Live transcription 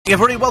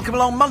Everybody, welcome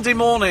along Monday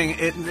morning.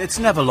 It's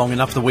never long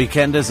enough, the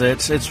weekend, is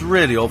it? It's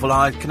really awful.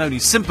 I can only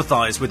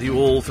sympathise with you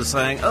all for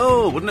saying,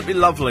 oh, wouldn't it be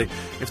lovely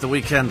if the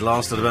weekend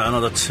lasted about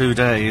another 2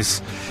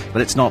 days?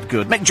 But it's not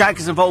good. Mick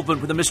Jagger's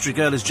involvement with the mystery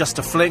girl is just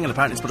a fling, and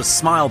apparently it's put a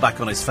smile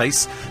back on his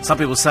face. Some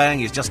people saying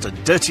he's just a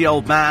dirty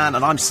old man,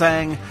 and I'm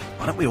saying,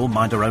 why don't we all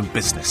mind our own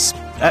business?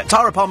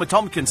 Tara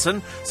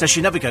Palmer-Tompkinson says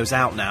she never goes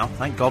out now.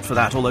 Thank God for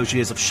that. All those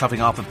years of shoving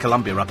half of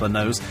Columbia up her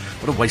nose.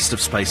 What a waste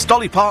of space.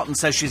 Dolly Parton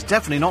says she's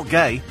definitely not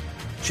gay.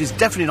 She's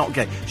definitely not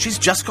gay. She's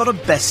just got a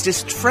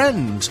bestest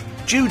friend,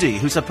 Judy,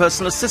 who's her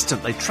personal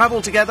assistant. They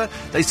travel together,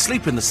 they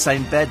sleep in the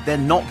same bed, they're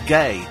not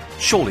gay.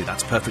 Surely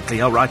that's perfectly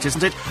all right,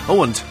 isn't it?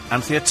 Oh, and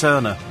Anthea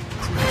Turner.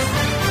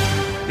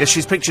 Yes,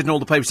 she's pictured in all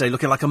the papers today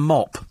looking like a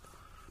mop.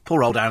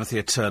 Poor old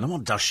Anthea Turner,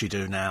 what does she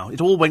do now? It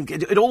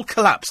all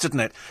collapsed, didn't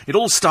it? It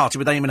all started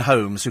with Eamon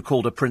Holmes, who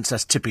called her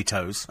Princess Tippy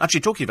Toes.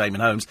 Actually, talking of Eamon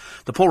Holmes,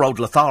 the poor old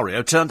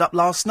Lothario turned up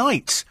last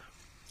night.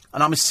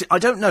 And I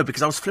don't know,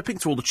 because I was flipping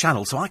through all the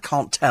channels, so I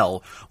can't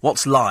tell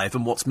what's live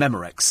and what's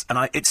Memorex.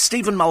 And it's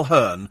Stephen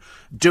Mulhern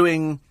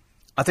doing,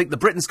 I think, the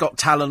Britain's Got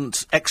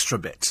Talent extra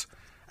bit.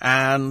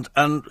 And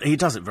he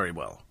does it very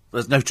well.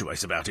 There's no two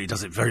ways about it. He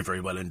does it very, very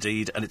well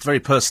indeed. And it's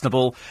very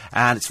personable,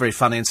 and it's very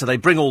funny. And so they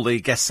bring all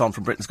the guests on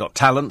from Britain's Got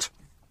Talent.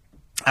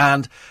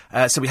 And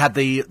so we had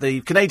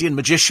the Canadian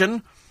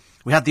magician.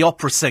 We had the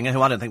opera singer,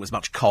 who I don't think was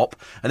much cop,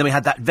 and then we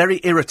had that very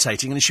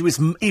irritating, and she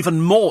was even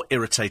more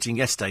irritating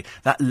yesterday,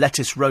 that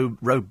lettuce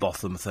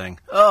Robotham thing.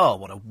 Oh,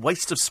 what a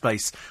waste of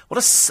space.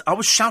 I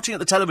was shouting at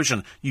the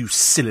television, you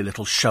silly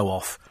little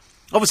show-off.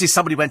 Obviously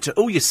somebody went to,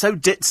 oh, you're so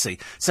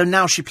ditzy, so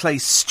now she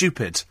plays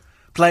stupid.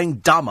 Playing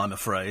dumb, I'm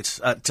afraid.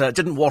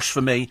 Didn't wash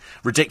for me,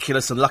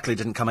 ridiculous, and luckily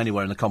didn't come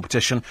anywhere in the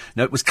competition.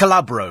 No, it was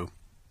Calabro.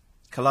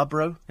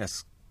 Calabro?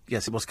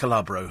 Yes, it was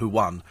Calabro who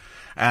won.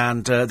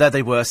 And there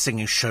they were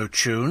singing show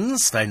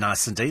tunes. Very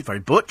nice indeed, very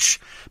butch.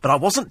 But I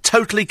wasn't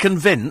totally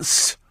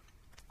convinced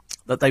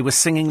that they were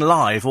singing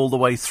live all the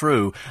way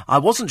through. I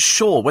wasn't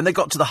sure when they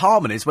got to the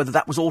harmonies whether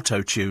that was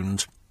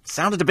auto-tuned.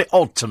 Sounded a bit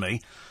odd to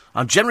me.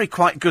 I'm generally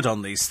quite good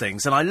on these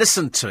things, and I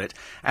listened to it.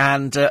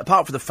 And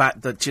apart from the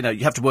fact that,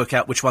 you have to work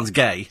out which one's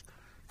gay,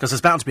 because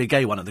there's bound to be a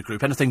gay one in the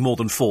group. Anything more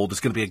than 4, there's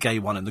going to be a gay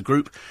one in the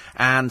group.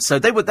 And so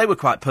they were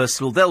quite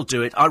personal. They'll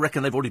do it. I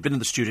reckon they've already been in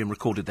the studio and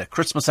recorded their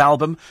Christmas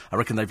album. I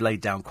reckon they've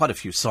laid down quite a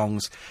few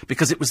songs,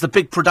 because it was the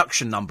big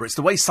production number. It's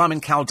the way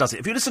Simon Cowell does it.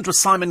 If you listen to a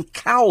Simon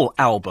Cowell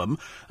album,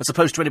 as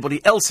opposed to anybody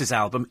else's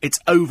album, it's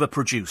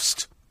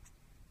overproduced.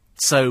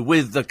 So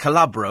with the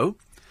Calabro,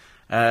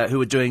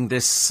 who are doing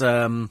this...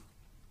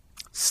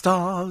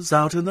 Stars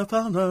out in the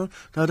fountain,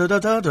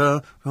 da-da-da-da-da,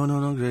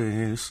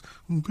 grace,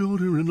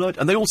 beauty and light.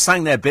 And they all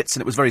sang their bits,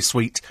 and it was very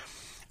sweet.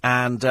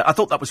 And I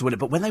thought that was winning.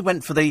 But when they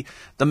went for the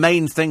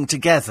main thing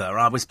together,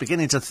 I was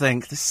beginning to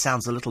think, this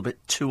sounds a little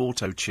bit too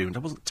auto-tuned. I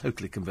wasn't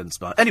totally convinced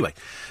by it. Anyway,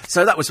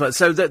 so that was...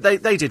 So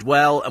they did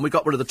well, and we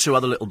got rid of the 2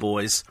 other little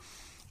boys,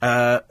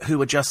 who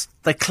were just...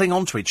 They cling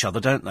on to each other,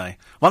 don't they?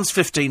 One's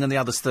 15 and the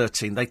other's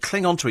 13. They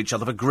cling on to each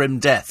other for grim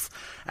death.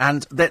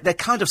 And they're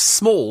kind of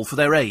small for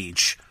their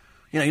age.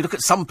 You look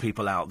at some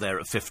people out there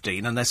at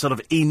 15 and they're sort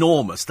of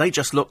enormous. They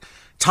just look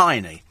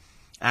tiny.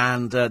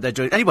 And they're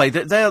doing... Anyway,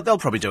 they'll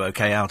probably do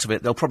okay out of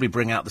it. They'll probably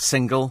bring out the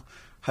single.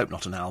 Hope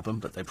not an album,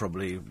 but they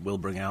probably will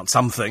bring out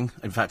something.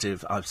 In fact,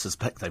 I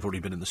suspect they've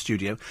already been in the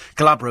studio.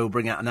 Calabro will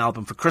bring out an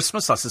album for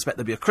Christmas. I suspect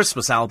there'll be a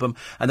Christmas album,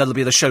 and then there'll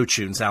be the Show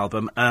Tunes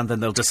album, and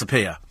then they'll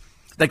disappear.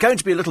 They're going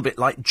to be a little bit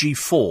like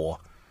G4.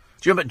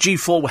 Do you remember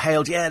G4 were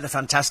hailed? Yeah, they're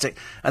fantastic.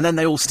 And then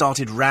they all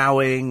started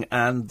rowing,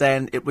 and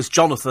then it was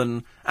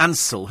Jonathan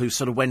Ansell who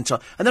sort of went on.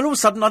 And then all of a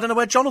sudden, I don't know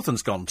where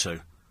Jonathan's gone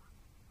to.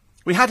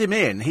 We had him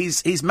in.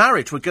 He's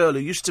married to a girl who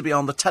used to be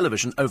on the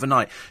television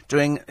overnight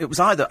doing... It was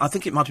either... I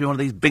think it might be one of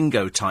these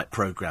bingo-type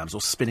programmes,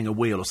 or spinning a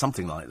wheel, or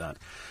something like that.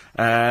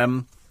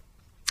 And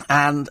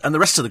the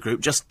rest of the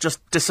group just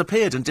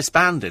disappeared and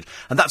disbanded.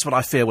 And that's what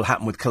I fear will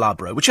happen with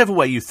Calabro. Whichever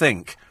way you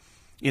think...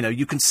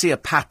 you can see a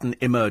pattern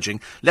emerging.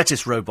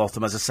 Lettuce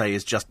Robotham, as I say,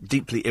 is just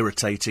deeply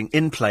irritating.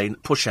 In plane,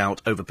 push out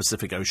over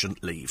Pacific Ocean,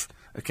 leave.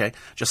 OK?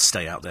 Just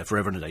stay out there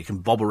forever and a day. You can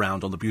bob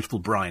around on the beautiful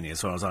briny,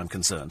 as far as I'm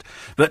concerned.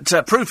 But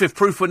proof, if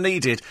proof were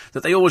needed,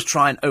 that they always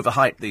try and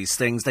overhype these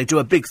things. They do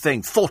a big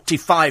thing.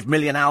 45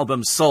 million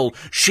albums sold.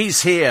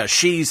 She's here.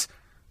 She's...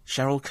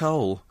 Cheryl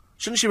Cole.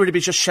 Shouldn't she really be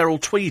just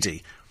Cheryl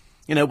Tweedy?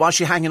 Why is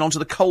she hanging on to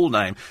the Cole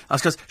name?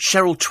 That's because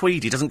Cheryl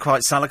Tweedy doesn't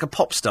quite sound like a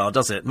pop star,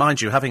 does it? Mind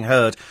you, having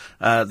heard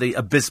the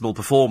abysmal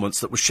performance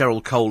that was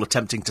Cheryl Cole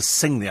attempting to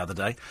sing the other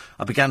day,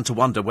 I began to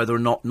wonder whether or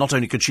not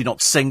only could she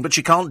not sing, but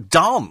she can't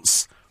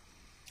dance.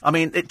 I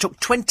mean, it took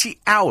 20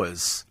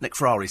 hours, Nick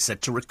Ferrari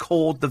said, to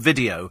record the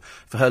video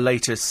for her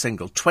latest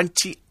single.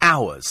 20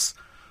 hours.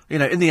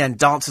 In the end,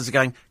 dancers are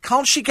going,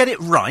 can't she get it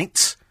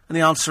right? And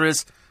the answer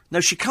is,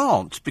 no, she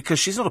can't, because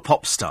she's not a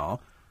pop star.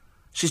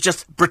 She's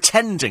just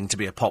pretending to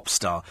be a pop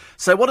star.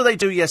 So what do they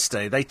do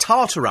yesterday? They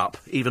tart her up,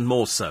 even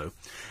more so,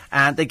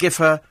 and they give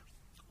her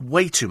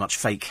way too much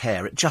fake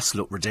hair. It just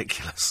looked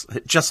ridiculous.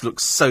 It just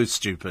looked so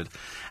stupid.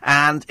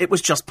 And it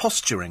was just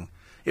posturing.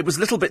 It was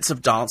little bits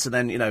of dance, and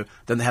then,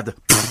 then they had the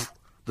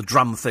the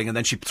drum thing, and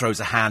then she throws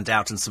a hand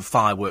out and some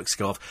fireworks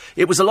go off.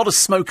 It was a lot of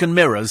smoke and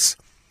mirrors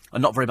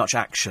and not very much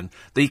action.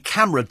 The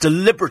camera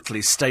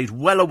deliberately stayed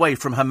well away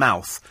from her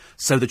mouth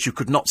so that you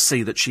could not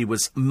see that she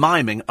was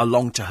miming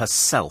along to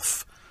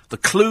herself. The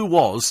clue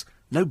was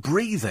no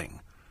breathing.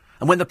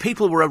 And when the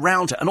people were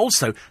around her, and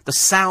also the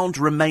sound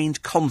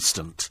remained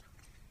constant.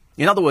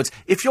 In other words,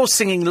 if you're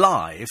singing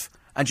live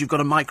and you've got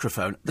a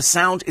microphone, the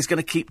sound is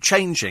going to keep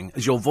changing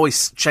as your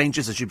voice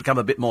changes, as you become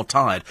a bit more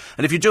tired.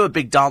 And if you do a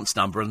big dance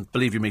number, and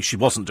believe you me, she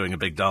wasn't doing a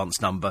big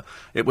dance number,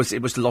 it was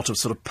a lot of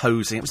sort of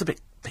posing. It was a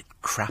bit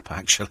crap,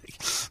 actually.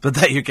 But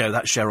there you go,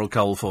 that's Cheryl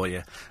Cole for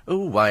you.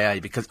 Oh, why,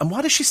 because... And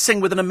why does she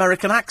sing with an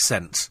American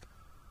accent?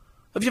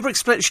 Have you ever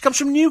explained? She comes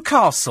from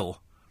Newcastle.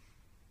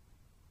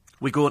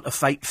 We go on to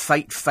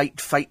fate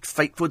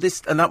for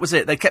this, and that was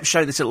it. They kept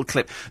showing this little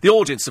clip. The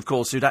audience, of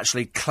course, who'd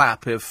actually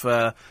clap if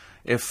a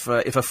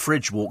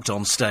fridge walked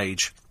on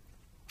stage,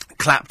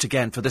 clapped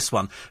again for this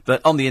one.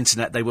 But on the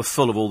internet, they were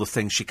full of all the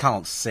things she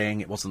can't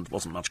sing. It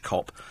wasn't much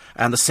cop,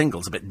 and the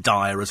single's a bit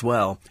dire as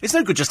well. It's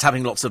no good just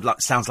having lots of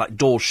sounds like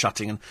doors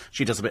shutting, and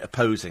she does a bit of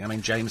posing. I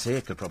mean, James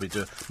here could probably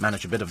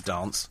manage a bit of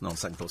dance. No, on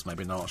second thoughts,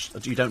 maybe not.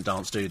 You don't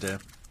dance, do you, dear?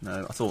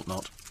 No, I thought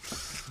not.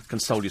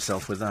 Console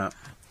yourself with that.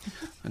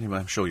 Anyway,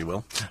 I'm sure you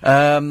will.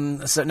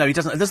 So no, he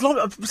doesn't.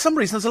 For some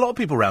reason, there's a lot of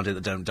people around here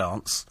that don't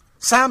dance.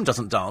 Sam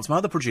doesn't dance. My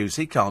other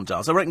producer, he can't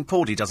dance. I reckon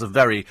Paulie does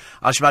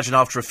I should imagine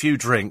after a few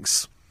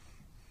drinks,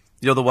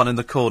 you're the one in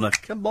the corner.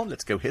 Come on,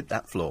 let's go hit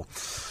that floor.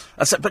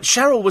 But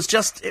Cheryl was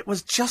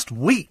just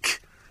weak.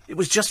 It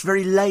was just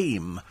very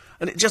lame.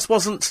 And it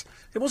wasn't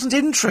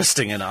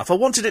interesting enough. I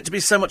wanted it to be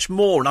so much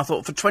more, and I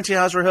thought for 20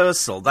 hours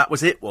rehearsal, that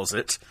was it, was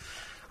it?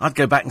 I'd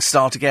go back and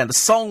start again. The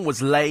song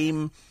was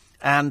lame.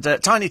 And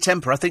Tiny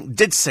Temper, I think,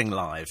 did sing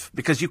live,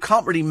 because you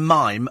can't really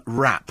mime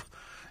rap.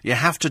 You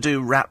have to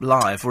do rap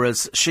live,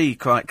 whereas she,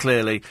 quite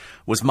clearly,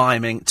 was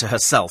miming to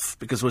herself,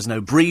 because there was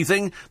no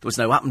breathing, there was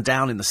no up and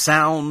down in the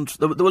sound.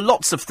 There were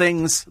lots of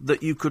things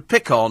that you could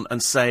pick on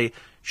and say,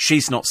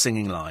 she's not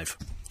singing live.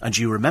 And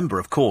you remember,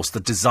 of course, the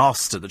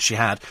disaster that she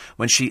had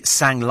when she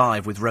sang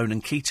live with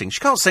Ronan Keating. She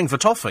can't sing for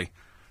toffee.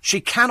 She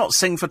cannot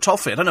sing for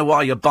toffee. I don't know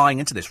why you're buying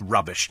into this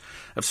rubbish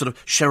of sort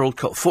of Cheryl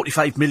Cole,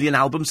 45 million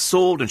albums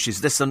sold, and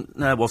she's this and...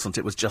 No, it wasn't.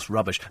 It was just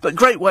rubbish. But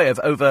great way of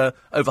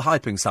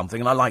overhyping something,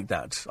 and I like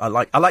that. I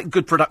like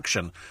good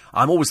production.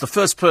 I'm always the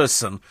first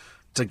person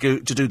to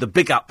do the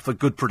big up for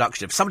good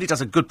production. If somebody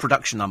does a good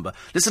production number,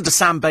 listen to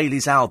Sam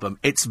Bailey's album.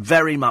 It's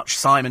very much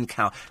Simon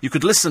Cowell. You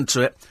could listen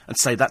to it and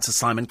say that's a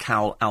Simon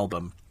Cowell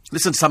album.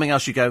 Listen to something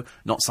else, you go,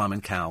 not Simon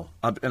Cowell.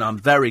 I'm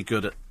very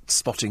good at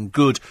spotting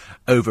good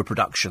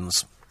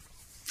overproductions.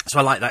 So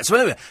I like that. So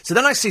anyway,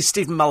 then I see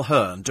Stephen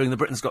Mulhern doing the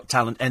Britain's Got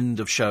Talent end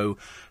of show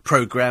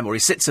programme, where he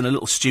sits in a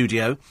little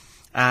studio,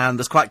 and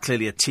there's quite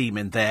clearly a team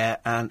in there,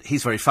 and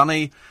he's very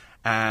funny,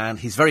 and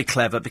he's very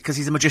clever, because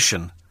he's a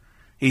magician.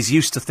 He's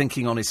used to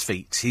thinking on his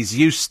feet. He's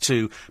used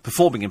to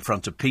performing in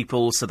front of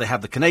people, so they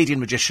have the Canadian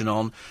magician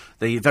on,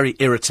 the very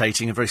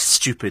irritating and very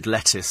stupid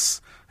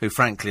Lettuce, who,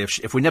 frankly,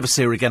 if we never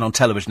see her again on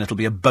television, it'll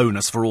be a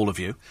bonus for all of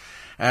you.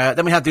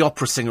 Then we had the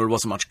opera singer who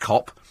wasn't much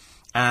cop.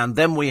 And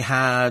then we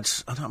had...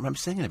 I don't remember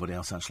seeing anybody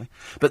else, actually.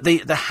 But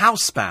the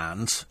house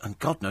band, and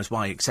God knows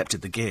why he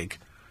accepted the gig.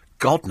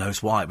 God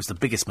knows why. It was the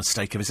biggest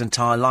mistake of his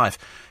entire life.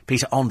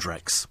 Peter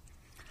Ondrex.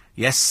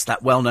 Yes,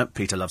 that well-known...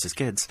 Peter loves his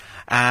kids.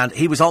 And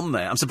he was on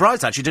there. I'm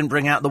surprised, actually, he didn't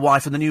bring out the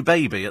wife and the new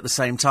baby at the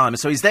same time. And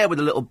so he's there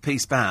with a little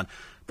piece band.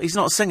 But he's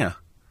not a singer.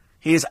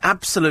 He is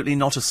absolutely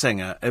not a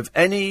singer of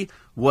any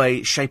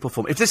way, shape or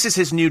form. If this is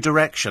his new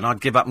direction, I'd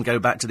give up and go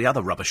back to the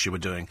other rubbish you were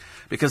doing,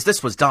 because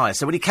this was dire.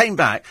 So when he came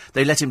back,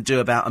 they let him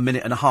do about a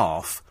minute and a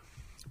half.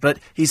 But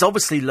he's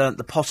obviously learnt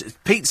the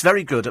Pete's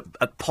very good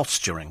at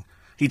posturing.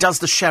 He does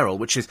the Cheryl,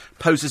 which is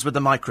poses with the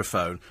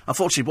microphone.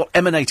 Unfortunately, what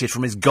emanated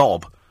from his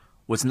gob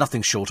was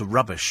nothing short of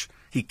rubbish.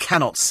 He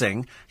cannot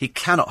sing. He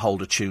cannot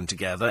hold a tune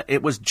together.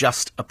 It was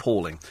just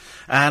appalling.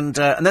 And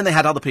then they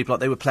had other people,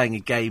 like they were playing a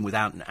game with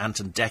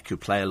Anton Deck, who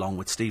play along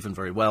with Stephen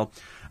very well.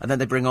 And then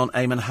they bring on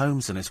Eamon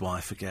Holmes and his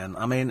wife again.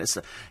 I mean, it's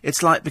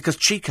like because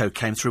Chico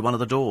came through one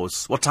of the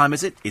doors. What time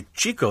is it? It's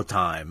Chico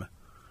time.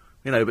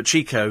 You know, but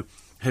Chico,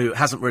 who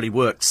hasn't really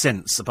worked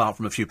since, apart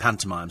from a few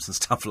pantomimes and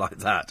stuff like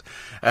that,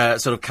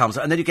 sort of comes.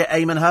 And then you get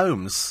Eamon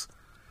Holmes,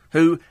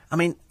 who, I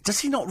mean, does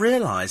he not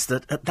realise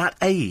that at that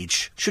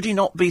age, should he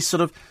not be sort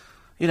of,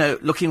 you know,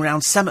 looking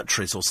around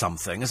cemeteries or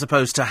something, as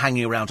opposed to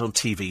hanging around on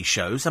TV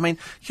shows? I mean,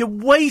 you're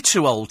way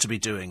too old to be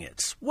doing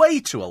it. Way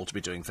too old to be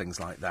doing things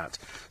like that.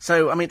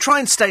 So, I mean, try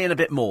and stay in a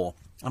bit more.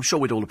 I'm sure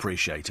we'd all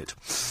appreciate it.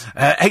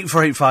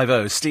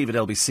 84850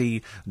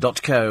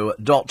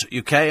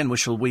 steve@lbc.co.uk, and we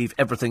shall weave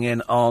everything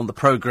in on the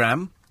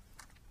programme.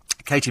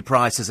 Katie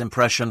Price's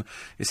impression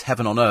is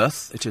heaven on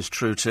earth. It is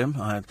true, Tim.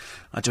 I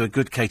do a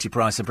good Katie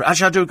Price impression.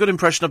 Actually, I do a good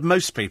impression of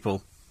most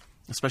people,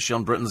 especially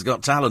on Britain's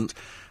Got Talent.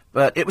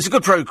 But it was a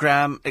good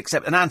programme,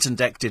 except and Anton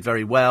Deck did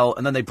very well,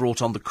 and then they brought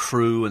on the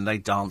crew, and they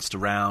danced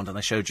around, and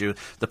they showed you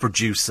the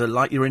producer,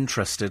 like you're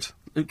interested.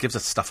 Who gives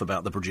us stuff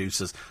about the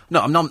producers?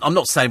 No, I'm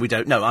not saying we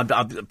don't. No,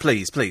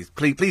 please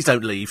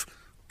don't leave.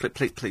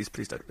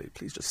 Please don't leave.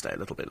 Please just stay a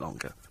little bit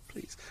longer.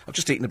 Please. I've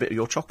just eaten a bit of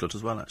your chocolate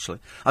as well, actually.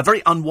 I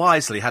very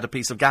unwisely had a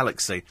piece of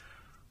Galaxy.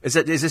 Is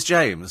this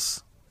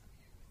James?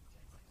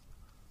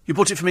 You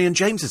bought it for me and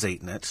James has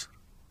eaten it?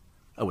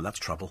 Oh, well, that's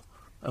trouble.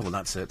 Oh, well,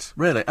 that's it.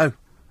 Really? Oh.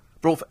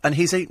 And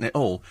he's eaten it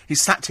all.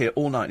 He's sat here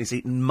all night and he's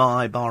eaten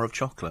my bar of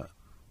chocolate.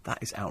 That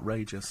is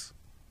outrageous.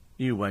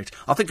 You wait.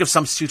 I'll think of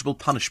some suitable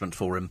punishment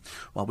for him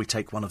while we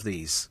take one of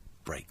these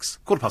breaks.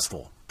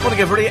 4:15. Morning,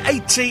 everybody.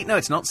 18. No,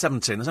 it's not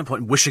 17. There's no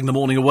point in wishing the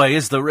morning away,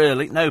 is there,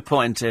 really? No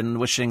point in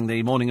wishing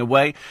the morning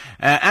away.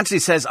 Anthony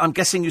says, I'm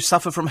guessing you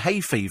suffer from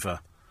hay fever.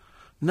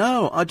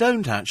 No, I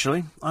don't,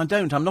 actually. I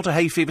don't. I'm not a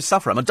hay fever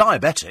sufferer. I'm a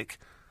diabetic,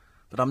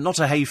 but I'm not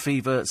a hay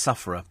fever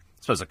sufferer.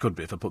 I suppose I could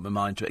be if I put my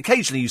mind to it.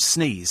 Occasionally you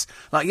sneeze.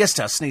 Like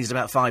yesterday I sneezed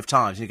about 5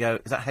 times. You go,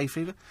 is that hay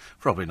fever?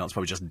 Probably not. It's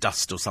probably just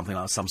dust or something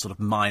like some sort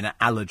of minor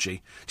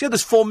allergy. Do you know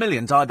there's 4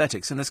 million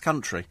diabetics in this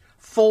country?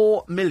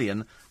 4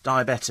 million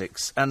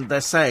diabetics. And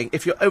they're saying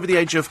if you're over the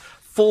age of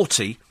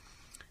 40,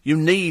 you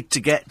need to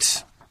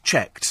get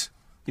checked.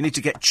 You need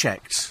to get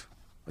checked.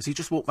 Has he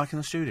just walked back in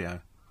the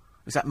studio?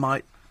 Is that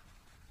my...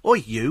 Oi,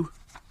 you!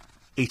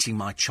 Eating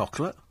my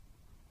chocolate?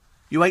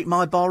 You ate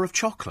my bar of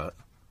chocolate?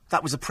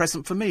 That was a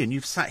present for me, and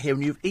you've sat here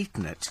and you've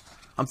eaten it.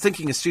 I'm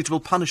thinking a suitable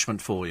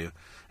punishment for you.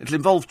 It'll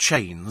involve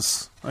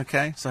chains,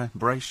 OK? So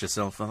brace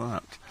yourself for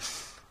that.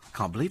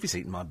 Can't believe he's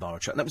eaten my bar of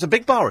chocolate. That was a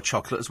big bar of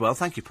chocolate as well.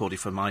 Thank you, Porty,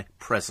 for my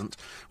present.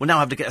 We'll now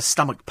have to get a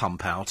stomach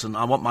pump out, and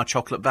I want my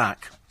chocolate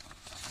back.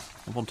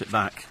 I want it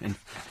back in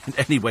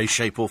any way,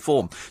 shape or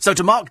form. So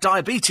to mark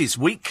Diabetes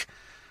Week,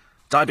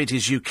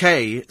 Diabetes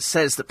UK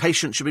says that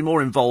patients should be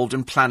more involved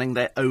in planning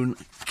their own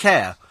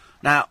care.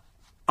 Now,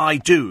 I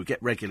do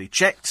get regularly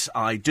checked.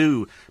 I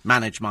do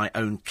manage my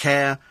own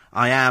care.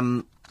 I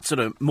am sort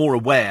of more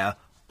aware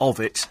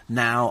of it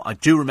now. I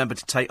do remember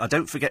to take... I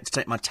don't forget to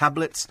take my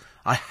tablets.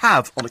 I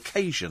have, on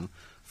occasion,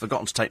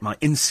 forgotten to take my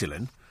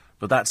insulin,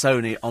 but that's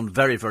only on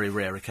very, very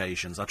rare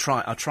occasions. I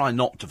try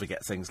not to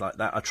forget things like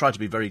that. I try to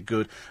be very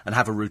good and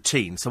have a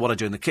routine. So what I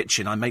do in the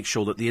kitchen, I make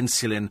sure that the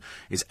insulin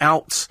is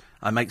out.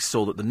 I make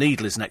sure that the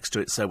needle is next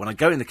to it. So when I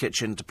go in the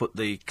kitchen to put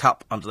the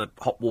cup under the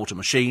hot water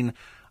machine,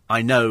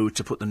 I know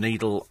to put the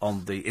needle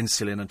on the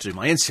insulin and do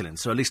my insulin,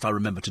 so at least I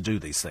remember to do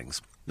these things.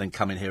 Then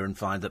come in here and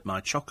find that my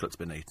chocolate's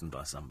been eaten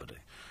by somebody.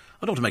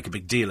 I don't want to make a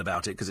big deal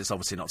about it, because it's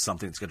obviously not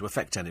something that's going to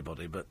affect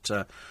anybody,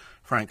 but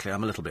frankly,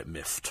 I'm a little bit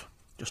miffed.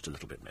 Just a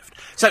little bit miffed.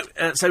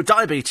 So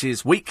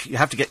Diabetes Week, you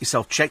have to get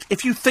yourself checked.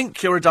 If you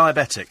think you're a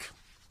diabetic,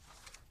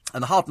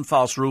 and the hard and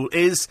fast rule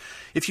is,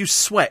 if you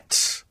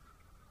sweat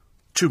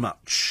too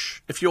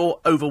much, if you're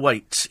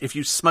overweight, if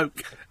you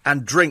smoke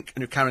and drink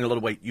and you're carrying a lot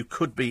of weight, you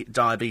could be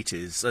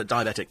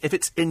diabetic. If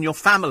it's in your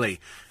family,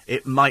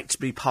 it might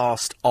be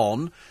passed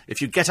on.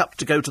 If you get up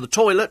to go to the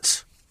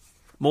toilet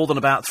more than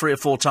about 3 or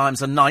 4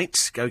 times a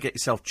night, go get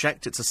yourself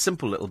checked. It's a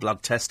simple little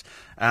blood test,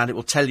 and it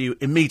will tell you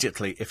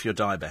immediately if you're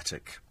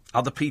diabetic.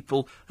 Other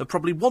people have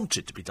probably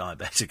wanted to be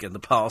diabetic in the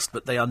past,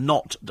 but they are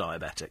not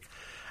diabetic.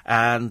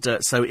 And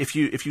so if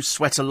you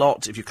sweat a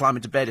lot, if you climb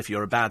into bed, if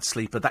you're a bad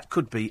sleeper, that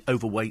could be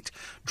overweight,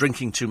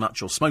 drinking too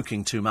much or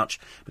smoking too much.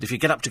 But if you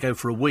get up to go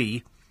for a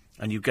wee,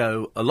 and you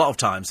go a lot of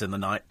times in the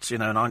night, you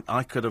know, and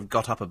I could have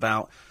got up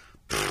about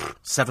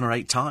 7 or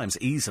 8 times,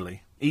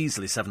 easily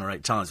 7 or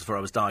 8 times before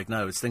I was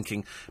diagnosed,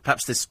 thinking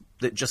perhaps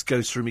it just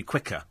goes through me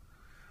quicker.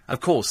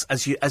 Of course,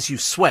 as you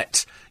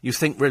sweat, you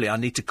think, really, I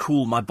need to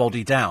cool my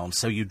body down,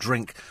 so you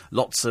drink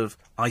lots of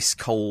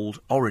ice-cold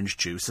orange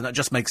juice, and that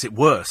just makes it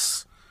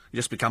worse. You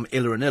just become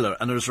iller and iller.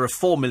 And there are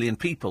 4 million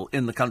people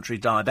in the country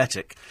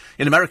diabetic.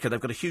 In America, they've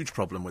got a huge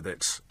problem with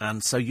it.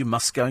 And so you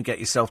must go and get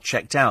yourself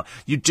checked out.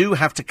 You do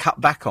have to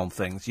cut back on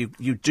things.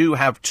 You do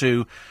have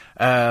to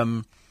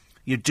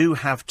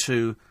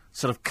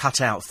sort of cut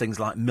out things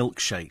like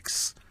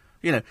milkshakes,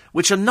 you know,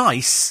 which are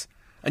nice,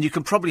 and you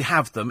can probably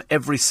have them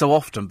every so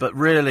often. But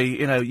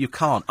really, you know, you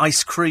can't.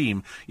 Ice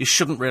cream, you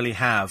shouldn't really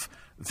have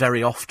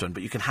very often,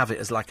 but you can have it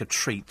as like a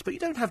treat. But you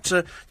don't have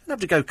to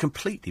go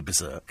completely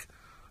berserk.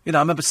 You know,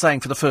 I remember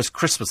saying for the first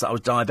Christmas that I was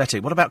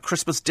diabetic, what about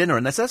Christmas dinner?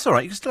 And they said, that's all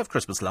right, you can still have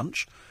Christmas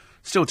lunch.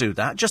 Still do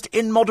that. Just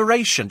in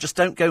moderation. Just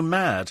don't go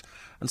mad.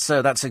 And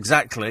so that's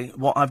exactly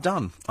what I've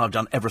done. I've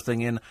done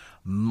everything in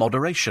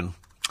moderation.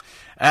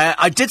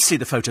 I did see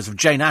the photos of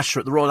Jane Asher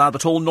at the Royal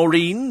Albert Hall.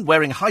 Noreen,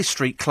 wearing high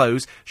street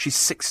clothes. She's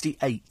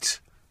 68.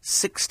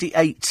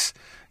 68.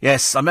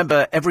 Yes, I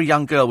remember every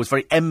young girl was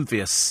very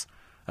envious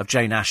of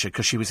Jane Asher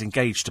because she was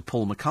engaged to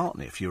Paul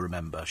McCartney, if you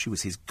remember. She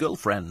was his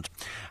girlfriend.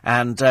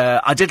 And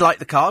I did like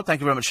the card,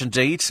 thank you very much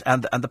indeed,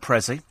 and the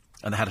Prezi.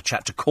 And they had a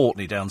chat to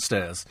Courtney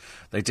downstairs.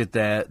 They did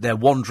their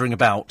wandering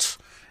about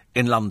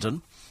in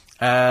London.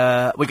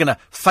 We're going to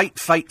fight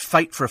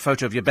for a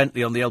photo of your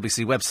Bentley on the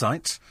LBC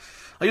website.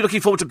 Are you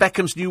looking forward to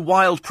Beckham's new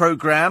Wild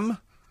programme?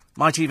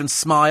 Might even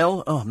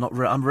smile. Oh,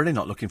 I'm really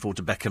not looking forward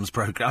to Beckham's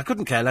programme. I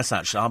couldn't care less,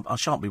 actually. I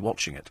shan't be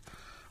watching it.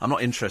 I'm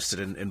not interested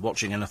in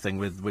watching anything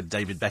with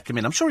David Beckham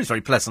in. I'm sure he's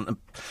very pleasant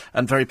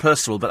and very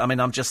personal, but I mean,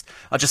 I just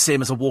see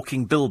him as a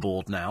walking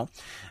billboard now.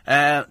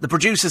 The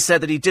producer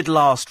said that he did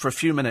last for a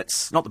few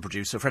minutes, not the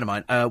producer, a friend of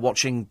mine,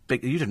 watching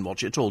you didn't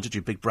watch it at all, did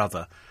you, Big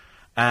Brother?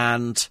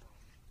 And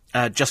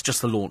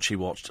just the launch he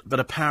watched. But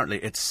apparently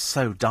it's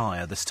so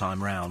dire this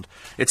time round.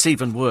 It's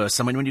even worse.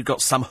 I mean, when you've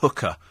got some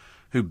hooker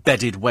who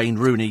bedded Wayne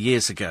Rooney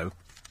years ago,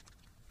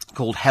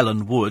 called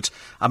Helen Wood,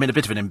 I mean, a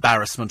bit of an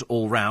embarrassment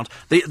all round.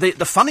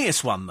 The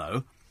funniest one,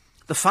 though,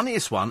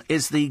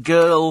 is the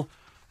girl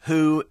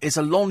who is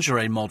a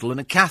lingerie model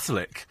and a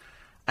Catholic.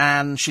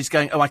 And she's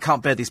going, oh, I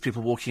can't bear these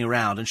people walking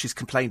around, and she's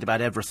complained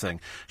about everything.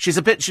 She's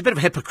a bit of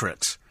a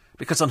hypocrite,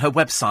 because on her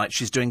website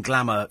she's doing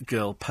glamour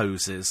girl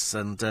poses,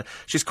 and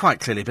she's quite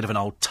clearly a bit of an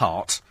old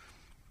tart.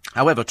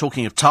 However,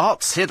 talking of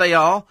tarts, here they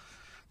are,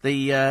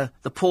 the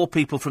poor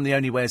people from the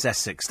Only Way is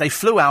Essex. They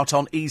flew out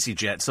on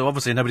EasyJet, so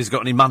obviously nobody's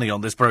got any money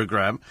on this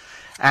programme,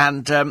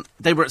 and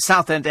they were at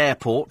Southend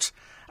Airport,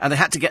 and they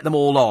had to get them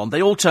all on.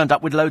 They all turned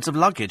up with loads of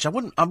luggage. I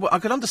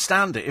could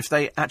understand it if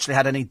they actually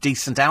had any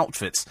decent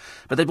outfits,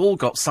 but they've all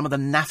got some of the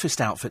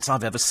naffest outfits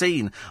I've ever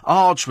seen.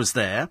 Arj was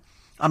there.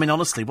 I mean,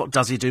 honestly, what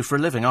does he do for a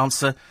living?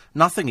 Answer,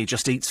 nothing. He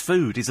just eats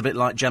food. He's a bit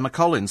like Gemma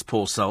Collins,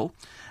 poor soul.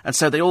 And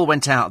so they all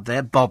went out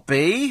there.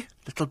 Bobby,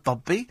 little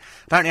Bobby,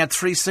 apparently had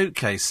 3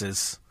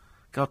 suitcases.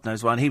 God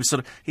knows why. And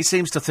he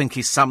seems to think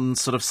he's some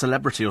sort of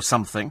celebrity or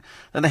something.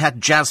 Then they had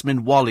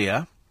Jasmine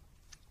Wallier,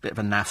 bit of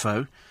a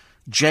naffo.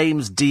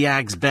 James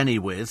Diags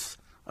Bennywith.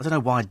 I don't know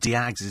why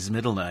Diags is his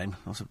middle name.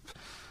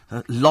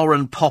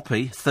 Lauren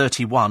Poppy,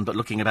 31, but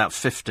looking about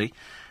 50.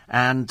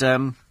 And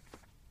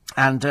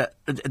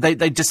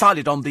they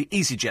decided on the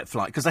EasyJet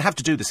flight, because they have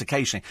to do this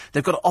occasionally.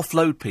 They've got to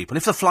offload people.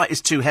 If the flight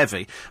is too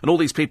heavy, and all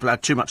these people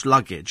had too much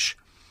luggage,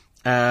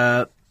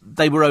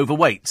 they were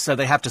overweight. So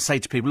they have to say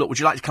to people, look, would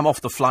you like to come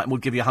off the flight and we'll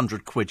give you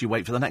 £100, you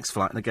wait for the next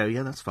flight? And they go,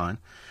 yeah, that's fine.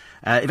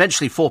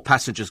 Eventually 4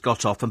 passengers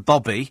got off, and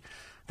Bobby,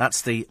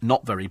 that's the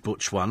not very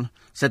butch one,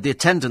 said the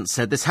attendant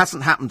said, this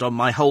hasn't happened on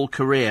my whole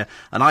career.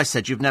 And I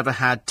said, you've never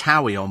had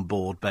Towie on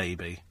board,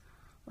 baby.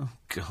 Oh,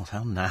 God,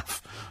 how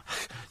naff.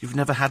 You've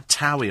never had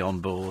Towie on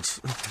board.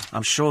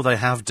 I'm sure they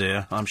have,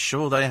 dear. I'm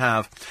sure they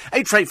have.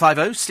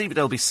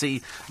 84850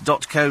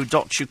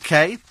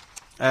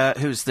 steve@lbc.co.uk.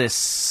 Who's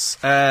this?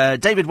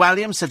 David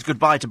Walliams said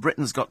goodbye to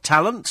Britain's Got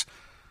Talent.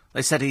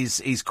 They said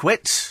he's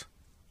quit.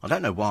 I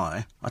don't know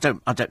why. I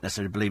don't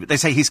necessarily believe it. They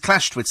say he's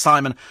clashed with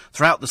Simon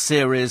throughout the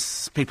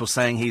series. People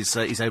saying he's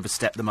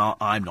overstepped the mark.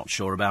 I'm not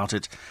sure about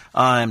it.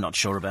 I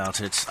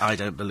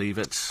don't believe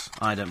it.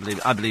 I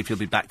believe he'll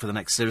be back for the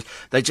next series.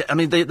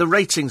 The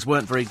ratings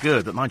weren't very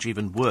good, but mind you,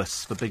 even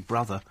worse for Big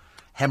Brother.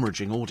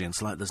 Hemorrhaging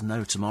audience like there's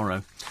no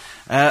tomorrow.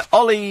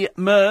 Ollie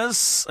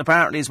Murs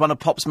apparently is one of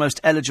Pop's most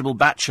eligible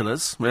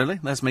bachelors. Really?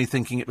 There's me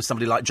thinking it was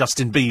somebody like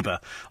Justin Bieber.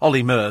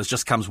 Ollie Murs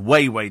just comes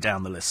way, way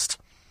down the list.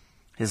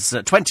 His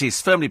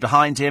 20s firmly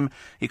behind him.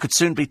 He could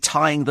soon be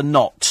tying the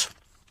knot.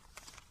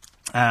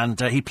 And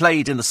he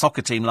played in the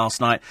soccer team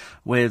last night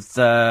with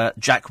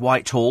Jack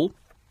Whitehall.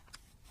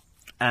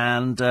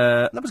 And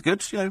that was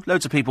good. You know,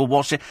 loads of people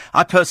watched it.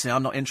 I'm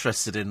not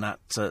interested in that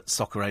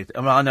soccer. I mean,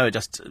 I know it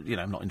just,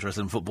 I'm not interested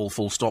in football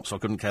full stop, so I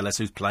couldn't care less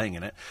who's playing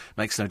in it.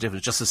 Makes no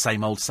difference. Just the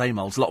same old, same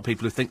old. There's a lot of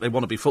people who think they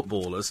want to be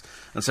footballers,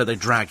 and so they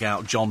drag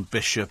out John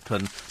Bishop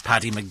and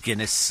Paddy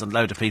McGuinness and a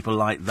load of people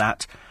like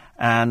that.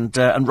 And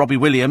Robbie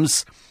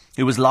Williams,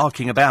 who was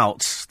larking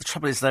about. The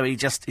trouble is, though, he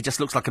just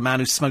looks like a man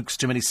who smokes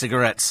too many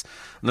cigarettes.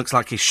 Looks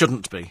like he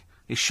shouldn't be.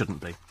 He shouldn't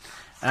be.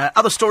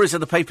 Other stories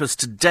in the papers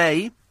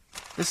today.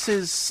 This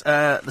is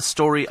the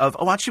story of...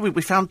 Oh, actually,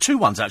 we found 2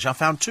 ones, actually. I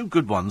found 2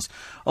 good ones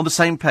on the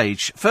same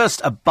page.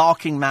 First, a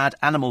barking mad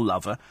animal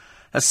lover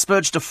has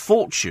spurged a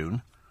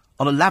fortune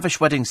on a lavish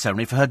wedding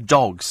ceremony for her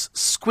dogs,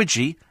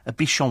 Squidgy, a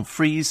Bichon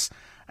Frise,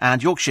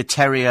 and Yorkshire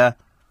Terrier...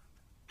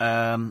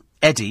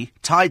 Eddie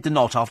tied the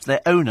knot after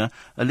their owner,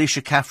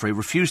 Alicia Caffrey,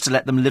 refused to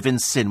let them live in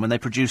sin when they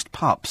produced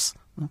pups.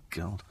 Oh,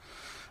 God.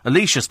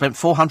 Alicia spent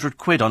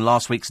 £400 on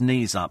last week's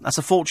knees up. That's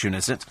a fortune,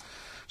 is it?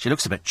 She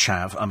looks a bit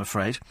chav, I'm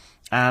afraid.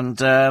 And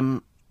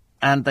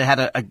they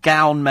had a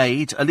gown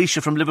made.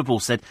 Alicia from Liverpool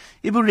said,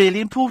 it were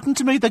really important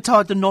to me they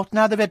tied the knot,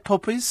 now they've had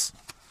puppies.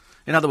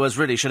 In other words,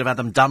 really should have had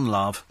them done,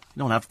 love. You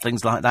don't have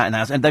things like that in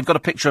ours. And they've got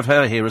a picture of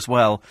her here as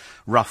well.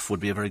 Rough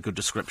would be a very good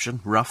description.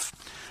 Rough.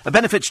 A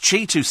benefits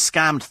cheat who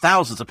scammed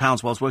thousands of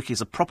pounds whilst working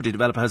as a property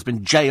developer has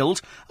been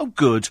jailed. Oh,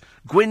 good.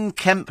 Gwyn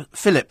Kemp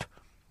Phillip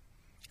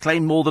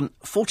claimed more than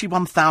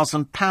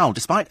 £41,000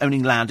 despite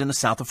owning land in the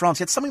south of France.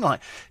 He had something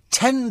like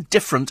 10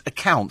 different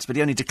accounts, but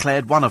he only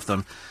declared one of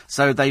them.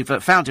 So they've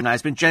found him now.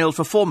 He's been jailed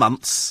for 4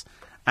 months,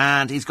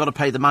 and he's got to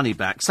pay the money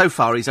back. So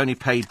far, he's only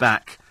paid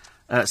back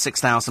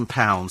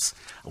 £6,000.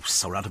 Oh,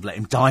 sorry, I'd have let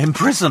him die in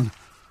prison.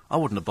 I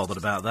wouldn't have bothered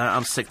about that.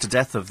 I'm sick to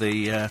death of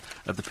the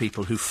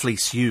people who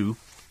fleece you,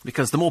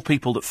 because the more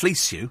people that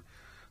fleece you,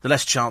 the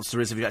less chance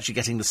there is of you actually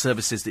getting the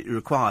services that you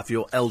require for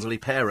your elderly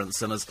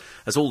parents. And as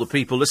all the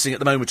people listening at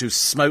the moment who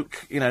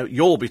smoke,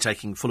 you'll be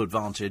taking full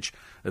advantage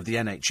of the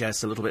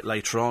NHS a little bit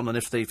later on. And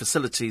if the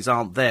facilities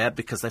aren't there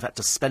because they've had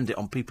to spend it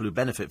on people who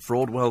benefit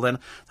fraud, well, then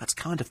that's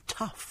kind of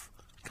tough.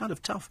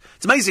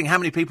 It's amazing how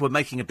many people were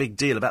making a big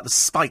deal about the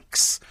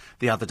spikes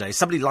the other day.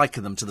 Somebody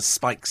likened them to the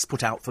spikes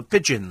put out for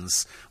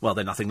pigeons. Well,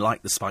 they're nothing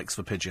like the spikes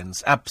for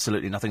pigeons.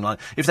 Absolutely nothing like.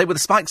 If they were the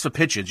spikes for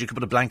pigeons, you could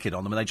put a blanket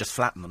on them and they just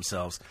flatten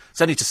themselves.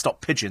 It's only to stop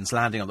pigeons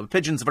landing on them.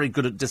 Pigeons are very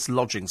good at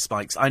dislodging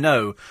spikes. I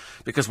know,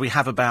 because we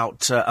have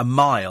about a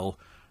mile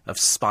of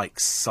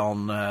spikes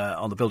on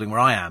the building where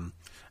I am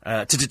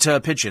to deter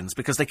pigeons,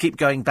 because they keep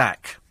going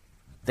back.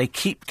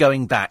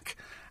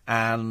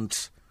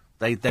 And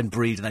they then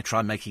breed and they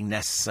try making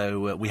nests,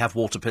 so we have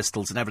water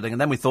pistols and everything.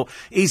 And then we thought,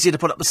 easier to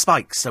put up the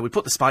spikes. So we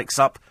put the spikes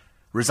up.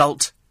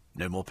 Result,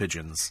 no more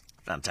pigeons.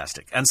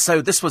 Fantastic. And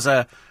so this was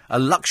a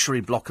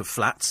luxury block of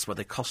flats where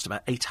they cost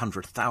about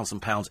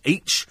 £800,000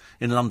 each.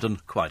 In London,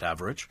 quite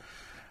average.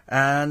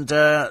 And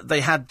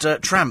they had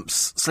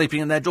tramps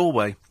sleeping in their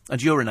doorway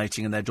and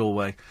urinating in their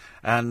doorway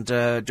and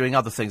doing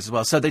other things as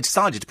well. So they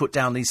decided to put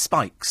down these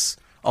spikes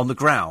on the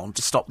ground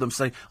to stop them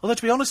saying, although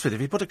to be honest with you,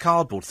 if you put a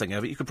cardboard thing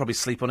over it, you could probably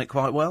sleep on it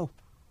quite well,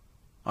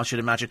 I should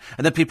imagine.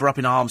 And then people are up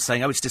in arms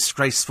saying, it's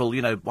disgraceful,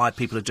 why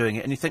people are doing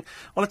it. And you think,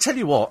 well, I tell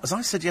you what, as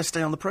I said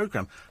yesterday on the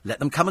programme, let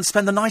them come and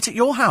spend the night at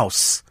your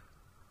house.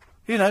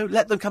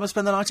 Let them come and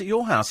spend the night at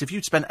your house. If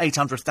you'd spend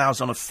 $800,000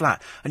 on a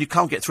flat and you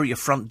can't get through your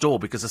front door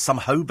because there's some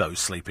hobo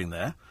sleeping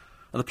there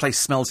and the place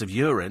smells of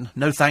urine,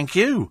 no thank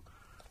you.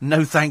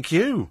 No thank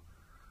you.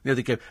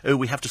 They go,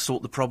 we have to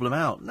sort the problem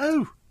out.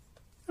 No,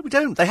 we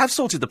don't. They have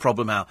sorted the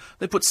problem out.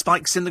 They put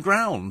spikes in the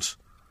ground.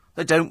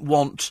 They don't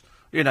want,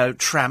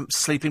 tramps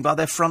sleeping by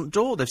their front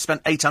door. They've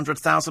spent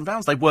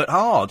 £800,000. They've worked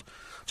hard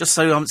just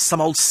so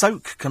some old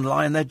soak can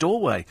lie in their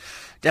doorway.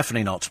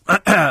 Definitely not.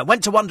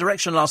 Went to One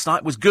Direction last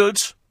night. Was good.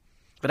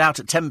 But out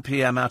at 10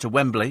 p.m. out of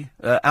Wembley,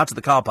 out of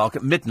the car park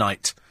at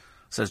midnight,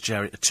 says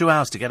Jerry. 2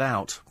 hours to get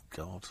out.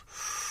 God.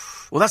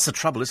 Well, that's the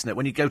trouble, isn't it?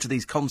 When you go to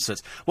these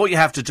concerts, what you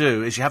have to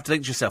do is you have to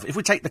think to yourself, if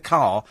we take the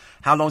car,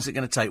 how long is it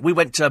going to take? We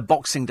went to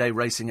Boxing Day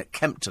racing at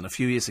Kempton a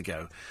few years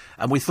ago,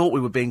 and we thought we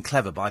were being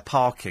clever by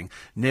parking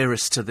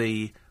nearest to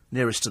the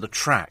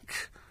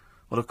track.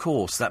 Well, of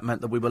course, that meant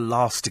that we were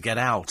last to get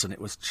out, and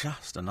it was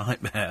just a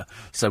nightmare.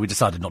 So we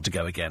decided not to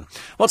go again.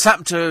 What's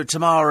happened to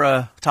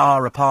Tara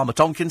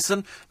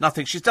Palmer-Tomkinson?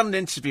 Nothing. She's done an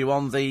interview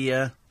on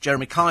the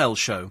Jeremy Kyle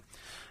show,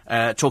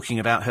 talking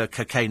about her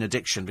cocaine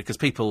addiction, because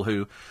people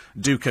who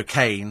do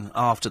cocaine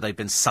after they've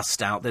been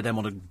sussed out, they then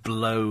want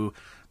to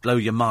blow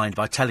your mind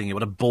by telling you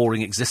what a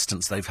boring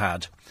existence they've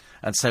had.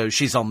 And so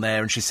she's on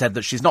there, and she said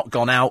that she's not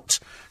gone out.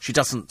 She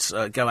doesn't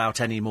go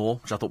out anymore,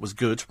 which I thought was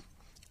good.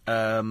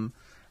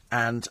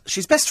 And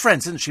she's best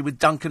friends, isn't she, with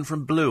Duncan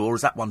from Blue, or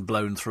is that one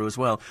blown through as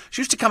well?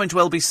 She used to come into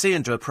LBC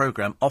and do a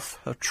programme off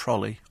her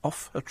trolley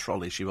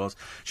she was.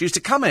 She used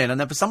to come in,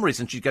 and then for some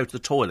reason she'd go to the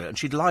toilet, and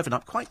she'd liven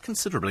up quite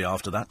considerably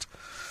after that.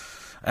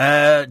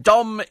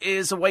 Dom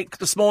is awake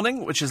this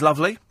morning, which is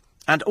lovely.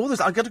 And all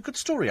this, I got a good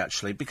story,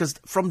 actually, because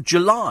from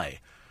July,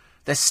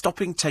 they're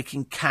stopping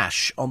taking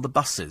cash on the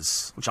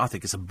buses, which I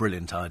think is a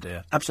brilliant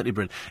idea. Absolutely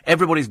brilliant.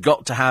 Everybody's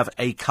got to have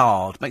a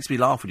card. Makes me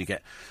laugh when you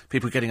get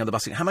people getting on the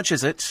bus. How much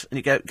is it? And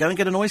you go and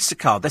get an Oyster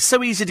card. They're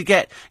so easy to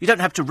get. You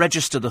don't have to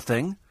register the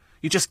thing.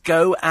 You just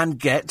go and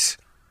get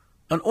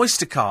an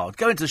Oyster card.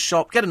 Go into the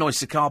shop, get an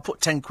Oyster card,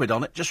 put 10 quid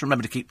on it. Just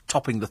remember to keep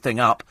topping the thing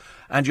up,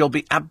 and you'll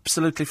be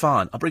absolutely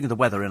fine. I'll bring you the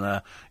weather in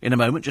a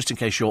moment, just in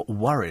case you're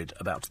worried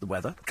about the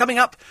weather. Coming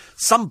up,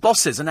 some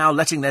bosses are now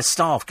letting their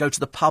staff go to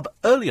the pub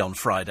early on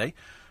Friday,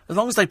 as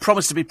long as they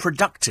promise to be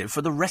productive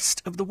for the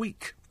rest of the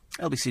week.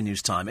 LBC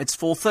News Time. It's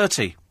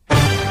 4:30.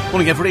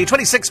 Morning, everybody.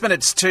 26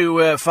 minutes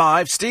to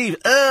 5. Steve,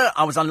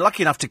 I was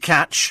unlucky enough to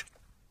catch...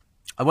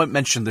 I won't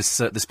mention this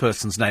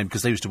person's name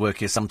because they used to work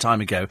here some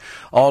time ago,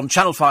 on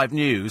Channel 5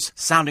 News,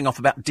 sounding off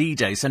about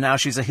D-Day, so now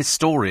she's a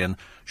historian.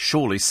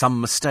 Surely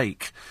some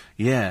mistake.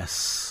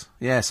 Yes.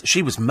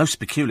 She was most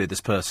peculiar,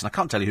 this person. I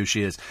can't tell you who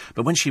she is,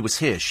 but when she was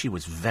here, she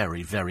was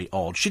very, very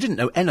odd. She didn't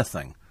know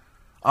anything.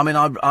 I mean,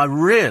 I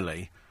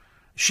really...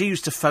 She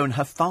used to phone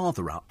her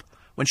father up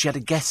when she had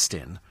a guest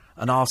in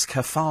and ask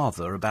her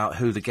father about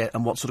who the guest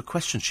and what sort of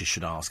questions she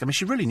should ask. I mean,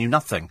 she really knew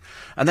nothing.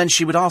 And then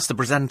she would ask the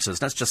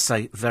presenters, let's just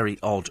say, very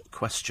odd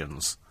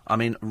questions. I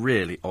mean,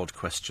 really odd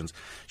questions.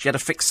 She had a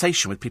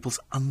fixation with people's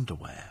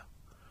underwear.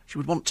 She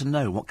would want to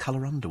know what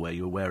colour underwear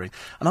you were wearing.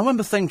 And I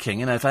remember thinking,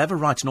 if I ever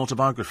write an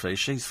autobiography,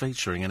 she's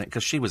featuring in it,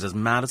 because she was as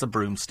mad as a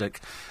broomstick.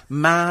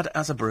 Mad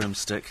as a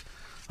broomstick.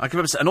 I can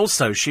remember, and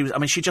also she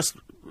just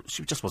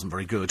wasn't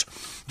very good.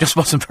 Just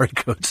wasn't very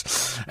good.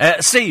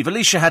 Steve,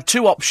 Alicia had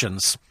two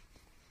options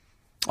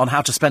on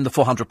how to spend the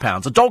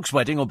 £400. A dog's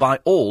wedding, or buy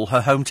all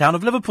her hometown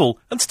of Liverpool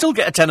and still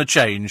get a tenner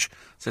change,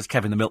 says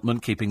Kevin the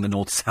milkman, keeping the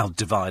north-south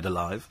divide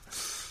alive.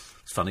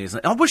 It's funny,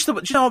 isn't it?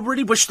 I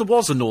really wish there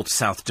was a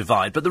north-south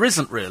divide, but there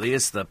isn't really,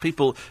 is there?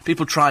 People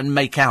try and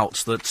make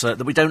out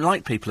that we don't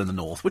like people in the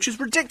north, which is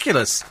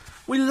ridiculous.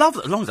 We love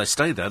them. As long as they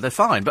stay there, they're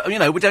fine. But, we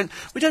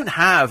don't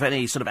have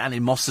any sort of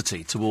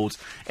animosity towards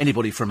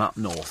anybody from up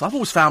north. I've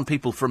always found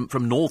people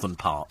from northern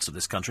parts of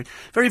this country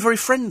very, very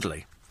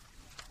friendly.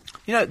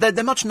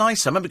 They're much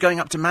nicer. I remember going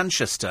up to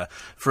Manchester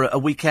for a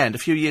weekend a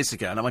few years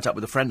ago, and I went up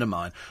with a friend of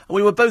mine, and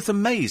we were both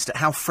amazed at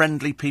how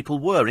friendly people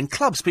were. In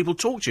clubs, people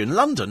talk to you. In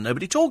London,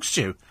 nobody talks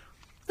to you.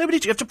 You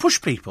have to push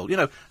people.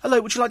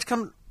 Hello, would you like to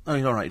come? Oh,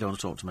 you're all right, you don't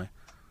want to talk to me.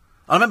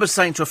 I remember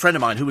saying to a friend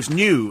of mine who was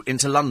new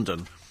into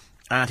London,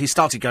 and he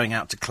started going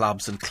out to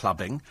clubs and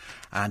clubbing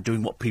and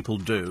doing what people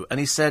do,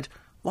 and he said,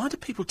 why do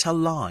people tell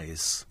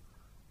lies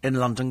in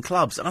London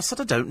clubs? And I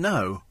said, I don't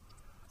know.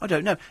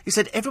 He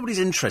said, everybody's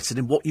interested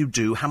in what you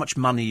do, how much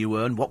money you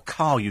earn, what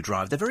car you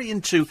drive. They're very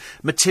into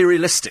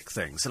materialistic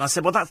things. And I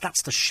said, well,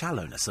 that's the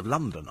shallowness of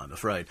London, I'm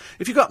afraid.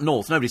 If you go up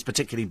north, nobody's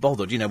particularly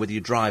bothered, whether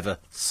you drive a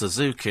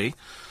Suzuki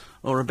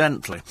or a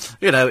Bentley.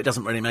 It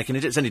doesn't really make any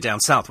difference. It's only down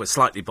south we're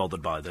slightly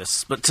bothered by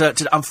this. But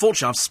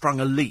unfortunately, I've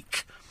sprung a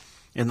leak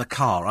in the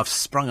car. I've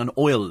sprung an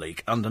oil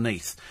leak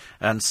underneath.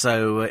 And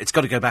so it's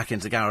got to go back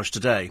into the garage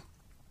today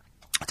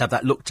to have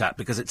that looked at,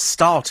 because it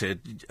started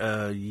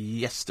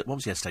yesterday. What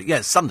was yesterday?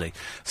 Yeah, Sunday.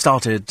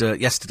 Started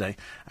yesterday,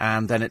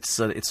 and then it's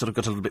sort of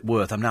got a little bit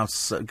worse. I'm now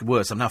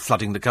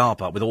flooding the car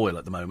park with oil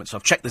at the moment, so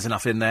I've checked there's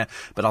enough in there,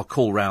 but I'll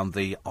call round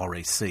the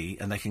RAC,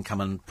 and they can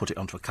come and put it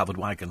onto a covered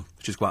wagon,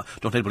 which is quite...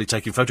 Don't want anybody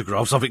taking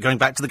photographs of it going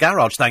back to the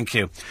garage, thank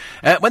you.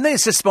 When they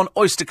insist on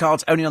Oyster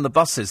cards only on the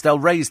buses, they'll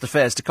raise the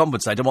fares to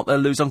compensate on what they'll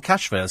lose on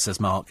cash fares,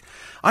 says Mark.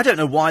 I don't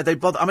know why they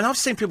bother. I mean, I've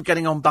seen people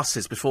getting on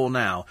buses before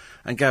now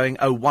and going,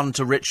 one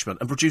to Richmond,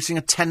 and producing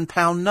a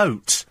 £10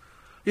 note.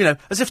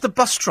 As if the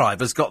bus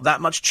driver's got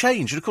that much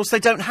change. And, of course, they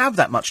don't have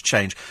that much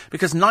change,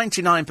 because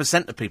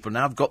 99% of people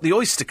now have got the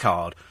Oyster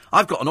card.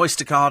 I've got an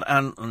Oyster card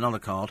and another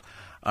card,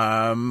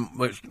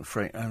 which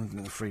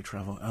free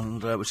travel,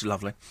 and which is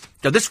lovely.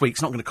 Now, this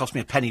week's not going to cost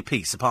me a penny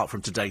piece, apart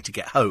from today, to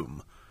get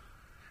home.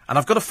 And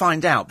I've got to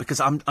find out, because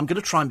I'm going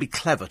to try and be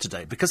clever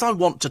today, because I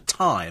want to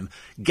time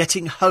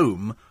getting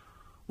home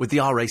with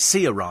the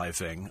RAC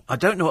arriving. I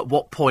don't know at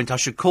what point I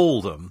should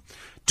call them.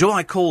 Do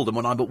I call them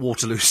when I'm at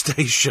Waterloo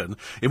Station?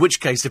 In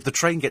which case, if the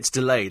train gets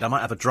delayed, I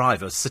might have a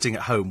driver sitting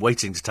at home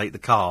waiting to take the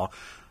car,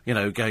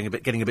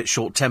 getting a bit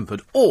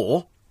short-tempered.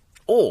 Or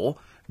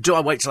do I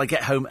wait till I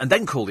get home and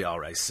then call the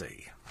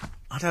RAC?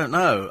 I don't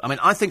know. I mean,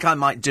 I think I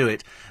might do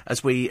it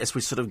as we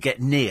sort of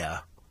get near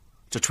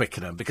to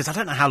Twickenham, because I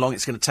don't know how long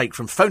it's going to take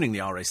from phoning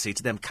the RAC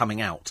to them coming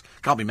out.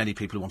 Can't be many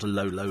people who want a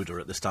low loader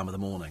at this time of the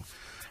morning.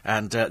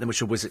 And then we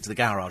shall whiz it to the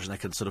garage and they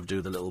can sort of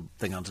do the little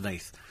thing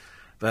underneath.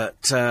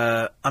 But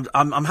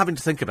I'm having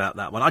to think about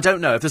that one. I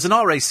don't know. If there's an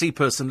RAC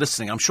person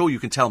listening, I'm sure you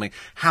can tell me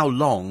how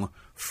long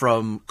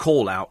from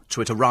call-out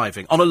to it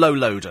arriving on a low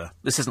loader.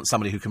 This isn't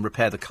somebody who can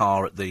repair the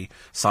car at the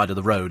side of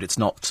the road. It's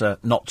not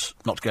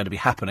going to be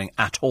happening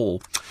at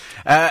all.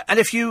 And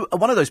if you are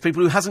one of those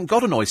people who hasn't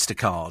got an Oyster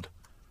card,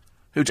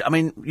 you've got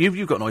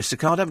an Oyster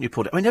card, haven't you,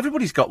 Paul? I mean,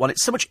 everybody's got one.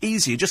 It's so much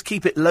easier. You just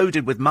keep it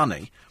loaded with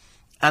money.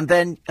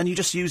 And you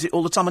just use it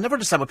all the time. I never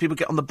understand when people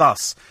get on the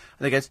bus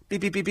and they go,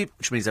 beep, beep, beep, beep,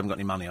 which means they haven't got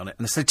any money on it.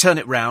 And so they turn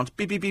it round,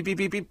 beep, beep, beep, beep,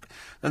 beep, beep.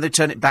 Then they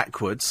turn it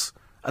backwards.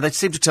 And they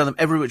seem to turn them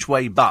every which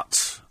way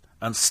but.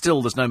 And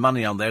still there's no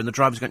money on there. And the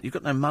driver's going, you've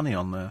got no money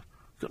on there.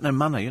 You've got no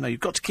money. You've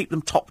got to keep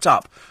them topped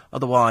up.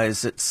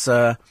 Otherwise it's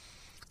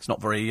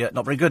not very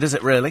good, is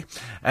it, really?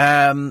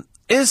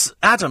 Is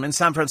Adam in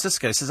San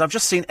Francisco says, I've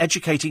just seen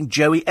Educating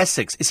Joey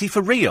Essex. Is he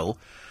for real?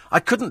 I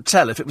couldn't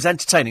tell if it was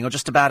entertaining or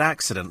just a bad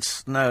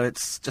accident. No,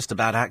 it's just a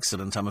bad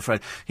accident, I'm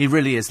afraid. He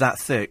really is that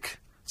thick.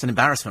 It's an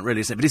embarrassment,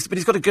 really, isn't it? But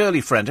he's got a girly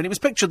friend, and he was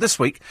pictured this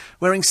week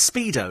wearing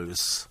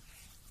Speedos.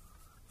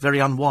 Very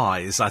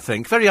unwise, I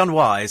think. Very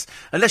unwise.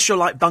 Unless you're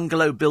like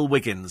Bungalow Bill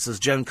Wiggins, as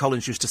Joan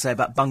Collins used to say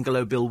about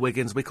Bungalow Bill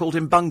Wiggins. We called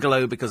him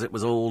Bungalow because it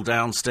was all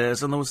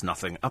downstairs and there was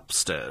nothing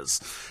upstairs.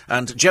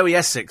 And Joey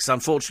Essex,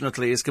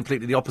 unfortunately, is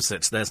completely the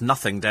opposite. There's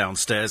nothing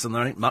downstairs and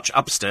there ain't much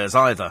upstairs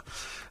either.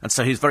 And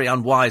so he's very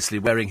unwisely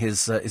wearing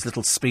his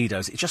little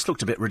Speedos. It just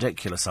looked a bit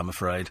ridiculous, I'm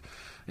afraid.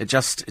 It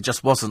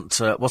just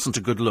wasn't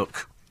a good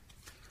look.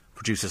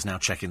 Producer's now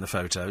checking the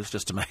photos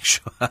just to make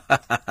sure.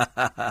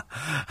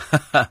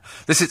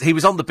 He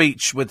was on the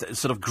beach with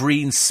sort of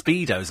green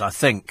Speedos, I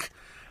think,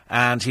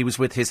 and he was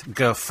with his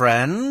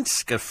girlfriend,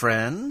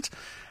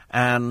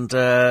 and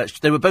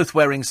they were both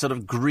wearing sort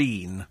of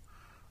green.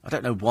 I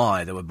don't know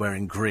why they were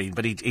wearing green,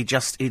 but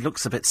he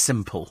looks a bit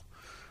simple,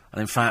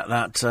 and in fact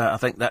that I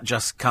think that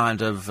just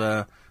kind of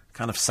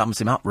sums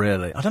him up,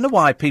 really. I don't know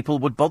why people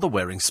would bother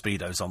wearing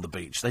Speedos on the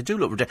beach. They do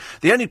look ridiculous.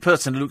 The only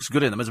person who looks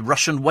good in them is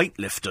Russian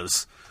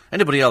weightlifters.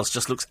 Anybody else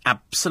just looks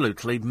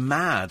absolutely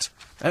mad.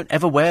 Don't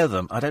ever wear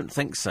them. I don't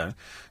think so.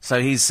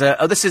 So he's...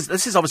 this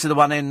is obviously the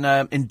one in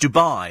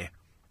Dubai.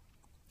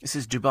 This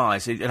is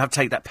Dubai, so you'll have to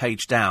take that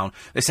page down.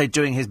 They say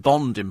doing his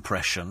Bond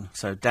impression.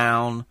 So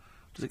down...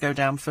 Does it go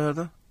down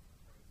further?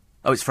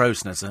 Oh, it's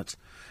frozen, is it?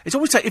 It's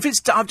always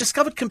I've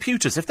discovered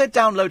computers, if they're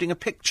downloading a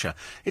picture,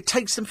 it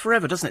takes them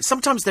forever, doesn't it?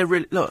 Sometimes they're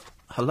really... Look,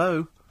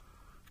 hello?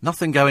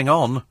 Nothing going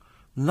on.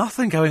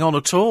 Nothing going on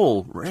at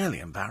all. Really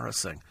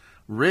embarrassing.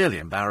 Really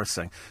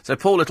embarrassing. So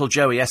poor little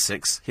Joey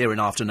Essex,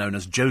 hereinafter known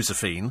as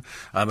Josephine,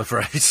 I'm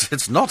afraid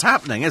it's not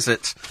happening, is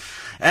it?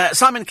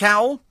 Simon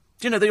Cowell,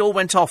 do you know, they all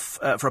went off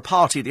for a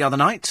party the other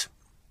night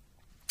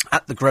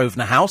at the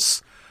Grosvenor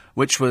House,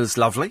 which was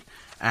lovely.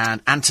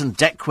 And Anton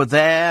Deck were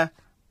there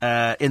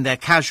in their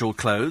casual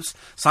clothes.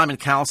 Simon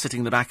Cowell sitting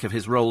in the back of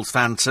his Rolls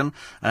Phantom,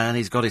 and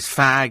he's got his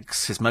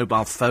fags, his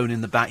mobile phone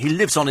in the back. He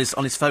lives on his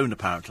phone,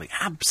 apparently.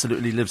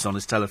 Absolutely lives on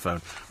his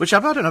telephone, which I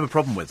don't have a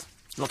problem with.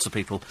 Lots of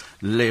people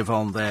live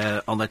on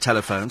their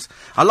telephones.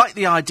 I like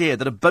the idea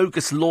that a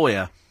bogus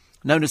lawyer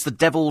known as the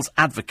Devil's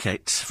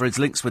Advocate for his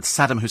links with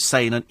Saddam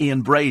Hussein and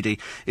Ian Brady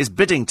is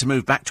bidding to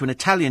move back to an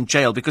Italian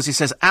jail because he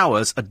says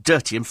ours are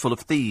dirty and full of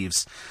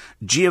thieves.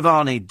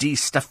 Giovanni Di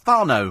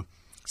Stefano,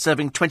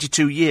 serving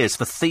 22 years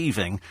for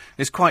thieving,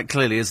 is quite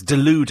clearly as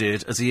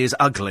deluded as he is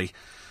ugly.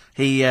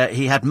 He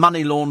had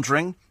money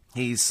laundering,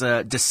 he's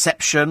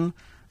deception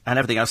and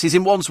everything else. He's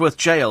in Wandsworth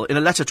Jail. In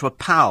a letter to a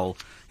pal,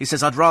 he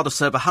says, I'd rather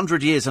serve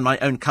 100 years in my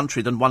own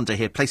country than wander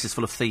here, places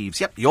full of thieves.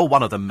 Yep, you're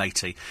one of them,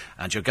 matey.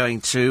 And you're going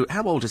to...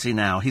 How old is he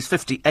now? He's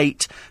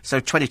 58, so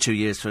 22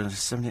 years for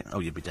 70... Oh,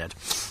 you'd be dead.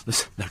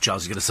 There's no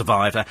chance you're going to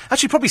survive.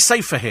 Actually, probably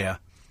safer here.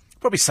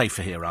 Probably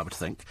safer here, I would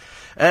think.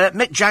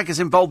 Mick Jagger's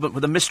involvement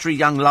with a mystery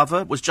young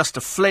lover was just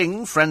a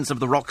fling, friends of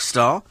the rock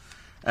star.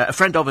 A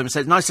friend of him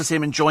said, nice to see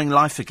him enjoying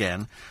life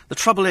again. The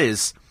trouble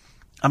is,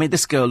 I mean,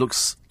 this girl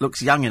looks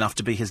young enough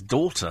to be his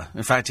daughter.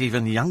 In fact,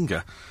 even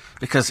younger.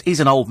 Because he's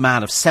an old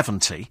man of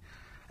 70,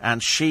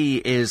 and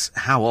she is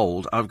how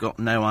old? I've got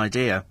no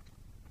idea.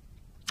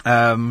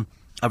 I've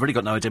really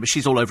got no idea, but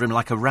she's all over him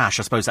like a rash.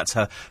 I suppose that's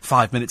her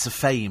 5 minutes of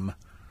fame.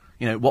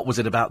 You know, what was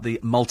it about the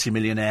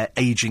multimillionaire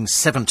ageing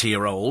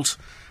 70-year-old?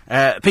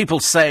 People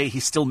say he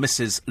still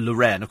misses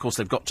Lorraine. Of course,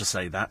 they've got to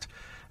say that.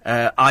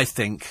 I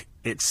think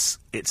it's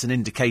an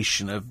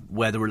indication of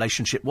where the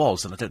relationship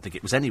was, and I don't think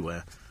it was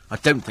anywhere. I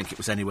don't think it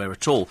was anywhere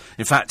at all.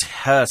 In fact,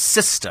 her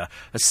sister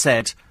has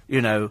said, you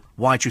know,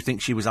 why do you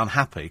think she was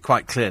unhappy?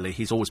 Quite clearly,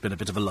 he's always been a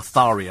bit of a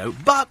Lothario.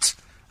 But,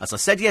 as I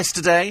said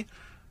yesterday,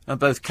 and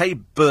both Kay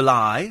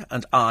Burlai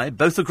and I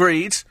both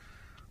agreed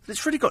that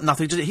it's really got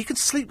nothing to do. He can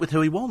sleep with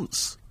who he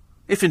wants.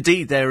 If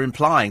indeed they're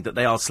implying that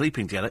they are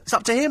sleeping together, it's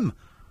up to him.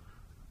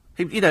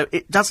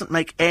 It doesn't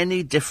make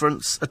any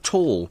difference at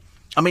all.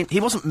 I mean, he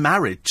wasn't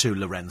married to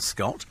Loren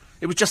Scott.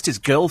 It was just his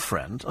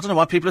girlfriend. I don't know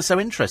why people are so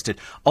interested.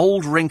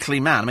 Old, wrinkly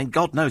man. I mean,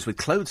 God knows, with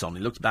clothes on,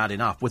 he looks bad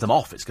enough. With them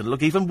off, it's going to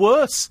look even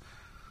worse.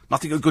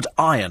 Nothing a good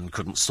iron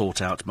couldn't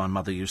sort out, my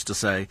mother used to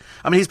say.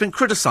 I mean, he's been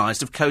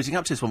criticised of cozying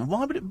up to this woman.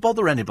 Why would it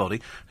bother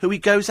anybody who he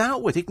goes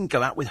out with? He can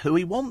go out with who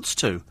he wants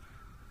to.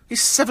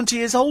 He's 70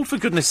 years old, for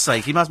goodness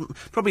sake.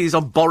 Probably he's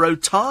on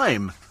borrowed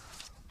time.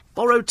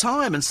 Borrowed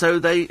time, and so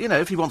they,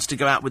 if he wants to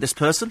go out with this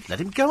person,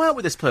 let him go out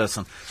with this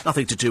person.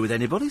 Nothing to do with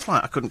anybody. It's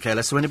like, I couldn't care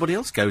less who anybody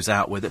else goes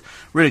out with. It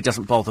really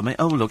doesn't bother me.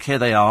 Oh, look, here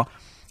they are.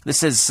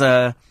 This is,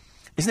 isn't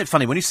it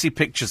funny, when you see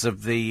pictures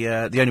of the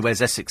Only Way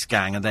is Essex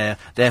gang, and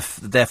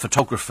their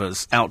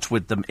photographers out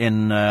with them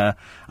in, I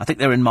think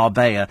they're in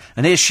Marbella,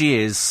 and here she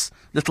is,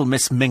 little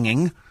Miss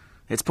Minging.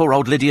 It's poor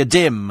old Lydia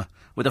Dim,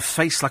 with a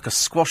face like a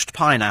squashed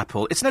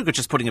pineapple. It's no good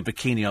just putting a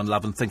bikini on,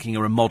 love, and thinking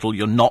you're a model.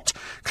 You're not.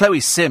 Chloe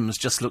Sims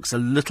just looks a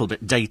little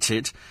bit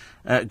dated.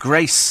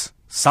 Grace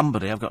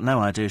somebody, I've got no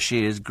idea who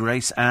she is.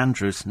 Grace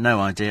Andrews,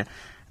 no idea.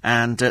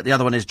 And the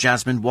other one is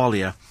Jasmine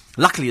Wallier.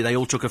 Luckily, they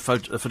all took a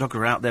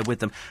photographer out there with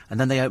them, and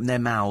then they opened their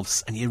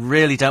mouths, and you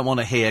really don't want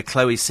to hear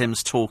Chloe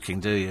Sims talking,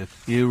 do you?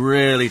 You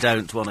really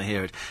don't want to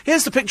hear it.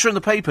 Here's the picture in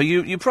the paper.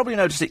 You probably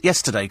noticed it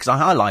yesterday, because I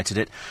highlighted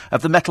it,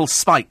 of the metal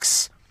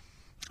spikes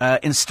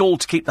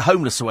installed to keep the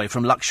homeless away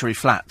from luxury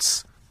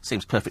flats.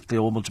 Seems perfectly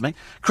normal to me.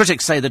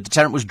 Critics say the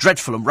deterrent was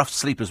dreadful and rough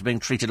sleepers were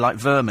being treated like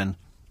vermin.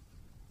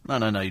 No,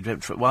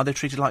 why are they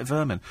treated like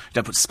vermin? You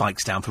don't put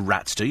spikes down for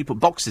rats, do you? You put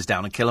boxes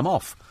down and kill them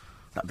off.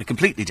 That'd be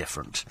completely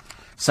different.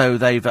 So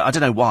they've, I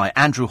don't know why,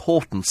 Andrew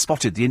Horton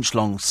spotted the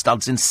inch-long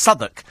studs in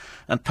Southwark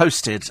and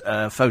posted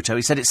a photo.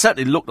 He said it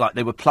certainly looked like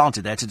they were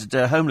planted there to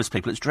deter homeless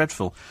people. It's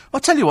dreadful.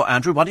 I'll tell you what,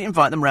 Andrew, why don't you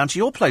invite them round to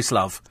your place,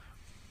 love?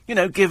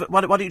 Why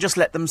don't you just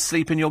let them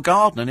sleep in your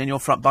garden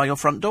and by your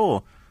front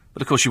door?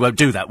 But of course you won't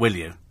do that, will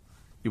you?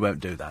 You won't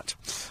do that.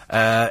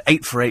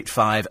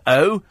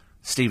 84850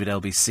 steve at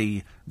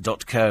lbc.co.uk.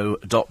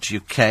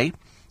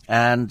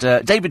 And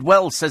David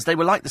Wells says they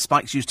were like the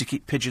spikes used to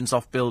keep pigeons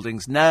off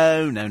buildings.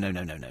 No.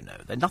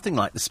 They're nothing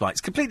like the spikes.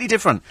 Completely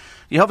different.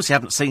 You obviously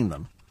haven't seen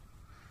them.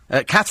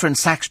 Catherine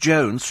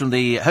Sachs-Jones from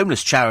the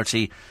homeless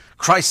charity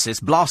Crisis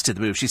blasted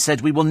the move. She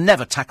said, we will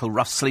never tackle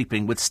rough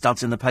sleeping with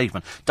studs in the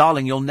pavement.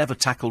 Darling, you'll never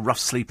tackle rough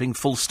sleeping,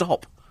 full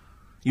stop.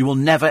 You will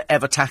never,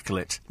 ever tackle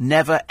it.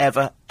 Never,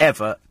 ever,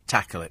 ever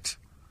tackle it.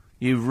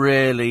 You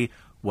really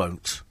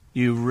won't.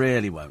 You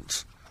really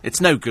won't. It's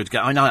no good.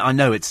 I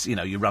know it's,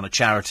 you run a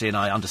charity and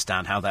I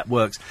understand how that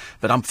works.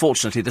 But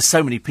unfortunately, there's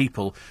so many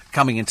people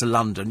coming into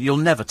London. You'll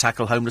never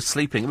tackle homeless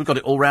sleeping. We've got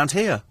it all round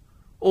here.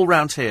 All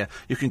round here.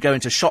 You can go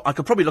into shop. I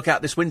could probably look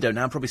out this window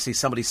now and probably see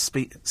somebody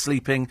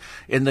sleeping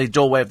in the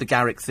doorway of the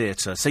Garrick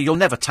Theatre. So you'll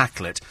never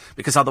tackle it,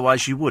 because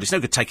otherwise you would. It's no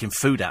good taking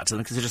food out to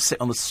them, because they just sit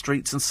on the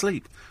streets and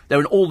sleep. They're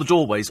in all the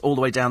doorways all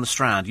the way down the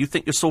Strand. You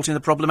think you're sorting the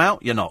problem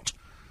out? You're not.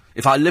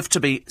 If I live to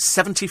be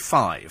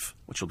 75,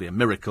 which will be a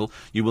miracle,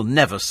 you will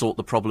never sort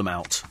the problem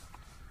out.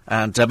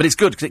 And but it's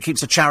good, because it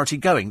keeps a charity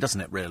going, doesn't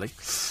it, really?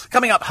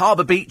 Coming up,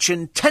 Harbour Beach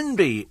in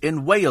Tenby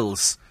in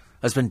Wales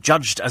has been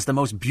judged as the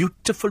most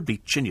beautiful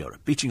beach in Europe,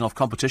 beating off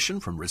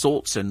competition from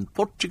resorts in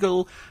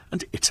Portugal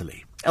and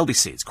Italy.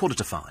 LBC, it's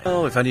 5:45.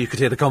 Oh, if only you could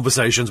hear the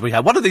conversations we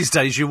had. One of these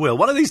days you will.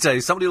 One of these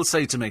days somebody will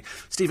say to me,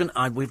 Stephen,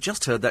 we've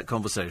just heard that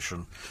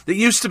conversation. It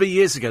used to be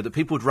years ago that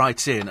people would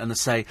write in and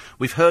say,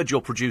 we've heard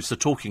your producer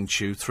talking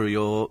to you through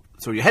your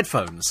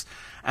headphones.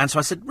 And so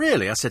I said,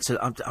 really? I said, so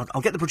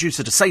I'll get the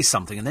producer to say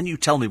something, and then you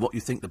tell me what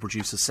you think the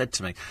producer said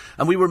to me.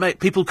 And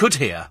people could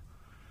hear.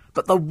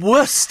 But the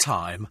worst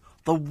time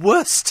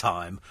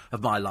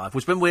of my life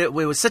was when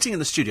we were sitting in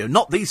the studio,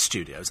 not these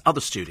studios, other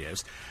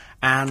studios,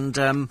 and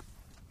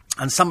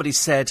somebody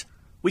said,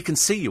 we can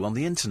see you on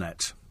the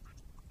internet.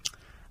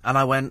 And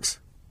I went,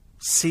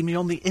 see me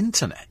on the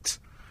internet?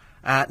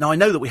 Now, I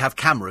know that we have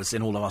cameras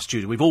in all of our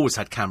studios. We've always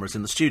had cameras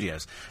in the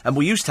studios. And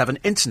we used to have an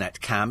internet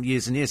cam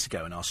years and years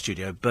ago in our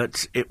studio,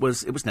 but it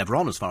was never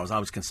on as far as I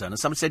was concerned. And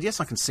somebody said,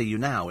 yes, I can see you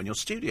now in your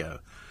studio.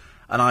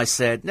 And I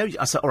said, no.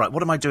 I said, all right,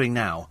 what am I doing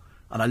now?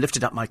 And I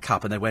lifted up my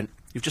cup, and they went,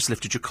 you've just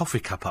lifted your coffee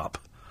cup up.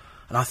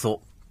 And I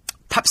thought,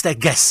 perhaps they're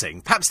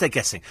guessing.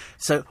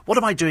 So what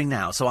am I doing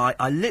now? So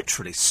I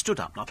literally stood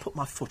up, and I put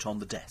my foot on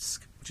the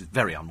desk, which is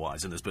very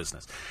unwise in this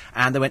business.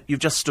 And they went, you've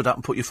just stood up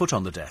and put your foot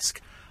on the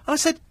desk. And I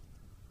said,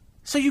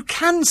 so you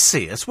can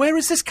see us? Where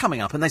is this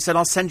coming up? And they said,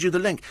 I'll send you the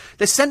link.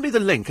 They send me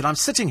the link, and I'm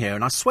sitting here,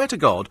 and I swear to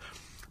God,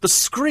 the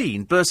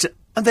screen burst,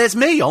 and there's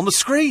me on the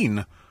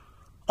screen.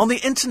 On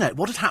the internet.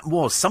 What had happened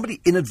was somebody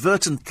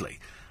inadvertently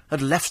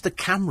had left the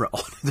camera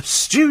on in the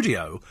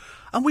studio,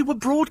 and we were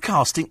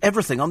broadcasting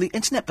everything on the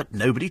internet, but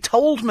nobody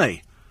told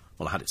me.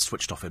 Well, I had it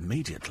switched off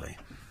immediately.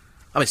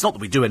 I mean, it's not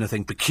that we do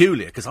anything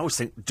peculiar, because I always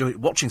think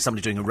watching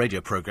somebody doing a radio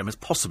programme is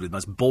possibly the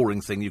most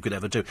boring thing you could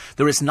ever do.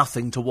 There is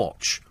nothing to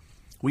watch.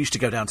 We used to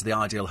go down to the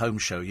Ideal Home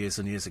Show years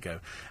and years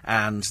ago,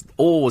 and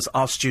always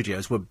our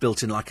studios were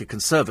built in like a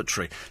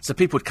conservatory, so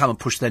people would come and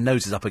push their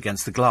noses up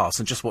against the glass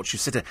and just watch you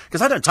sit there.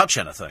 Because I don't touch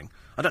anything.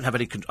 I don't have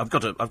any. I've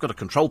got a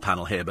control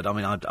panel here, but I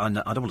mean, I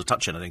don't want to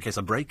touch anything in case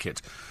I break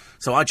it.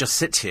 So I just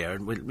sit here,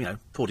 and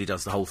Porty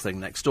does the whole thing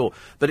next door.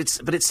 But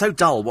it's so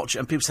dull watching.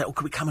 And people say, "Oh,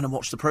 can we come in and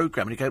watch the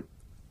programme?" And you go,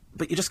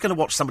 "But you're just going to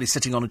watch somebody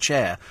sitting on a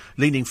chair,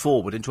 leaning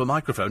forward into a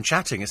microphone,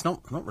 chatting. It's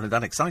not really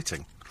that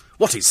exciting."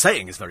 What he's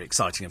saying is very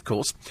exciting, of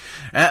course.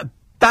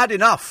 Bad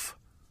enough,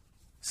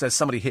 says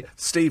somebody here,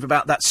 Steve,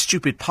 about that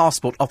stupid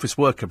passport office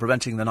worker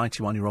preventing the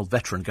 91-year-old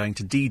veteran going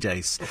to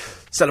D-Day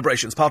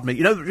celebrations. Pardon me.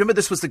 Remember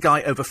this was the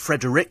guy over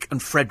Frederick and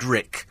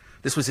Frederick.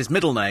 This was his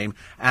middle name,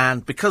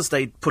 and because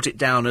they put it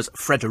down as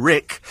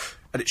Frederick,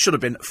 and it should have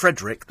been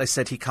Frederick, they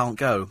said he can't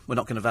go. We're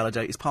not going to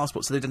validate his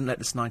passport, so they didn't let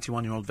this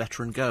 91-year-old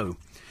veteran go.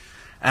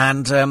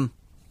 And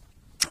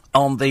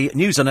on the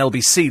news on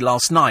LBC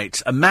last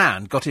night, a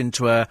man got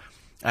into a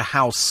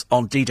house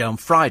on D-Day on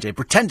Friday,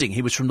 pretending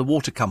he was from the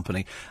water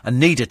company and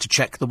needed to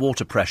check the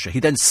water pressure. He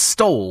then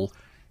stole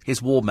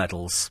his war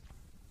medals.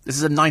 This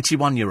is a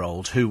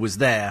 91-year-old who was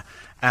there,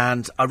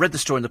 and I read the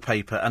story in the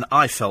paper, and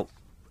I felt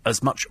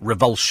as much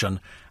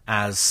revulsion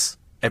as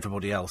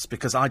everybody else,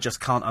 because I just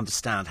can't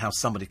understand how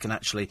somebody can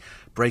actually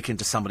break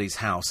into somebody's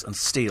house and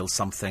steal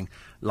something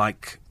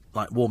like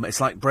war.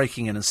 It's like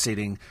breaking in and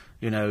stealing,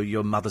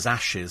 your mother's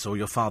ashes or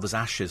your father's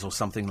ashes or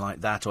something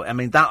like that. Or, I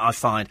mean, that I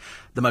find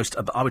the most...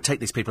 I would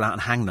take these people out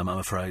and hang them, I'm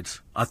afraid.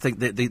 I think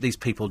that these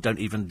people don't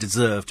even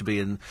deserve to be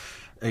in,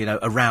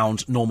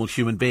 around normal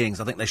human beings.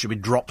 I think they should be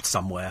dropped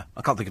somewhere.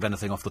 I can't think of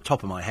anything off the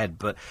top of my head,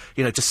 but,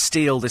 to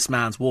steal this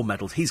man's war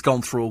medals. He's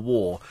gone through a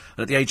war,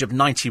 and at the age of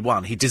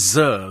 91, he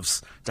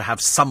deserves to have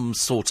some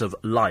sort of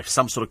life,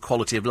 some sort of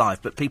quality of life,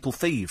 but people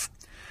thieve.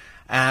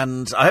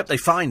 And I hope they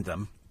find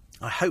them.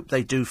 I hope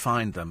they do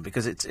find them,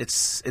 because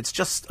it's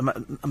just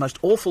a most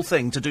awful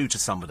thing to do to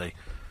somebody.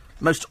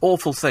 Most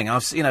awful thing.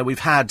 We've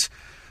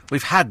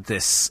had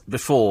this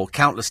before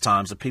countless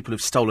times of people who've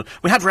stolen.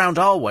 We had round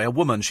our way a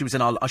woman. She was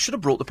in I should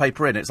have brought the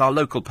paper in. It's our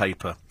local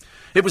paper.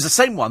 It was the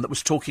same one that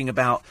was talking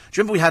about. Do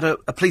you remember we had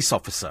a police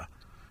officer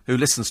who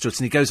listens to us,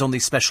 and he goes on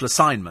these special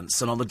assignments.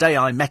 And on the day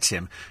I met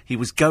him, he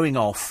was going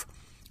off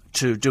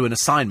to do an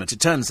assignment.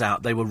 It turns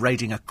out they were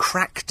raiding a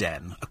crack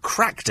den,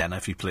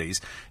 if you please,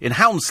 in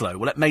Hounslow.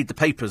 Well, it made the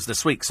papers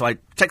this week, so I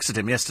texted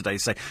him yesterday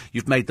saying,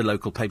 you've made the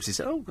local papers. He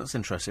said, oh, that's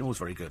interesting, always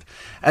very good.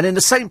 And in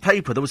the same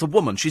paper, there was a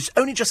woman. She's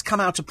only just come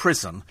out of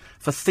prison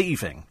for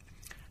thieving.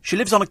 She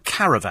lives on a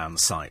caravan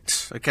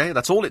site, OK?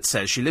 That's all it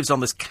says. She lives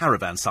on this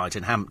caravan site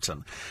in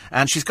Hampton.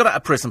 And she's got out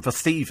of prison for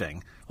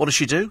thieving. What does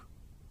she do?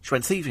 She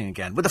went thieving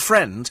again. With a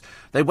friend,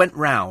 they went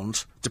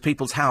round to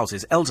people's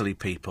houses, elderly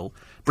people,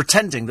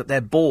 pretending that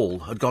their ball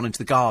had gone into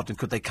the garden,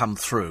 could they come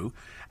through.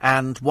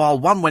 And while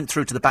one went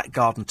through to the back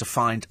garden to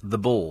find the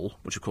ball,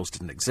 which of course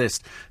didn't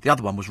exist, the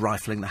other one was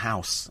rifling the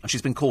house. And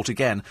she's been caught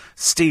again,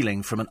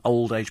 stealing from an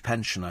old-age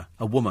pensioner,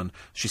 a woman.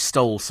 She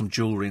stole some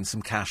jewellery and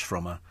some cash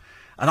from her.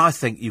 And I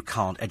think you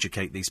can't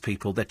educate these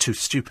people. They're too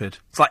stupid.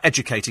 It's like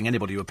educating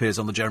anybody who appears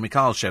on the Jeremy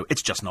Kyle show.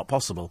 It's just not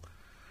possible.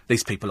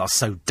 These people are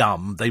so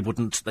dumb, they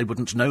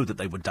wouldn't know that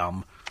they were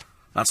dumb.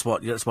 That's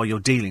why you're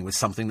dealing with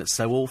something that's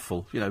so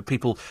awful. You know,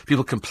 people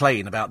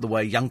complain about the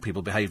way young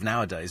people behave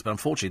nowadays, but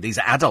unfortunately these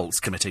are adults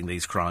committing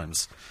these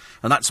crimes.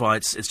 And that's why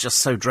it's just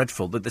so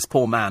dreadful that this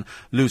poor man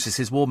loses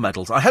his war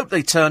medals. I hope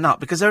they turn up,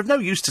 because they're of no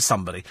use to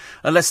somebody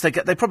unless they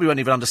probably won't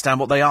even understand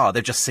what they are.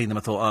 They've just seen them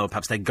and thought, oh,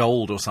 perhaps they're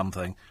gold or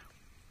something.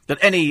 That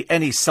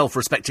any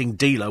self-respecting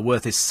dealer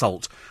worth his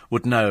salt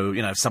would know,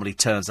 you know, if somebody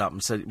turns up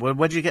and says, well,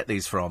 where did you get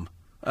these from?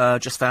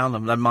 Just found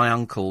them. They're my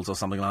uncle's or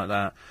something like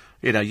that.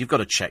 You know, you've got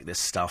to check this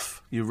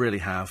stuff. You really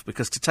have.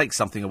 Because to take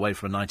something away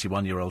from a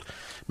 91-year-old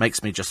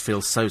makes me just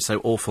feel so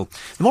awful.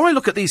 The more I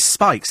look at these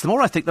spikes, the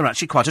more I think they're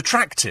actually quite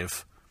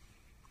attractive.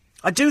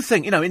 I do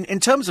think, you know, in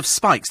terms of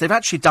spikes, they've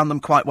actually done them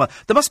quite well.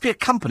 There must be a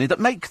company that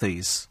make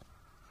these.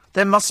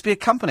 There must be a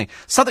company.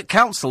 Southwark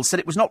Council said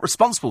it was not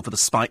responsible for the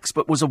spikes,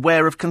 but was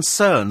aware of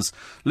concerns.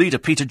 Leader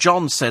Peter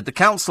Johns said the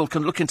council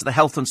can look into the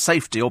health and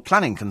safety or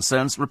planning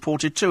concerns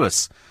reported to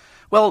us.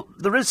 Well,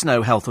 there is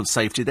no health and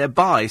safety. They're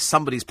by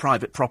somebody's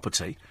private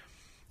property,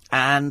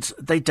 and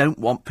they don't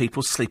want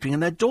people sleeping in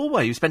their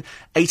doorway. You spend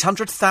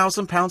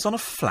 £800,000 on a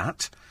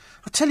flat?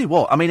 I'll tell you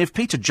what, I mean, if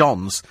Peter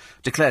Johns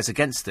declares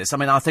against this, I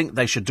mean, I think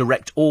they should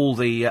direct all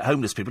the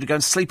homeless people to go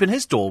and sleep in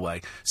his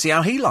doorway, see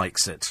how he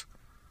likes it.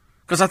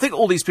 Because I think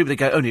all these people, they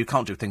go, oh, no, you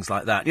can't do things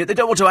like that. You know, they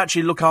don't want to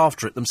actually look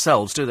after it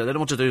themselves, do they? They don't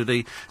want to do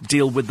the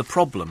deal with the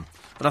problem.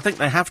 But I think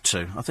they have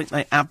to. I think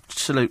they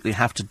absolutely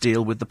have to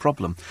deal with the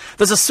problem.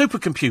 There's a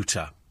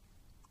supercomputer.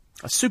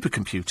 A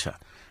supercomputer.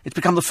 It's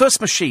become the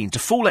first machine to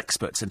fool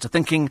experts into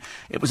thinking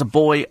it was a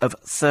boy of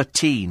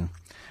 13.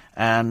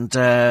 And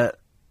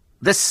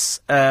this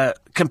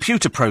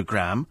computer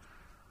programme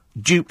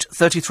duped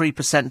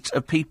 33%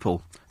 of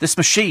people. This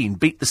machine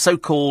beat the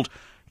so-called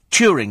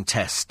Turing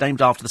test,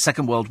 named after the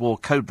Second World War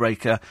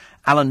codebreaker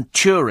Alan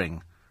Turing.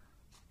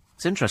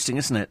 It's interesting,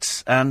 isn't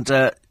it? And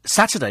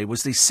Saturday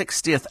was the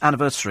 60th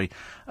anniversary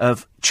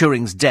of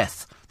Turing's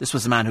death. This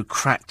was the man who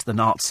cracked the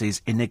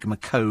Nazis' Enigma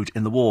code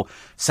in the war,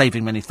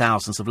 saving many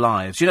thousands of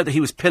lives. You know that he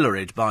was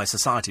pilloried by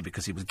society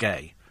because he was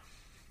gay.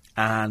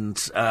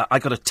 And I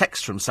got a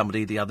text from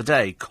somebody the other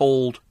day,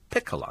 called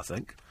Pickle, I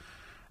think,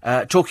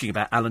 talking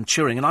about Alan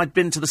Turing. And I'd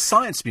been to the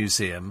Science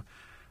Museum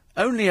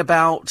only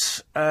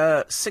about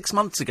 6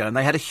 months ago, and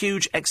they had a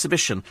huge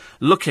exhibition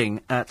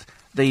looking at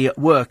the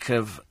work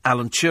of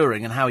Alan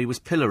Turing and how he was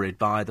pilloried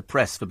by the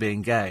press for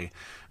being gay.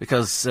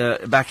 Because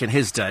back in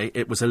his day,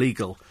 it was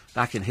illegal.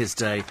 Back in his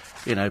day,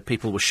 you know,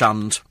 people were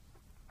shunned.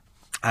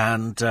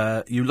 And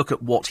you look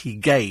at what he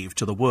gave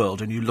to the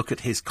world, and you look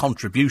at his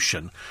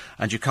contribution,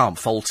 and you can't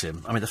fault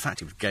him. I mean, the fact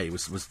he was gay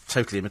was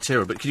totally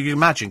immaterial. But can you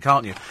imagine,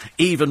 can't you?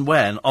 Even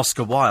when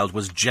Oscar Wilde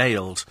was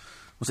jailed,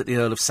 was it the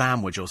Earl of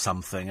Sandwich or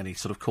something, and he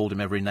sort of called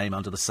him every name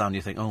under the sun,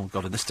 you think, oh,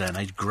 God, in this day and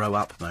age, grow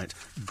up, mate.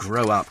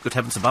 Grow up. Good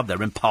heavens above,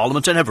 they're in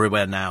Parliament and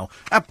everywhere now.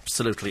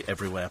 Absolutely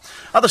everywhere.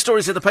 Other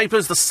stories in the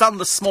papers. The Sun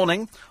this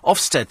morning.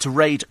 Ofsted to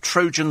raid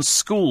Trojan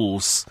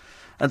schools.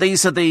 And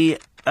these are the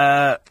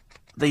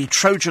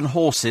Trojan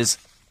horses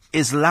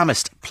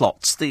Islamist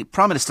plots. The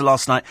Prime Minister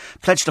last night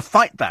pledged to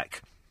fight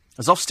back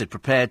as Ofsted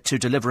prepared to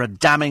deliver a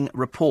damning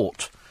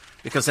report.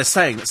 Because they're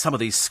saying that some of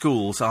these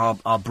schools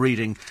are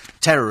breeding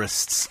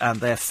terrorists, and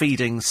they're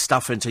feeding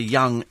stuff into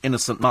young,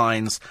 innocent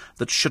minds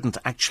that shouldn't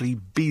actually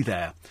be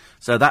there.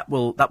 So that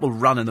will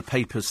run in the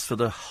papers for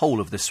the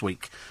whole of this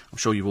week. I'm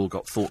sure you've all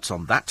got thoughts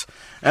on that.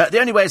 The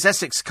Only Way is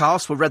Essex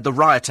cast will read the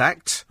Riot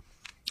Act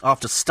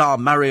after star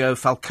Mario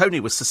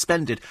Falcone was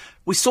suspended.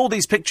 We saw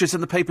these pictures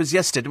in the papers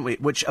yesterday, didn't we,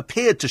 which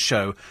appeared to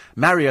show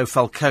Mario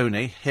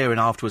Falcone,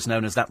 hereinafter was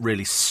known as that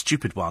really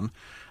stupid one.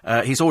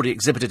 He's already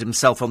exhibited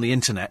himself on the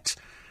internet.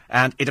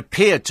 And it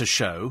appeared to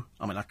show,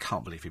 I mean, I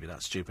can't believe he'd be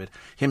that stupid,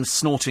 him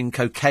snorting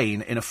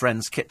cocaine in a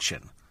friend's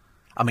kitchen.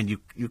 I mean,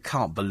 you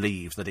can't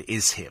believe that it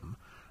is him.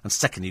 And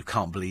secondly, you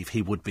can't believe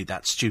he would be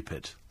that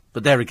stupid.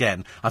 But there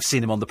again, I've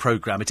seen him on the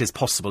programme. It is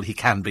possible he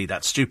can be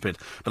that stupid.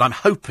 But I'm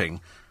hoping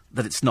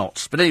that it's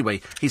not. But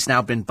anyway, he's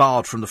now been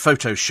barred from the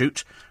photo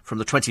shoot from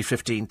the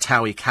 2015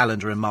 Towie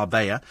calendar in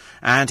Marbella,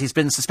 and he's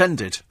been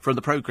suspended from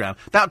the programme.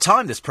 About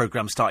time this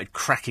programme started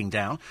cracking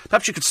down.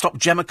 Perhaps you could stop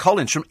Gemma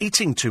Collins from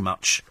eating too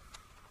much.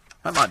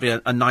 That might be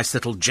a nice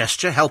little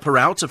gesture. Help her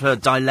out of her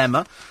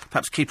dilemma.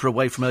 Perhaps keep her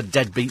away from her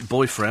deadbeat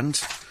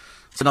boyfriend.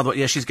 It's another...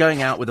 Yeah, she's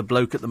going out with a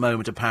bloke at the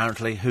moment,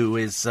 apparently, who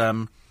is...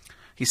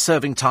 he's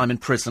serving time in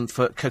prison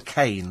for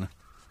cocaine.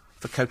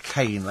 for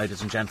cocaine,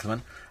 ladies and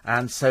gentlemen.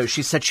 And so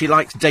she said she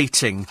likes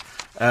dating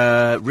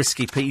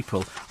risky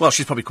people. Well,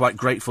 she's probably quite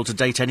grateful to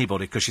date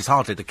anybody, because she's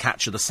hardly the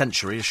catch of the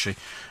century, is she?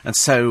 And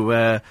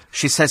so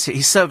she says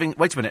he's serving...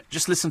 Wait a minute,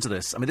 just listen to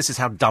this. I mean, this is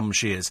how dumb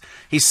she is.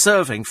 He's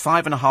serving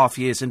 5.5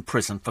 years in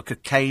prison for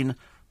cocaine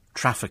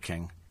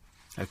trafficking.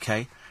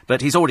 OK?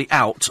 But he's already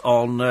out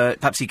on...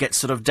 perhaps he gets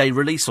sort of day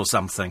release or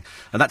something.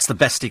 And that's the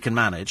best he can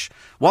manage.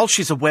 While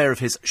she's aware of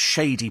his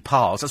shady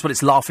past, that's what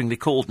it's laughingly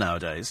called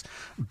nowadays,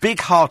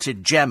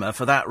 big-hearted Gemma,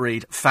 for that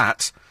read,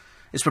 fat,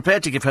 is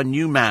prepared to give her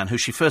new man, who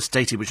she first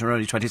dated when she was in her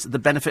early 20s, the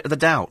benefit of the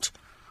doubt.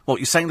 What,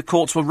 you're saying the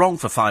courts were wrong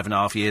for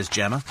 5.5 years,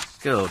 Gemma?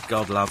 Good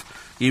God,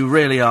 love. You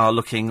really are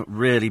looking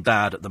really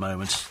bad at the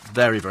moment.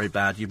 Very, very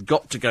bad. You've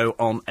got to go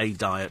on a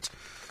diet.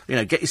 You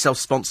know, get yourself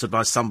sponsored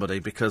by somebody,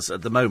 because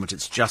at the moment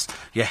it's just,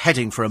 you're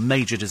heading for a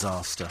major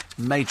disaster.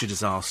 Major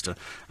disaster.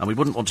 And we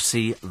wouldn't want to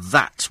see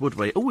that, would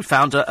we? Oh, we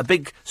found a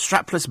big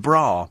strapless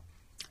bra.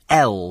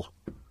 L.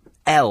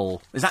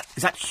 Is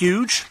that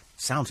huge?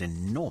 Sounds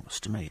enormous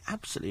to me.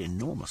 Absolutely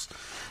enormous.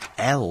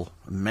 L.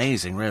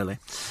 Amazing, really.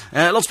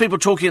 Lots of people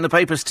talking in the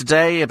papers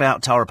today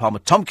about Tara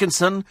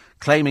Palmer-Tomkinson,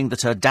 claiming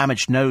that her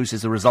damaged nose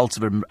is the result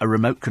of a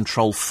remote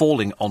control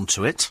falling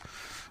onto it.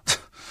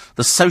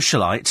 The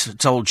socialite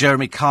told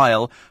Jeremy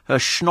Kyle her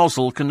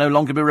schnozzle can no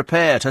longer be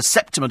repaired. Her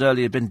septum had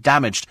earlier been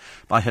damaged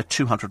by her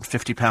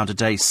 £250 a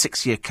day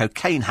 6-year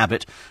cocaine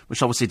habit,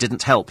 which obviously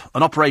didn't help.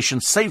 An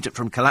operation saved it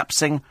from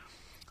collapsing.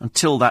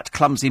 Until that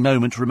clumsy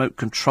moment, remote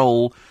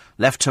control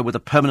left her with a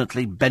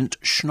permanently bent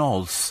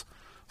schnoz.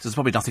 There's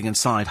probably nothing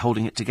inside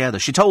holding it together.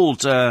 She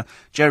told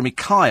Jeremy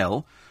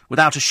Kyle,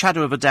 without a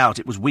shadow of a doubt,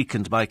 it was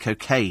weakened by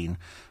cocaine.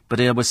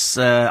 But I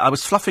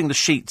was fluffing the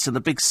sheets and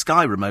the big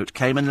Sky remote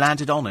came and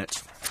landed on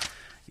it.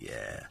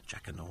 Yeah,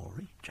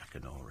 Jackanory.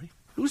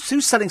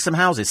 Who's selling some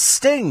houses?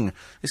 Sting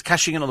is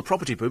cashing in on the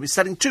property boom. He's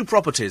selling 2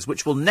 properties,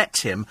 which will net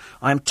him,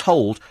 I am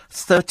told,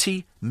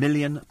 £30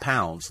 million.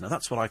 Now,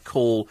 that's what I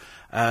call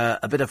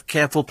a bit of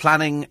careful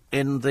planning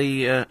in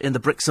the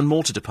bricks and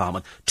mortar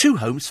department. 2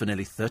 homes for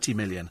nearly £30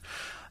 million.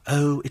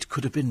 Oh, it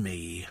could have been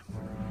me.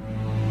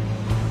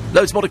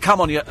 Loads more to come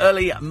on your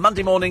early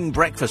Monday morning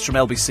breakfast from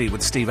LBC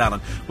with Steve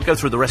Allen. We'll go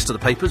through the rest of the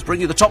papers,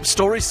 bring you the top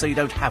stories so you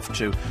don't have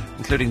to,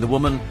 including the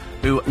woman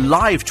who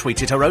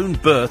live-tweeted her own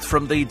birth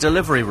from the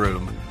delivery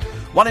room.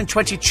 1 in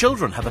 20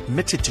 children have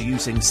admitted to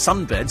using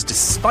sunbeds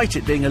despite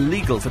it being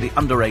illegal for the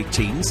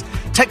under-18s.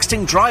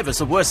 Texting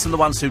drivers are worse than the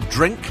ones who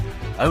drink.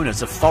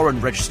 Owners of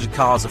foreign-registered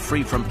cars are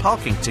free from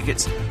parking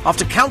tickets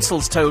after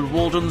councils told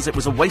wardens it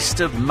was a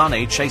waste of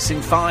money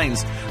chasing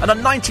fines. And a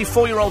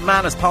 94-year-old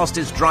man has passed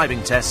his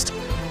driving test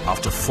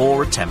after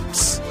 4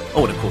 attempts.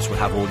 Oh, and of course we'll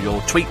have all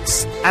your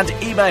tweets and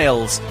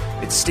emails.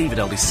 It's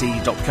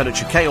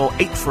steve@lbc.co.uk or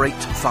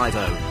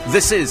 84850.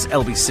 This is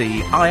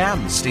LBC. I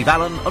am Steve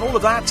Allen, and all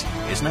of that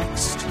is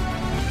next.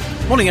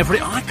 Morning,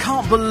 everybody. I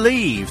can't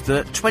believe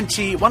that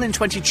 1 in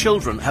 20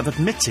 children have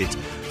admitted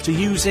to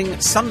using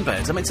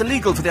sunbeds. I mean, it's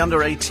illegal for the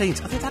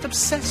under-18s. Are they that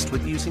obsessed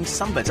with using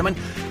sunbeds? I mean,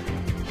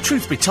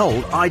 truth be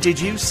told, I did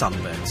use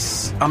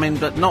sunbeds. I mean,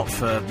 but not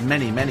for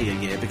many, many a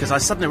year, because I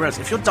suddenly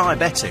realised if you're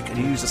diabetic and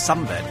you use a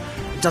sunbed,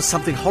 it does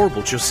something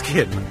horrible to your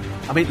skin.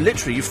 I mean,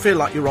 literally, you feel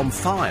like you're on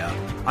fire.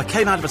 I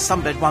came out of a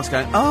sunbed once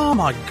going, oh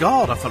my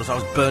God, I felt as I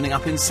was burning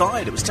up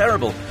inside. It was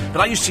terrible. But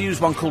I used to use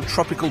one called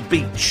Tropical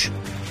Beach,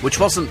 which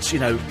wasn't,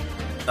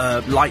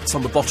 lights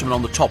on the bottom and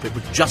on the top. It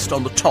was just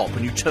on the top,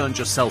 and you turned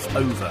yourself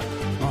over.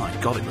 My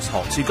God, it was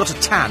hot. So you got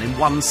a tan in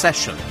one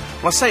session.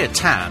 Well, I say a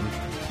tan,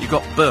 you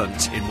got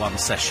burnt in one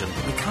session.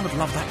 But we kind of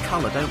love that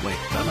colour, don't we?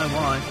 Don't know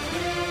why.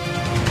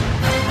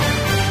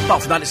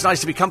 Apart from that, it's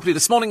nice to be company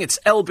this morning. It's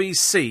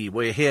LBC.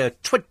 We're here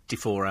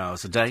 24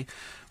 hours a day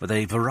with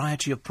a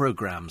variety of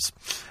programmes.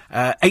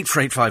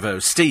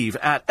 84850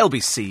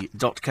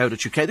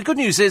 steve@lbc.co.uk. The good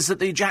news is that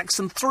the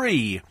Jackson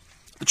 3,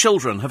 the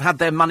children, have had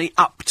their money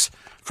upped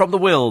from the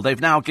will. They've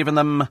now given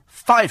them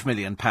 £5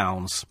 million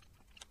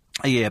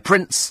a year.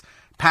 Prince,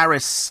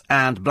 Paris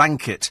and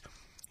Blanket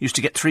used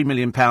to get £3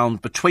 million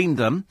between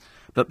them,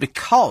 but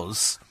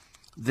because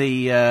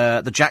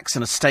the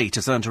Jackson estate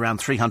has earned around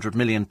 £300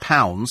 million,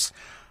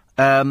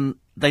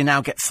 they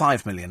now get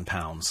 £5 million.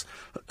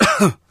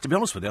 To be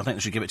honest with you, I think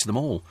they should give it to them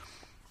all.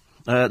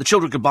 The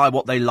children can buy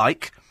what they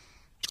like.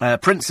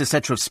 Prince is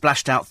said to have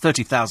splashed out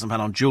 £30,000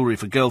 on jewellery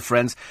for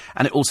girlfriends,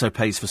 and it also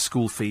pays for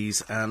school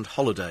fees and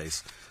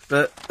holidays.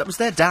 But that was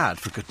their dad,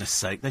 for goodness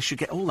sake. They should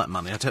get all that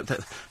money. I don't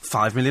think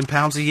 £5 million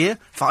a year,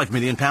 £5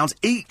 million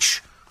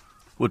each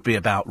would be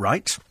about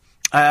right.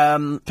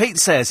 Pete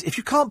says, if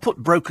you can't put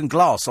broken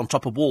glass on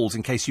top of walls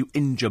in case you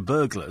injure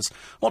burglars,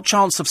 what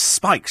chance of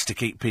spikes to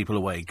keep people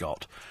away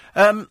got?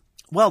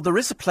 Well, there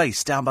is a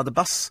place down by the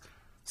bus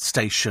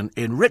station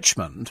in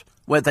Richmond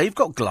where they've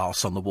got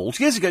glass on the walls.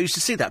 Years ago, I used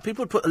to see that.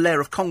 People would put a layer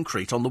of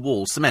concrete on the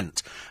wall,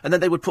 cement, and then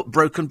they would put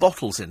broken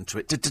bottles into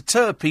it to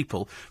deter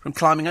people from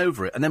climbing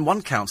over it. And then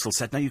one council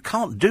said, no, you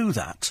can't do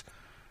that.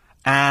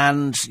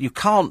 And you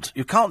can't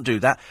do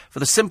that for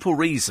the simple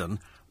reason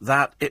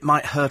that it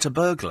might hurt a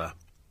burglar.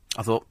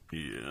 I thought,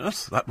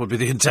 yes, that would be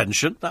the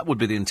intention. That would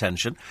be the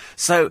intention.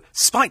 So,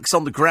 spikes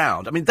on the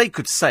ground, I mean, they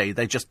could say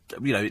they just,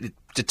 it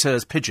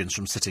deters pigeons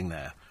from sitting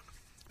there.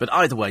 But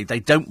either way, they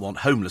don't want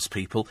homeless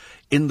people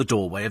in the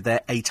doorway of their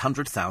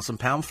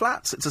 £800,000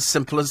 flats. It's as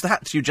simple as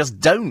that. You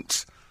just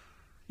don't.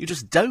 You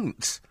just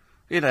don't.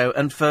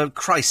 And for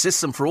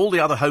Crisis and for all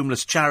the other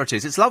homeless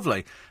charities, it's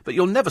lovely. But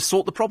you'll never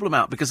sort the problem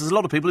out because there's a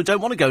lot of people who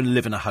don't want to go and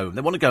live in a home.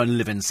 They want to go and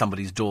live in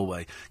somebody's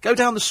doorway. Go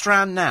down the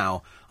Strand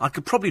now. I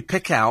could probably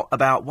pick out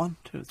about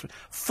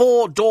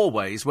 4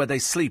 doorways where they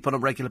sleep on a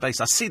regular basis.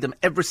 I see them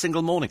every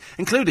single morning,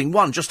 including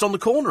one just on the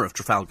corner of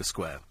Trafalgar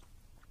Square.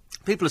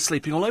 People are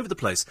sleeping all over the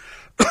place.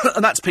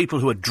 And that's people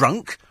who are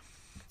drunk.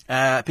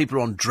 People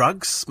are on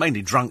drugs,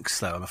 mainly drunks,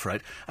 though, I'm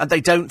afraid, and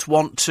they don't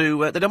want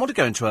to. They don't want to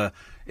go into a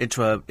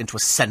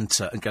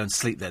centre and go and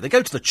sleep there. They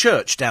go to the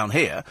church down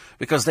here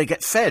because they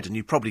get fed, and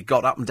you've probably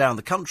got up and down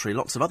the country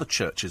lots of other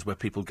churches where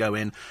people go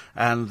in,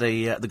 and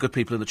the good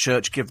people in the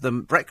church give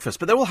them breakfast.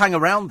 But they all hang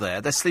around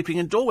there. They're sleeping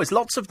in doorways,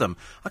 lots of them.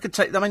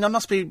 There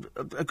must be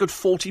a good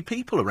 40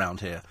 people around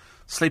here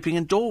sleeping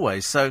in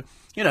doorways. So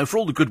for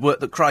all the good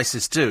work that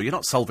Crisis do, you're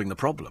not solving the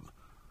problem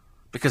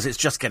because it's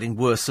just getting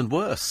worse and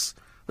worse.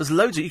 There's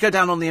loads you go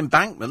down on the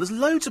embankment, there's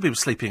loads of people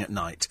sleeping at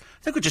night.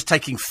 They could just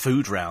taking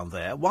food round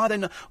there. Why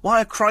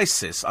a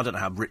Crisis? I don't know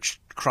how rich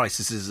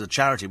Crisis is as a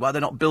charity. Why are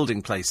they not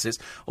building places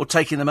or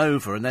taking them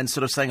over and then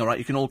sort of saying, all right,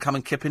 you can all come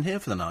and kip in here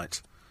for the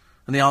night?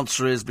 And the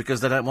answer is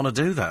because they don't want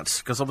to do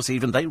that. Because obviously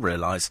even they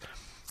realise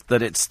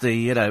that it's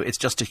it's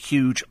just a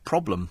huge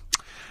problem.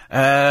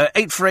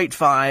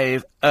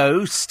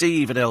 84850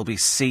 steve at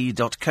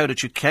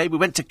lbc.co.uk. We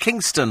went to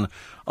Kingston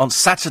on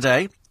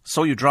Saturday.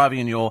 Saw you driving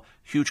in your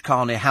huge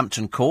car near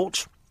Hampton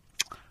Court.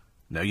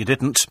 No, you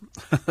didn't.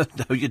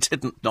 No, you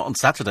didn't. Not on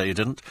Saturday, you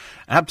didn't.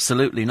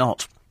 Absolutely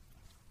not.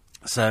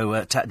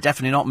 So,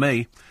 definitely not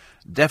me.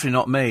 Definitely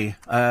not me.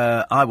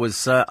 I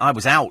was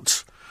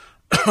out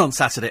on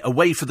Saturday,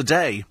 away for the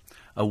day.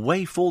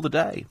 Away for the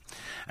day.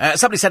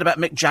 Somebody said about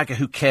Mick Jagger,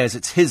 who cares?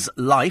 It's his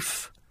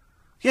life.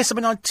 Yes, I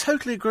mean, I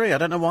totally agree. I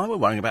don't know why we're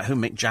worrying about who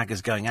Mick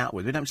Jagger's going out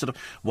with. We don't sort of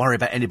worry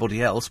about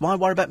anybody else. Why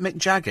worry about Mick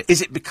Jagger?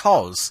 Is it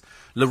because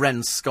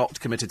Lorenz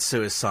Scott committed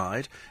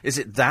suicide? Is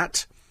it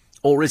that?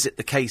 Or is it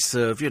the case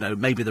of,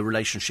 maybe the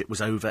relationship was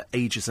over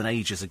ages and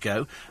ages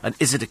ago? And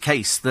is it a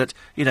case that,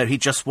 he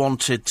just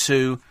wanted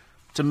to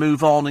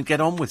move on and get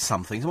on with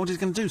something? And what he's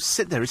going to do?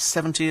 Sit there? He's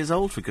 70 years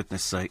old, for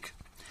goodness sake.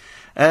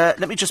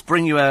 Let me just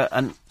bring you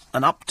an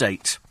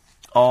update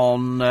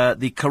on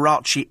the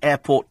Karachi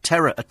airport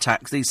terror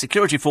attacks. The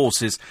security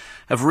forces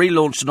have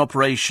relaunched an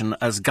operation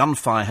as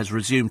gunfire has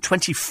resumed.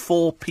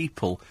 24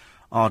 people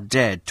are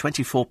dead.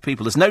 24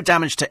 people. There's no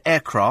damage to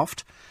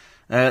aircraft.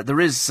 There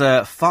is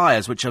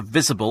fires which are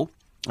visible.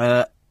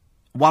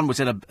 One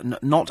was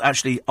not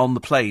actually on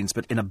the planes,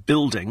 but in a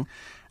building.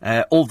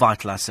 All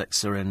vital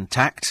assets are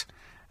intact.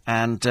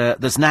 And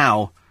there's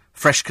now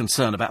fresh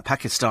concern about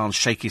Pakistan's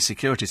shaky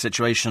security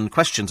situation.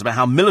 Questions about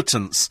how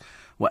militants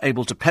were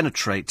able to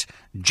penetrate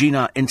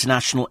Jinnah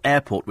International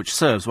Airport, which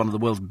serves one of the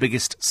world's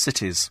biggest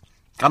cities.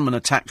 Gunmen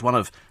attacked one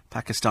of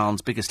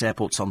Pakistan's biggest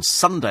airports on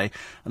Sunday,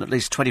 and at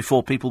least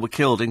 24 people were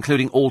killed,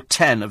 including all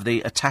 10 of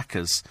the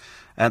attackers.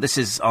 This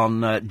is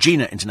on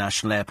Jinnah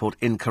International Airport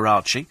in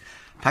Karachi.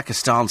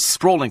 Pakistan's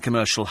sprawling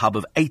commercial hub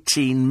of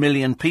 18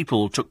 million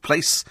people took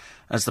place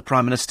as the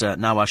Prime Minister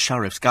Nawaz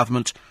Sharif's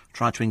government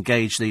tried to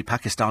engage the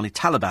Pakistani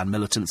Taliban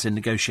militants in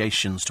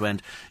negotiations to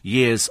end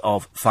years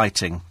of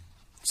fighting.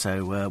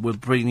 So we'll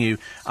bring you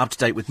up to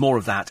date with more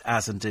of that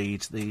as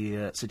indeed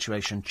the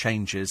situation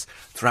changes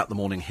throughout the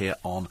morning here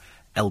on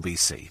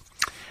LBC.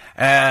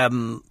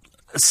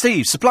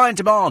 Steve, supply and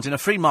demand in a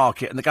free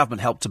market and the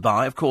government helped to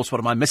buy. Of course, what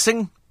am I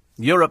missing?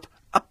 Europe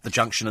up the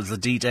junction as the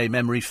D-Day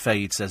memory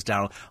fades, says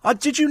Darryl.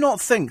 Did you not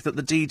think that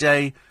the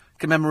D-Day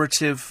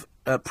commemorative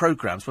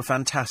programmes were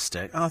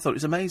fantastic? I thought it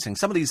was amazing.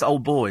 Some of these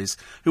old boys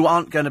who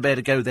aren't going to be able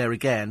to go there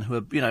again, who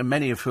are,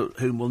 many of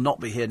whom will not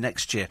be here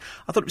next year,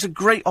 I thought it was a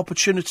great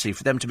opportunity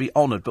for them to be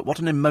honoured, but what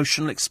an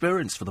emotional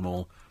experience for them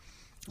all.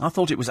 I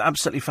thought it was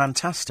absolutely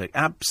fantastic.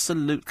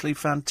 Absolutely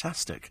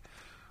fantastic.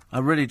 I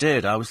really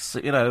did. I was,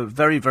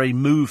 very, very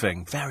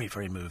moving. Very,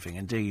 very moving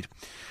indeed.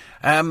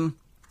 Another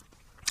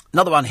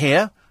one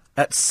here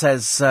that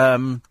says,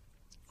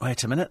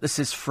 wait a minute, this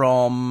is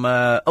from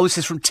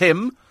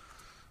Tim.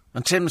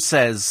 And Tim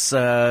says,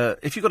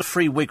 if you got a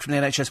free wig from the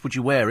NHS, would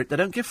you wear it? They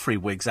don't give free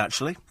wigs,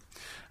 actually,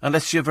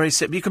 unless you're very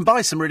sick. You can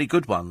buy some really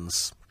good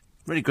ones.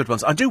 Really good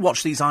ones. I do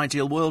watch these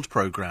Ideal World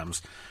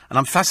programmes, and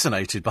I'm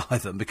fascinated by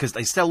them because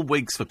they sell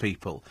wigs for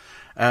people.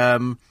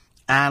 And,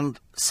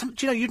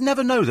 you'd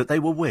never know that they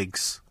were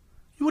wigs.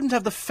 You wouldn't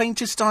have the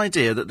faintest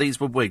idea that these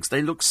were wigs.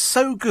 They look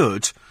so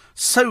good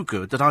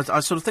that I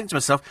sort of think to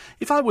myself,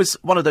 if I was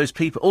one of those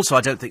people... Also,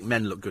 I don't think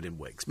men look good in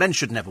wigs. Men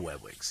should never wear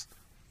wigs,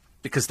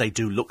 because they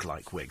do look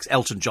like wigs.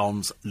 Elton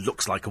John's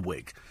looks like a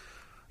wig.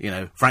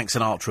 Frank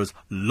Sinatra's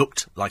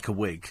looked like a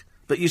wig.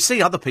 But you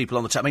see other people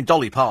on the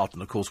Dolly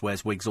Parton, of course,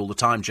 wears wigs all the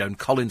time. Joan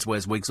Collins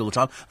wears wigs all the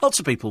time. Lots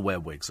of people wear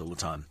wigs all the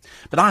time.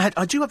 But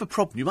I do have a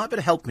problem. You might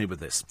better help me with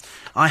this.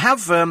 I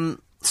have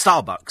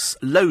Starbucks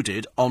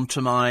loaded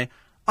onto my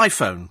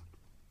iPhone.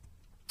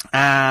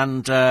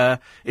 And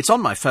it's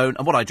on my phone,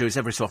 and what I do is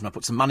every so often I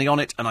put some money on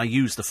it and I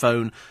use the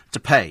phone to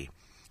pay.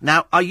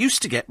 Now, I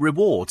used to get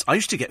rewards. I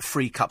used to get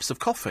free cups of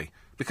coffee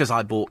because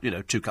I bought,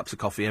 2 cups of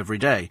coffee every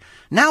day.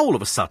 Now, all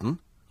of a sudden,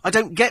 I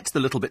don't get the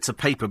little bits of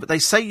paper, but they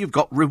say you've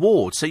got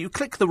rewards. So you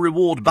click the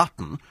reward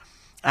button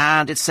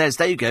and it says,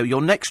 there you go,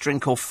 your next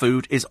drink or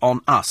food is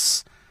on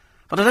us.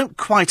 But I don't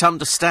quite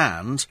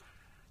understand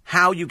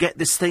how you get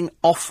this thing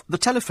off the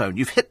telephone.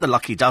 You've hit the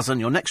lucky dozen,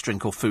 your next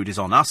drink or food is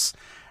on us.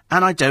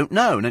 And I don't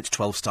know, and it's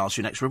 12 stars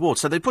for your next reward.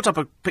 So they put up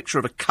a picture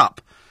of a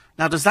cup.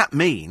 Now, does that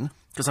mean,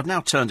 because I've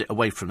now turned it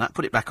away from that,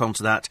 put it back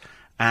onto that,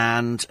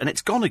 and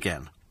it's gone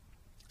again.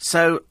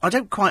 So I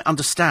don't quite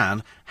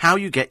understand how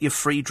you get your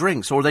free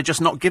drinks, or are they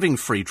just not giving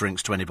free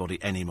drinks to anybody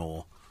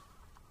anymore?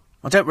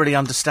 I don't really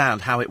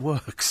understand how it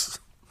works.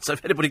 So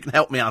if anybody can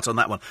help me out on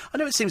that one. I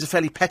know it seems a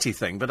fairly petty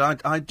thing,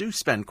 but I do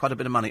spend quite a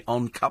bit of money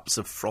on cups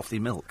of frothy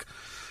milk.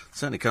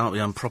 Certainly can't be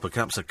on proper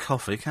cups of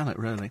coffee, can it,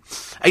 really?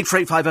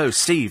 84850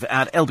 steve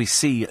at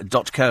lbc.co.uk.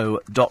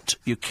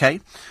 A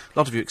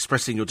lot of you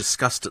expressing your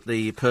disgust at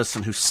the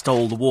person who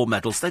stole the war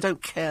medals. They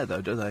don't care,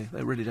 though, do they?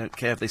 They really don't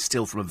care if they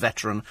steal from a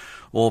veteran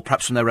or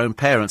perhaps from their own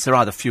parents. They're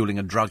either fueling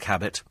a drug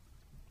habit.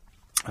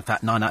 In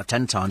fact, 9 out of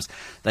 10 times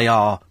they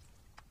are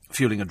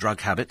fueling a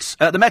drug habit.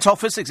 The Met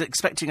Office is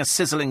expecting a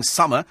sizzling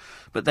summer,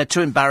 but they're too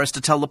embarrassed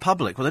to tell the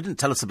public. Well, they didn't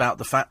tell us about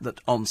the fact that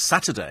on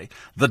Saturday,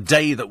 the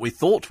day that we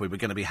thought we were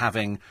going to be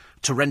having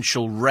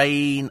torrential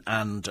rain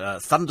and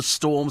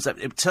thunderstorms,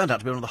 it turned out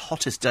to be one of the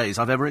hottest days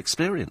I've ever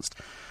experienced.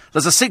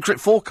 There's a secret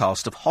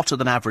forecast of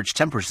hotter-than-average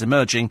temperatures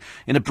emerging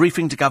in a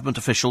briefing to government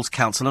officials,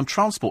 council and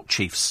transport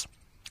chiefs.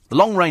 The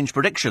long-range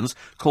predictions,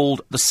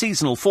 called the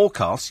seasonal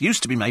forecast,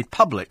 used to be made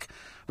public,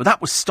 but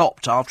that was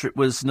stopped after it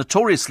was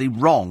notoriously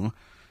wrong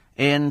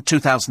in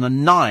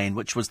 2009,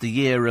 which was the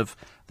year of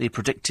the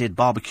predicted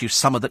barbecue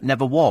summer that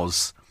never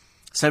was.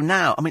 So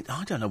now,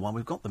 I don't know why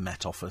we've got the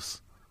Met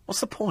Office. What's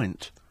the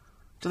point?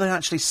 Do they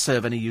actually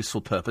serve any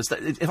useful purpose?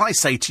 If I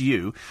say to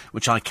you,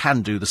 which I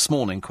can do this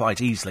morning quite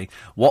easily,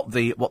 what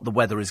the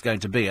weather is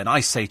going to be, and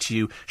I say to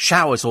you,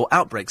 showers or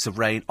outbreaks of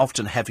rain,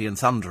 often heavy and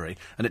thundery,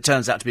 and it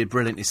turns out to be a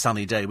brilliantly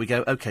sunny day, we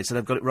go, OK, so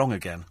they've got it wrong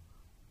again.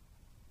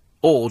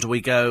 Or do we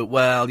go,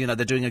 well, they're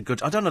doing a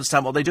good... I don't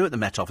understand what they do at the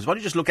Met Office. Why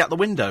don't you just look out the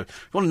window? If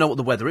you want to know what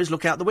the weather is,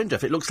 look out the window.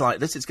 If it looks like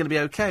this, it's going to be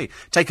OK.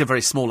 Take a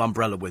very small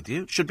umbrella with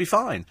you. It should be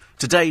fine.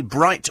 Today,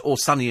 bright or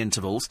sunny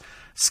intervals.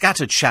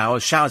 Scattered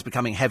showers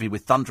becoming heavy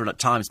with thunder and at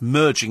times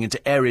merging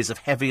into areas of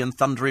heavy and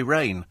thundery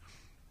rain.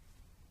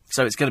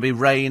 So it's going to be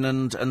rain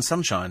and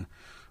sunshine,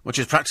 which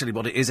is practically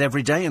what it is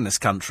every day in this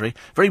country.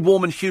 Very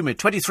warm and humid,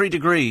 23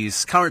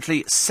 degrees,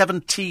 currently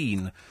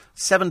 17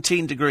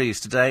 degrees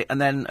today. And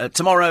then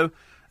tomorrow...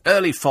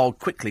 early fog,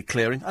 quickly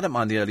clearing. I don't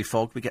mind the early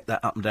fog. We get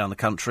that up and down the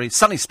country.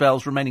 Sunny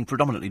spells remaining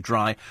predominantly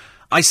dry.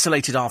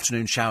 Isolated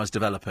afternoon showers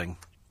developing.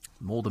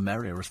 More the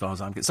merrier, as far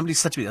as I'm concerned. Somebody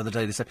said to me the other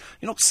day, they said,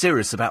 "You're not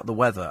serious about the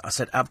weather." I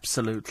said,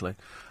 absolutely.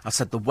 I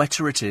said, the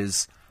wetter it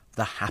is,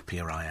 the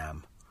happier I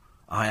am.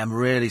 I am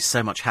really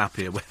so much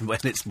happier when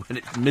it's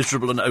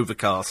miserable and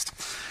overcast.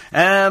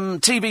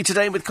 TV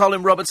Today with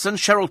Colin Robertson.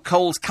 Cheryl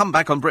Cole's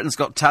comeback on Britain's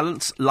Got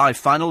Talent. Live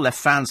final left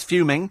fans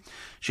fuming.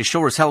 She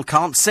sure as hell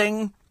can't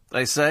sing,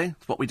 they say.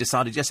 It's what we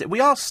decided yesterday.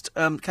 We asked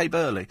Kay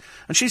Burley,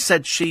 and she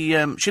said she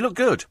looked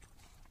good.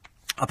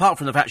 Apart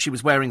from the fact she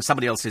was wearing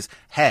somebody else's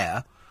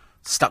hair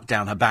stuck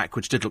down her back,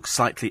 which did look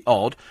slightly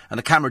odd, and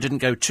the camera didn't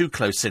go too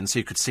close in, so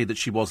you could see that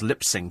she was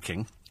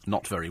lip-syncing.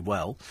 Not very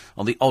well,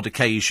 on the odd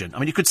occasion.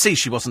 You could see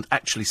she wasn't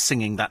actually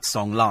singing that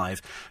song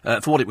live.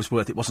 For what it was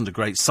worth, it wasn't a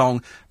great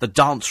song. The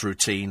dance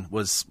routine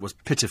was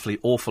pitifully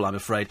awful, I'm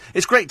afraid.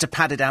 It's great to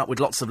pad it out with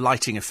lots of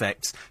lighting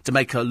effects to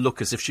make her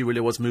look as if she really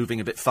was moving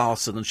a bit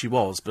faster than she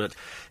was, but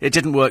it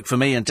didn't work for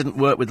me and didn't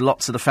work with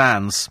lots of the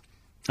fans.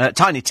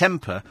 Tiny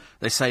Temper,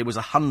 they say, was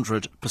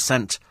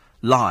 100%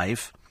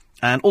 live.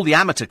 And all the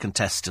amateur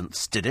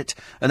contestants did it,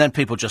 and then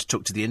people just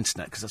took to the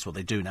internet, because that's what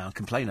they do now, and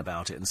complain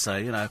about it and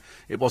say,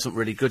 it wasn't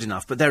really good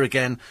enough. But there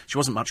again, she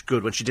wasn't much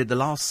good when she did the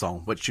last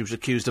song, which she was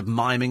accused of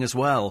miming as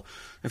well.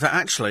 In fact,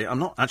 actually, I'm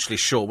not actually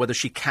sure whether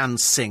she can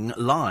sing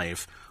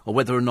live, or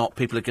whether or not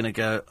people are going to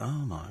go,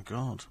 oh, my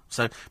God.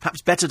 So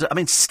perhaps better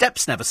to...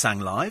 Steps never sang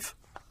live.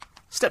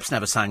 Steps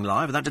never sang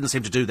live, and that didn't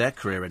seem to do their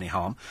career any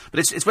harm. But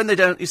it's when they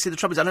don't... You see, the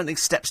trouble is, I don't think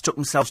Steps took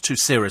themselves too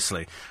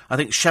seriously. I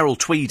think Cheryl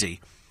Tweedy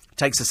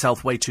takes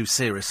herself way too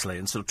seriously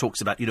and sort of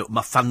talks about,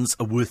 my fans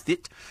are worth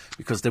it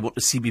because they want to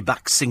see me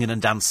back singing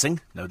and dancing.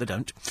 No, they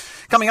don't.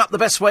 Coming up, the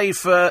best way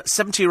for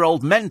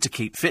 70-year-old men to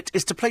keep fit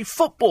is to play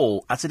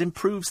football, as it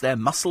improves their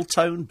muscle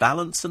tone,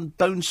 balance and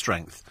bone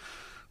strength.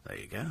 There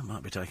you go. I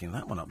might be taking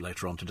that one up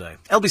later on today.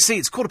 LBC,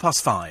 it's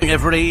 5:15.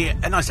 Everybody,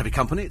 nice to have your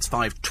company. It's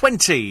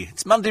 5:20.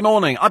 It's Monday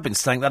morning. I've been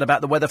saying that about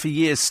the weather for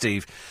years,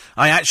 Steve.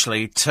 I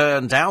actually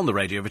turn down the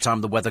radio every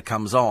time the weather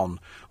comes on.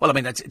 Well,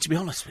 to be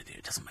honest with you,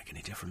 it doesn't make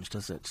any difference,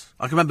 does it?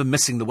 I can remember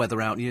missing the weather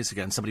out years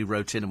ago, and somebody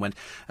wrote in and went,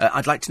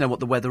 I'd like to know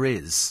what the weather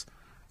is.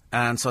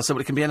 And so I said,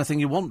 well, it can be anything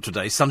you want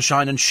today.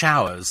 Sunshine and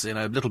showers, a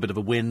little bit of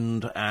a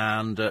wind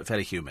and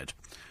fairly humid.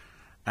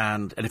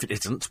 And if it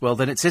isn't, well,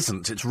 then it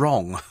isn't. It's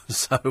wrong.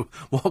 So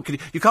what can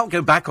you can't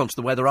go back onto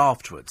the weather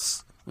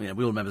afterwards. We all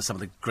remember some of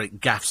the great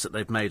gaffes that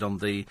they've made on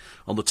the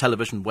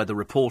television weather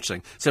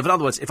reporting. So, in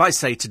other words, if I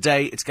say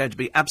today it's going to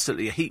be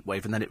absolutely a heat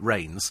wave and then it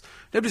rains,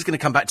 nobody's going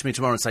to come back to me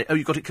tomorrow and say, oh,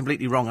 you got it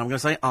completely wrong. I'm going to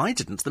say, I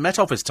didn't. The Met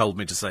Office told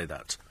me to say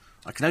that.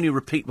 I can only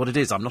repeat what it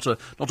is. I'm not a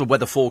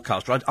weather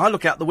forecaster. I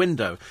look out the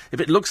window. If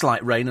it looks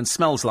like rain and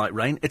smells like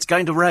rain, it's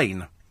going to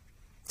rain.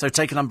 So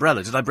take an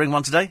umbrella. Did I bring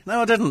one today?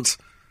 No, I didn't.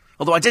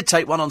 Although I did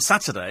take one on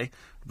Saturday,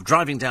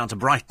 driving down to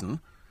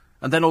Brighton.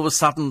 And then all of a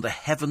sudden, the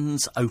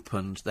heavens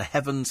opened. The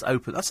heavens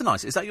opened. That's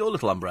nice. Is that your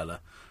little umbrella?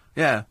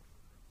 Yeah.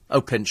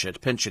 Oh, pinch it.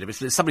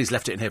 If somebody's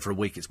left it in here for a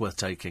week, it's worth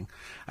taking.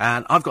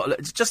 And I've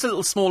got just a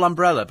little small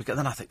umbrella, because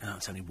then I think, oh,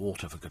 it's only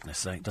water, for goodness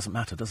sake. Doesn't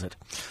matter, does it?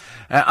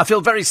 I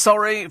feel very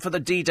sorry for the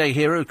D-Day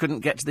hero who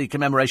couldn't get to the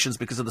commemorations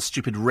because of the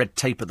stupid red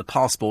tape at the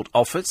passport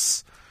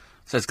office,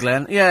 says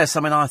Glenn. Yes,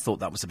 I thought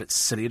that was a bit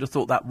silly. You'd have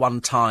thought that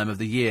one time of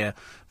the year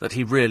that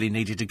he really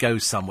needed to go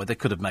somewhere, they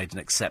could have made an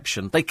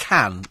exception. They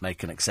can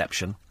make an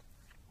exception.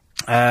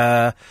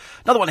 Another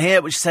one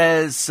here which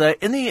says,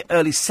 in the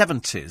early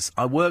 70s,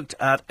 I worked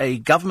at a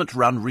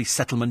government-run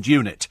resettlement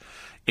unit.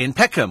 In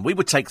Peckham, we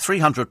would take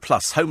 300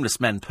 plus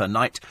homeless men per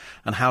night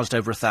and housed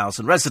over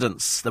 1,000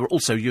 residents. There were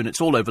also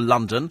units all over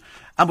London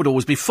and would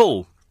always be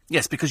full.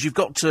 Yes, because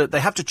they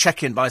have to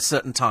check in by a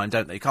certain time,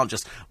 don't they? You can't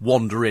just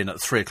wander in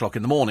at 3 o'clock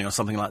in the morning or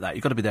something like that.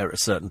 You've got to be there at a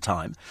certain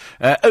time.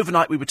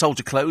 Overnight, we were told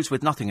to close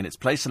with nothing in its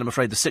place, and I'm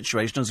afraid the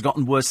situation has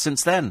gotten worse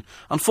since then.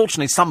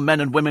 Unfortunately, some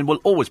men and women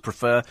will always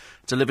prefer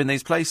to live in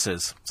these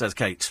places, says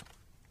Kate.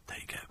 There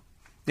you go.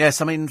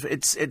 Yes,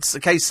 it's a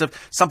case of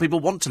some people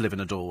want to live in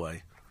a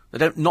doorway. They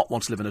don't not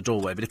want to live in a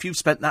doorway, but if you've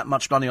spent that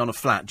much money on a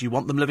flat, do you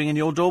want them living in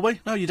your doorway?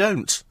 No, you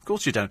don't. Of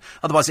course you don't.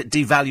 Otherwise it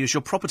devalues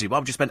your property. Why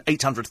would you spend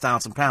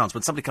 £800,000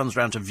 when somebody comes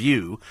round to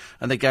view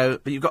and they go,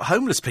 but you've got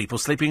homeless people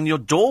sleeping in your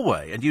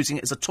doorway and using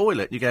it as a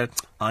toilet? And you go,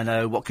 I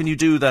know, what can you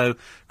do though?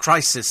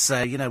 Crisis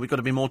say, we've got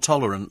to be more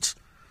tolerant.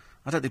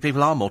 I don't think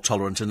people are more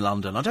tolerant in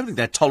London. I don't think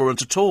they're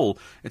tolerant at all.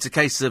 It's a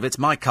case of, it's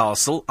my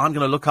castle, I'm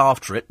going to look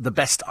after it the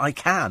best I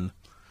can.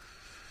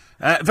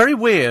 Very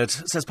weird,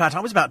 says Pat.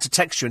 I was about to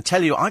text you and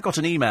tell you I got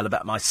an email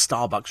about my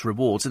Starbucks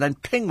rewards, and then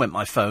ping went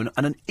my phone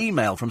and an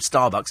email from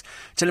Starbucks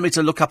telling me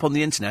to look up on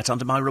the internet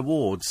under my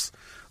rewards.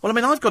 Well,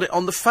 I've got it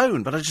on the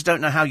phone, but I just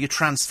don't know how you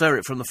transfer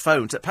it from the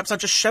phone. Perhaps I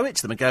just show it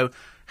to them and go,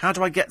 how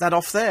do I get that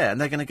off there? And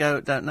they're going to go,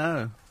 don't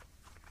know.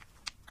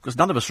 Because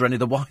none of us are any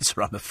the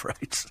wiser, I'm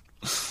afraid.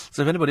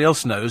 So if anybody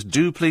else knows,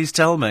 do please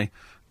tell me.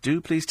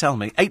 Do please tell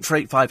me.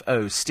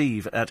 84850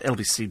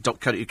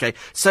 steve@lbc.co.uk.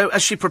 So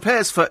as she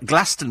prepares for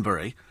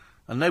Glastonbury,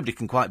 and nobody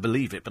can quite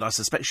believe it, but I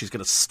suspect she's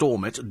going to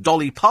storm it,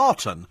 Dolly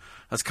Parton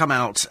has come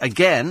out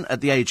again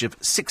at the age of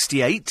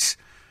 68.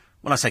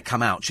 When I say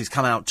come out, she's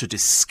come out to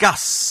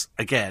discuss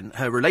again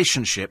her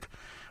relationship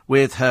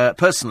with her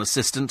personal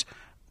assistant,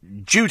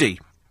 Judy.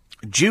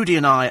 Judy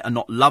and I are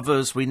not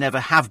lovers, we never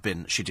have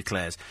been, she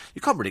declares.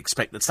 You can't really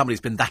expect that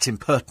somebody's been that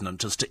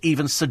impertinent as to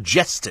even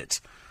suggest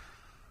it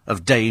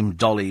of Dame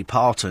Dolly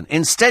Parton.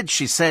 Instead,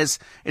 she says,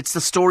 it's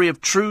the story of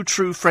true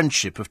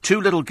friendship of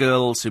two little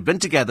girls who've been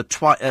together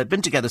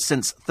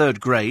since third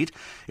grade.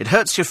 It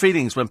hurts your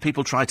feelings when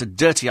people try to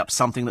dirty up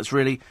something that's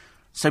really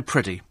so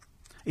pretty.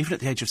 Even at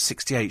the age of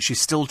 68,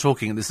 she's still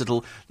talking in this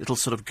little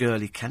sort of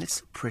girly can. It's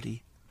so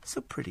pretty,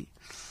 so pretty.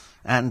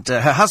 And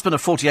her husband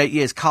of 48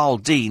 years, Carl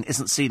Dean,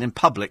 isn't seen in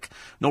public,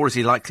 nor is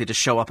he likely to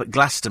show up at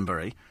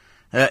Glastonbury.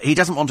 He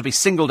doesn't want to be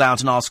singled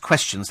out and asked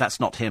questions. That's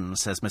not him,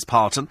 says Miss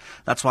Parton.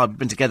 That's why we've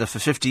been together for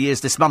 50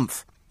 years this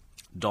month.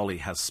 Dolly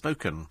has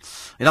spoken.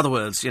 In other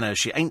words,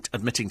 she ain't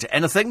admitting to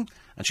anything,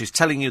 and she's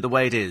telling you the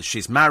way it is.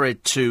 She's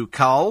married to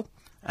Carl,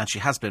 and she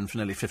has been for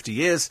nearly 50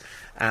 years,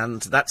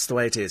 and that's the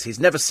way it is. He's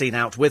never seen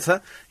out with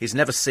her. He's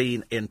never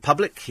seen in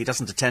public. He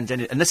doesn't attend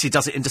any, unless he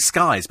does it in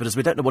disguise, but as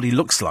we don't know what he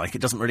looks like,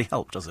 it doesn't really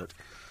help, does it?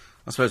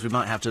 I suppose we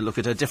might have to look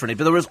at her differently.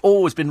 But there has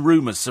always been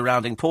rumours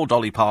surrounding poor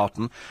Dolly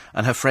Parton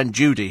and her friend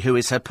Judy, who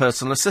is her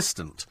personal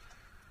assistant.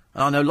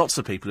 And I know lots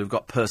of people who've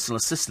got personal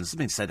assistants. I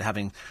mean to say they're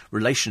having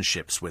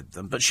relationships with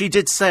them. But she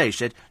did say,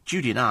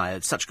 Judy and I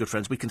are such good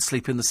friends, we can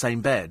sleep in the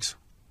same bed.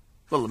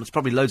 Well, there's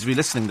probably loads of you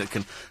listening that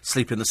can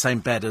sleep in the same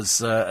bed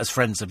as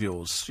friends of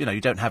yours. You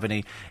don't have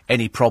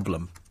any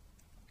problem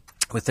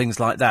with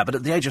things like that. But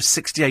at the age of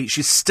 68,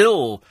 she's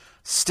still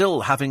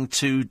having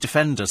to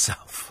defend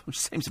herself, which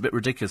seems a bit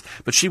ridiculous.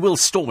 But she will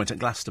storm it at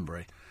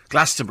Glastonbury.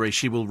 Glastonbury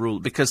she will rule,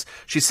 because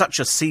she's such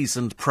a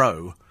seasoned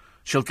pro.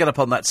 She'll get up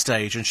on that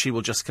stage and she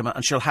will just come out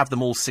and she'll have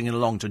them all singing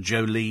along to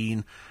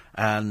Jolene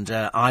and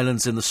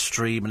Islands in the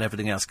Stream and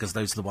everything else, because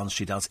those are the ones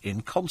she does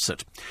in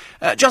concert.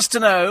 Just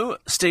to know,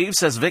 Steve,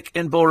 says Vic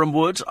in Boreham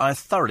Wood, I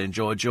thoroughly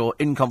enjoyed your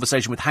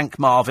in-conversation with Hank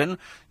Marvin.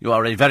 You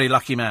are a very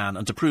lucky man,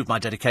 and to prove my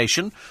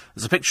dedication,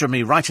 there's a picture of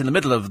me right in the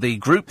middle of the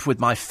group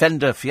with my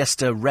Fender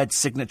Fiesta Red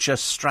Signature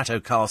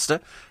Stratocaster,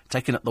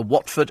 taken at the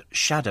Watford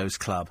Shadows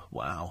Club.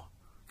 Wow.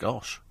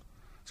 Gosh.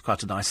 It's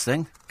quite a nice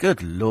thing.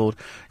 Good Lord.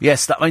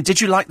 Yes,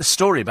 did you like the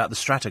story about the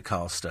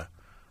Stratocaster?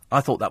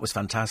 I thought that was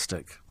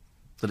fantastic.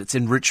 That it's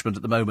in Richmond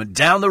at the moment,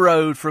 down the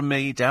road from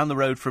me,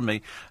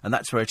 and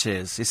that's where it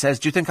is. He says,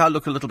 do you think I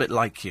look a little bit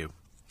like you?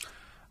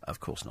 Of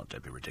course not,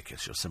 don't be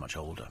ridiculous, you're so much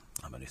older.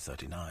 I'm only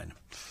 39.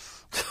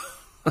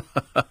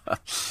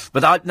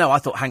 But I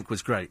thought Hank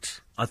was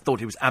great. I thought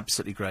he was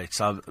absolutely great.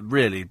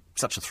 Really,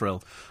 such a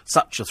thrill.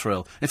 Such a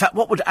thrill. In fact,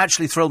 what would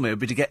actually thrill me would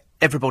be to get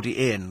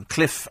everybody in,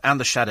 Cliff and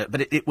the Shadow,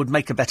 but it would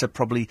make a better,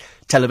 probably,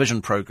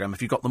 television programme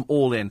if you got them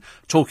all in,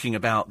 talking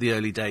about the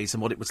early days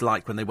and what it was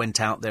like when they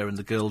went out there and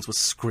the girls were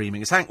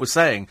screaming. As Hank was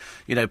saying,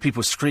 people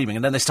were screaming,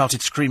 and then they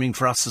started screaming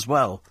for us as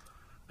well.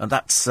 And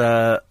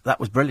that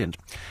was brilliant.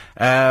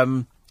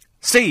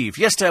 Steve,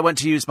 yesterday I went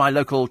to use my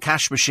local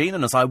cash machine,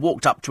 and as I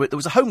walked up to it, there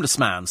was a homeless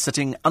man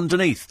sitting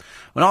underneath.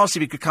 When I asked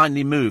if he could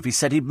kindly move, he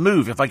said he'd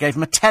move if I gave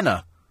him a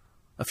tenner.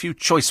 A few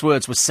choice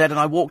words were said, and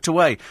I walked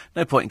away.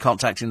 No point in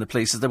contacting the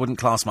police, as they wouldn't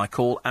class my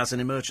call as an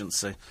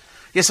emergency.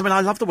 Yes,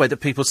 I love the way that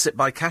people sit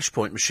by cash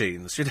point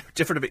machines.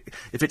 Different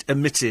if it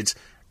emitted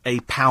a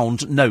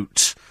 £1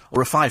 note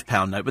or a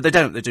 £5 note, but they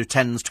don't. They do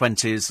 10s,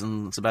 20s,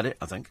 and that's about it,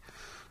 I think.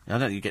 I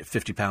don't think you get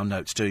 £50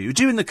 notes, do you? You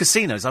do in the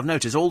casinos. I've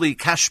noticed all the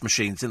cash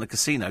machines in the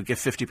casino give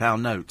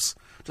 £50 notes.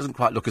 Doesn't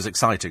quite look as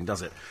exciting,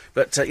 does it?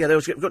 But, they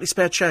always got any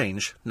spare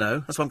change? No,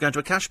 that's why I'm going to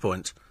a cash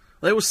point.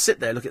 They always sit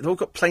there, they've all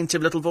got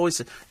plaintive little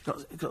voices.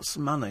 You've got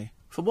some money.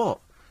 For what?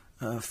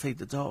 Feed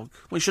the dog.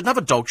 Well, you shouldn't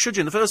have a dog, should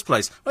you, in the first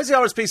place? Where's the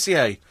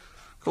RSPCA?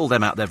 Call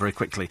them out there very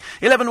quickly.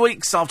 11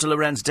 weeks after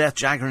Loren's death,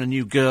 Jagger and a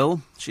new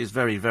girl. She is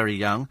very, very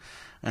young.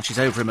 And she's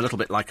over him a little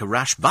bit like a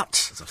rash,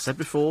 but, as I've said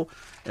before,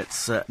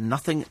 it's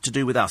nothing to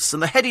do with us.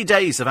 And the heady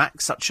days of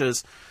acts such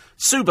as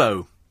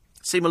Subo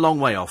seem a long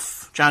way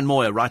off. Jan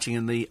Moyer, writing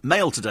in the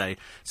Mail today,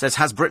 says,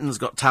 has Britain's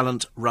Got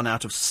Talent run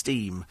out of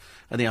steam?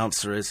 And the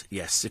answer is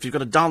yes. If you've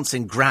got a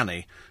dancing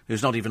granny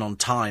who's not even on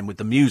time with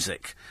the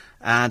music,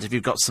 and if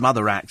you've got some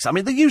other acts,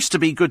 there used to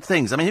be good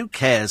things. Who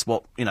cares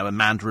what,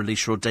 Amanda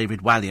Alicia or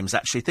David Walliams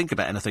actually think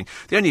about anything?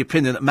 The only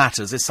opinion that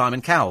matters is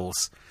Simon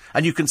Cowell's.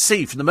 And you can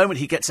see, from the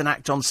moment he gets an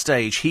act on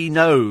stage, he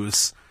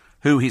knows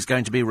who he's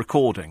going to be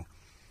recording.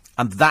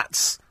 And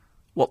that's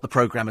what the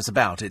programme is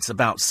about. It's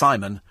about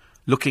Simon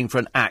looking for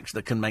an act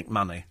that can make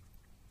money.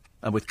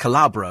 And with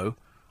Calabro,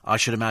 I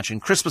should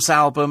imagine Christmas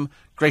album,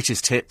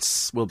 greatest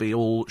hits will be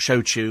all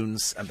show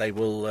tunes, and they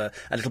will, and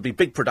it'll be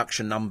big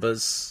production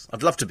numbers.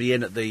 I'd love to be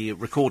in at the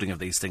recording of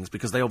these things,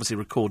 because they obviously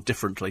record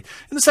differently.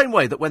 In the same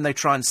way that when they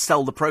try and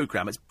sell the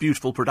programme, it's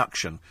beautiful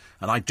production.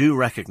 And I do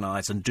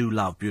recognise and do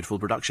love beautiful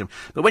production.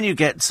 But when you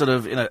get sort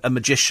of, a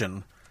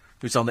magician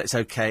who's on It's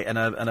OK, and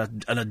a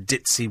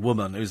ditzy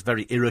woman who's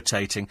very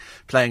irritating,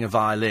 playing a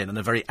violin, and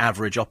a very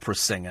average opera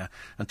singer,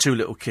 and two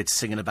little kids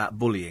singing about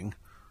bullying,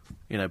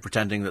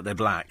 pretending that they're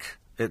black.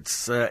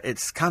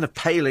 It's kind of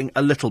paling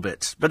a little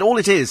bit. But all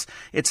it is,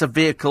 it's a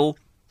vehicle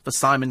for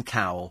Simon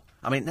Cowell.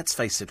 Let's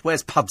face it,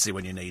 where's Pudsey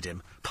when you need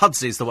him?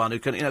 Pudsey's the one who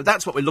can,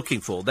 that's what we're looking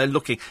for. They're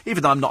looking,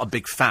 even though I'm not a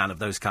big fan of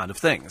those kind of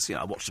things.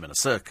 I watched them in a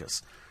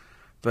circus.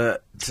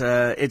 But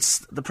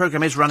the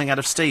programme is running out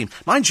of steam.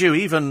 Mind you,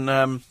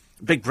 even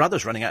Big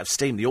Brother's running out of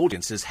steam. The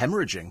audience is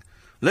hemorrhaging.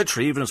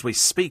 Literally, even as we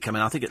speak,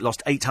 I think it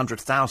lost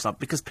 800,000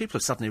 because people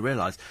have suddenly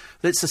realised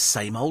that it's the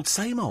same old,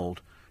 same old.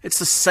 It's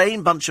the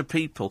same bunch of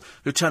people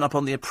who turn up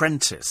on The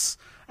Apprentice,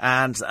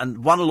 and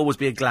one will always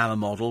be a glamour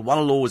model, one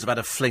will always have had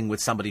a fling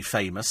with somebody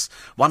famous,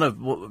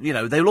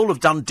 they'll all have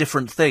done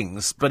different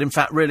things, but in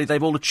fact, really,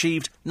 they've all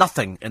achieved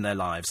nothing in their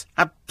lives.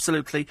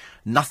 Absolutely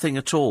nothing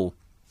at all.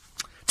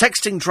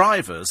 Texting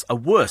drivers are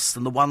worse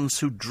than the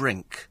ones who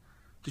drink.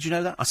 Did you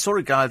know that? I saw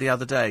a guy the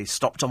other day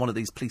stopped on one of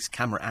these police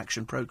camera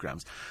action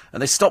programmes,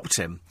 and they stopped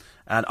him.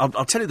 And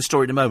I'll tell you the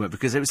story in a moment,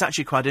 because it was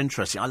actually quite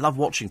interesting. I love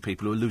watching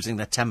people who are losing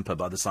their temper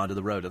by the side of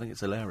the road. I think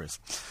it's hilarious.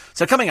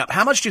 So coming up,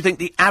 how much do you think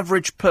the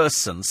average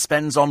person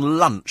spends on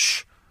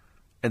lunch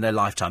in their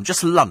lifetime?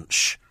 Just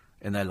lunch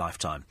in their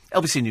lifetime.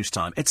 LBC News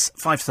Time. It's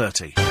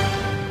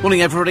 5:30.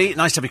 Morning, everybody.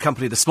 Nice to have your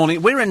company this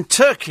morning. We're in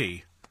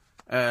Turkey,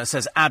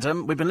 says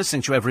Adam. We've been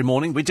listening to you every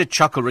morning. We did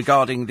chuckle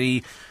regarding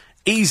the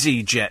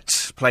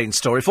EasyJet plane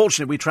story.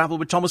 Fortunately, we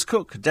travelled with Thomas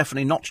Cook.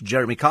 Definitely not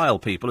Jeremy Kyle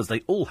people, as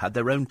they all had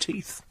their own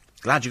teeth.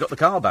 Glad you got the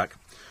car back.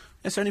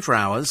 It's only for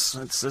hours.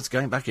 It's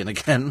going back in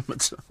again.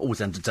 It's always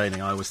entertaining,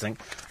 I always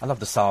think. I love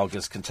the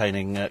sagas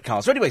containing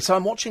cars. So anyway, so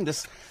I'm watching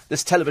this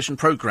television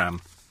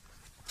programme,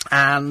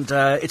 and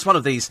it's one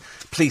of these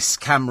police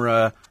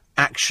camera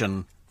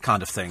action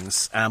kind of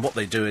things. And what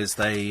they do is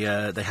they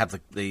have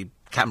the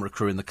camera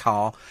crew in the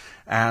car,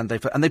 and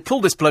they pull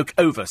this bloke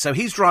over. So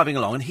he's driving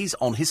along, and he's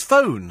on his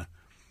phone.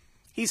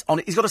 He's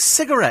got a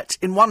cigarette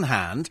in one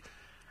hand,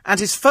 and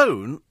his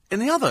phone in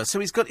the other. So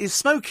he's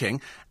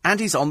smoking, and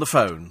he's on the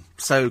phone.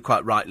 So,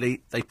 quite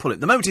rightly, they pull it.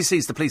 The moment he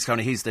sees the police car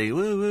and he hears the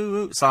woo, woo,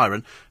 woo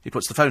siren, he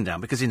puts the phone down,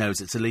 because he knows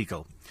it's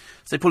illegal.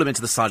 So they pull him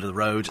into the side of the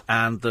road,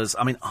 and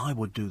I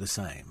would do the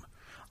same.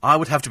 I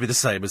would have to be the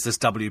same as this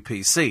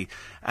WPC.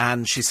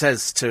 And she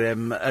says to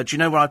him, do you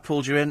know where I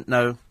pulled you in?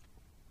 No.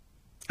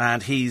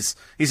 And he's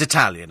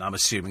Italian, I'm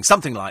assuming,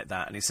 something like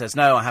that. And he says,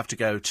 no, I have to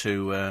go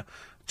to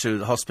to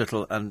the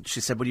hospital, and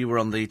she said, well, you were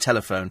on the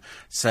telephone,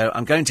 so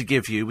I'm going to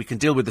give you, we can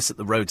deal with this at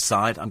the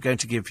roadside, I'm going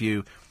to give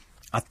you,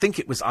 I think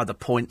it was either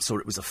points or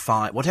it was a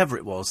fine, whatever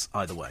it was,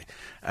 either way.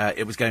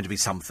 It was going to be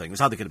something. It was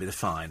either going to be the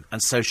fine.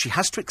 And so she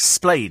has to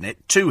explain it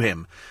to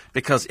him,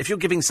 because if you're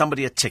giving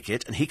somebody a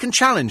ticket, and he can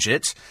challenge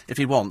it if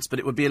he wants, but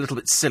it would be a little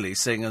bit silly,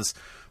 seeing as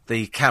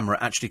the camera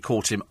actually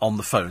caught him on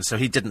the phone, so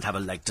he didn't have a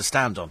leg to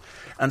stand on.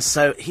 And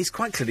so he's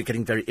quite clearly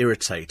getting very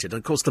irritated. And,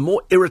 of course, the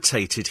more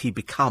irritated he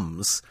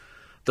becomes,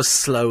 the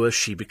slower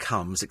she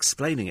becomes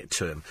explaining it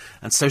to him.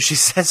 And so she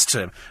says to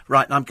him,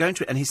 right, I'm going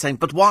to... And he's saying,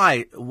 but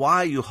why? Why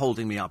are you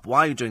holding me up?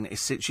 Why are you doing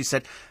this? She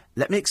said,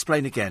 let me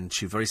explain again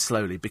to you very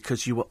slowly,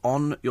 because you were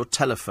on your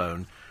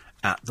telephone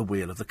at the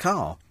wheel of the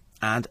car.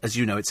 And, as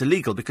you know, it's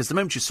illegal, because the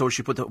moment you saw her,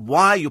 she put the,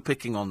 why are you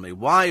picking on me?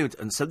 Why?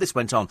 And so this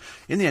went on.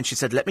 In the end, she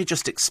said, let me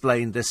just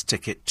explain this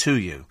ticket to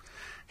you.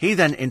 He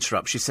then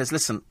interrupts. She says,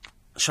 listen,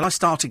 shall I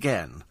start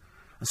again?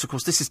 And so, of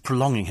course, this is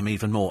prolonging him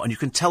even more. And you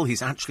can tell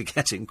he's actually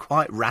getting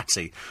quite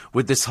ratty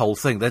with this whole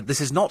thing. This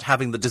is not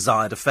having the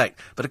desired effect.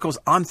 But, of course,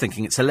 I'm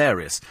thinking it's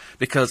hilarious,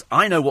 because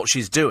I know what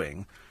she's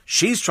doing.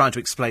 She's trying to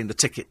explain the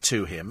ticket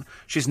to him.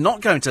 She's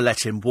not going to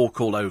let him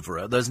walk all over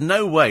her. There's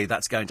no way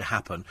that's going to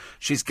happen.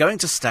 She's going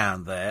to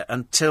stand there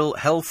until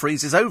hell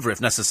freezes over,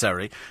 if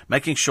necessary,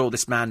 making sure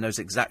this man knows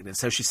exactly. And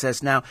so she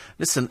says, now,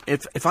 listen,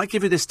 if I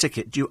give you this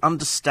ticket, do you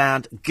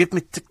understand? Give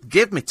me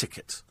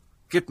ticket.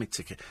 Give me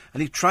ticket.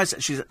 And he tries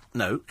it. She said,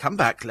 no, come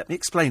back. Let me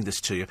explain this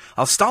to you.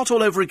 I'll start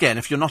all over again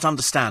if you're not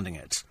understanding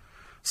it.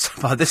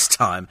 So by this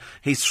time,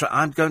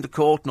 I'm going to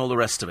court and all the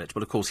rest of it.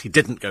 But, of course, he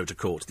didn't go to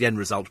court. The end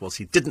result was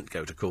he didn't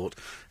go to court.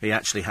 He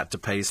actually had to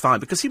pay his fine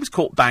because he was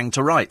caught bang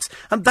to rights.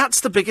 And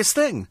that's the biggest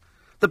thing.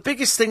 The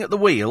biggest thing at the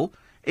wheel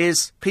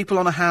is people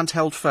on a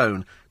handheld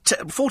phone.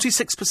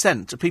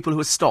 46% of people who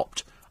are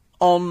stopped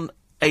on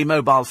a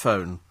mobile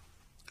phone.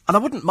 And I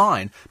wouldn't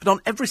mind, but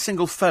on every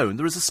single phone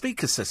there is a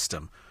speaker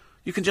system.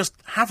 You can just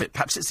have it.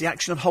 Perhaps it's the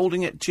action of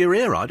holding it to your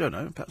ear. I don't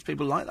know. Perhaps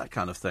people like that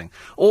kind of thing.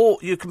 Or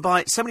you can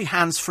buy so many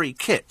hands-free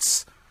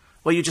kits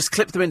where you just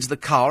clip them into the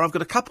car. I've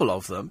got a couple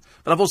of them,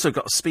 but I've also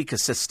got a speaker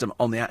system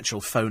on the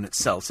actual phone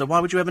itself. So why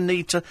would you ever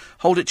need to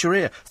hold it to your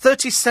ear?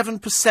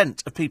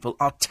 37% of people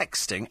are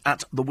texting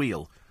at the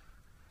wheel.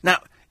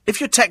 Now,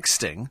 if you're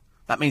texting,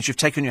 that means you've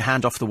taken your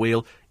hand off the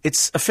wheel.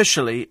 It's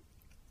officially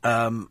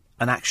an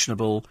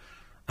actionable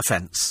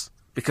offence.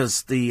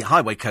 Because the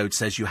highway code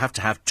says you have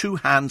to have two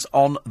hands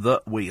on the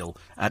wheel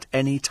at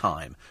any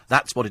time.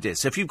 That's what it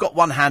is. So if you've got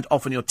one hand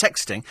off and you're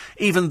texting,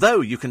 even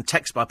though you can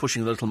text by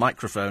pushing the little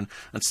microphone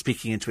and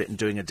speaking into it and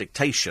doing a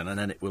dictation, and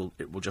then it will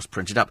just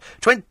print it up.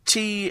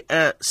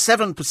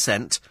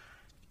 27%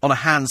 on a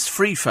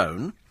hands-free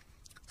phone,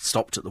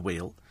 stopped at the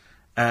wheel.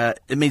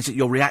 It means that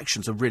your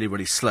reactions are really,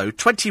 really slow.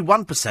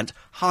 21%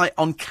 high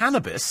on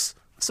cannabis.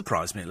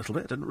 Surprised me a little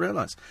bit, I didn't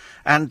realise.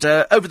 And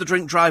over the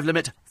drink drive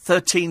limit,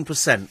 13%.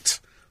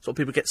 That's what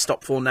people get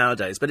stopped for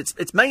nowadays. But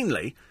it's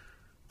mainly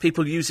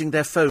people using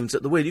their phones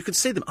at the wheel. You can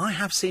see them. I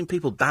have seen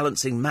people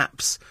balancing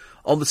maps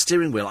on the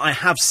steering wheel. I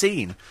have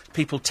seen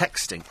people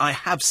texting. I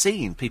have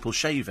seen people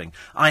shaving.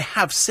 I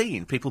have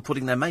seen people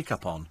putting their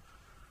makeup on.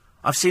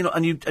 I've seen,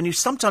 and you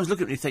sometimes look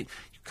at it and you think,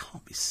 you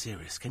can't be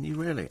serious, can you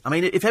really? I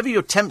mean, if ever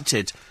you're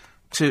tempted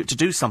to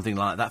do something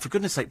like that, for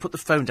goodness sake, put the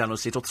phone down on the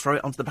seat or throw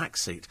it onto the back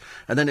seat,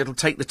 and then it'll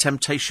take the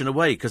temptation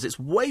away, because it's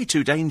way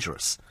too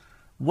dangerous.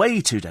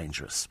 Way too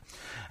dangerous.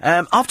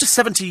 After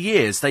 70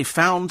 years, they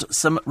found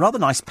some rather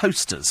nice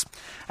posters,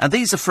 and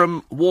these are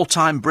from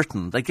wartime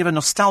Britain. They give a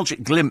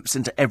nostalgic glimpse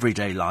into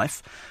everyday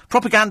life.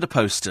 Propaganda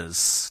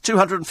posters,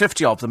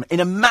 250 of them, in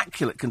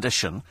immaculate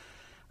condition,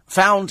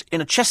 found in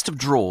a chest of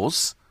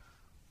drawers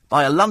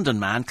by a London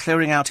man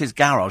clearing out his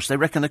garage. They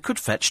reckon they could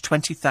fetch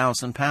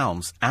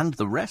 £20,000, and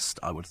the rest,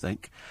 I would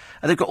think.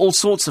 And they've got all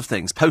sorts of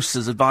things.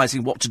 Posters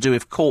advising what to do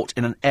if caught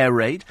in an air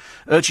raid,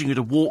 urging you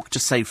to walk to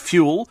save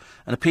fuel,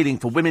 and appealing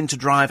for women to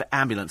drive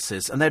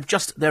ambulances. And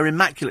they're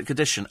immaculate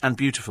condition and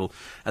beautiful.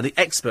 And the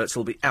experts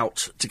will be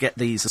out to get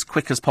these as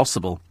quick as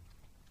possible.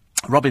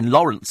 Robin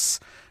Lawrence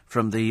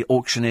from the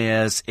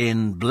auctioneers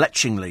in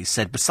Bletchingley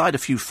said, beside a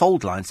few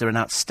fold lines, they're in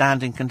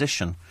outstanding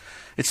condition.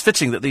 It's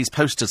fitting that these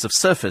posters have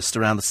surfaced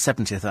around the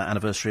 70th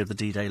anniversary of the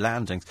D-Day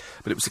landings,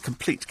 but it was a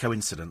complete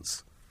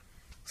coincidence.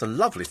 It's a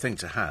lovely thing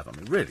to have. I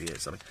mean, it really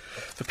is. I mean,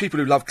 for people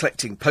who love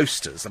collecting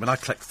posters, I mean, I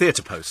collect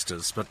theatre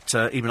posters, but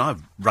even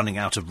I'm running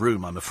out of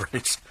room, I'm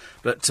afraid.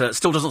 But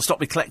still doesn't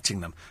stop me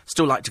collecting them.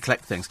 Still like to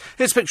collect things.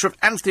 Here's a picture of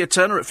Anthea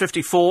Turner at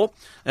 54.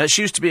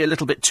 She used to be a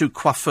little bit too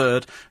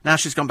coiffured. Now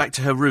she's gone back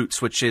to her roots,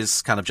 which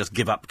is kind of just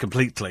give up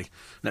completely.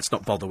 Let's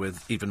not bother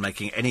with even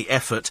making any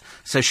effort.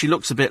 So she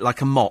looks a bit like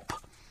a mop.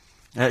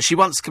 She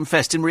once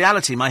confessed, in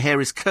reality, my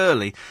hair is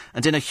curly,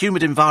 and in a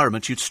humid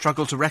environment you'd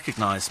struggle to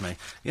recognise me.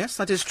 Yes,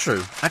 that is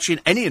true. Actually,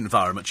 in any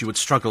environment you would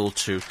struggle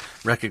to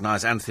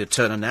recognise Anthea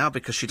Turner now,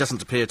 because she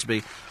doesn't appear to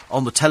be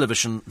on the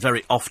television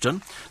very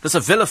often. There's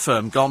a villa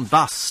firm gone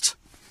bust,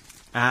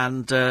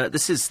 and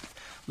this is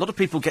A lot of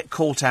people get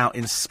caught out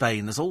in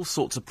Spain. There's all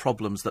sorts of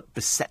problems that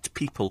beset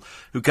people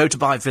who go to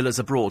buy villas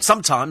abroad.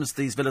 Sometimes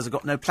these villas have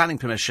got no planning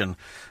permission.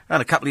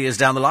 And a couple of years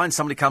down the line,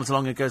 somebody comes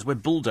along and goes, we're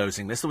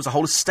bulldozing this. There was a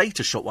whole estate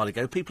a short while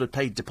ago. People had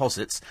paid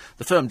deposits.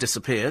 The firm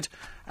disappeared.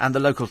 And the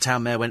local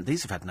town mayor went,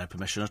 these have had no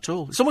permission at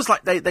all. It's almost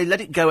like they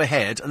let it go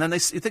ahead, and then you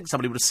think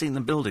somebody would have seen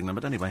them building them.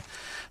 But anyway,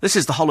 this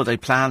is the holiday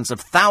plans of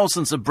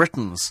thousands of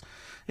Britons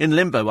in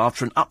limbo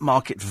after an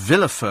upmarket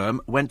villa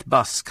firm went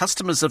bust.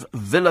 Customers of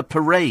Villa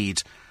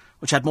Parade,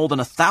 which had more than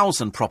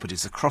 1,000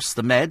 properties across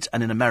the Med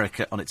and in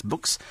America on its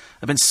books,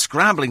 have been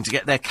scrambling to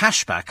get their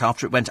cash back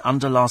after it went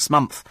under last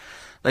month.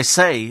 They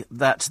say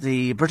that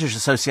the British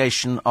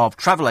Association of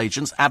Travel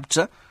Agents,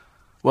 ABTA,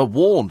 were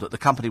warned that the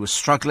company was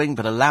struggling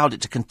but allowed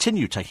it to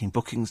continue taking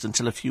bookings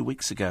until a few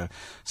weeks ago.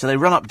 So they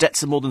run up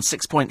debts of more than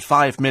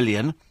 6.5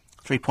 million.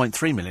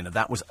 3.3 million of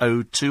that was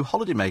owed to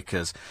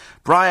holidaymakers.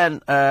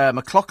 Brian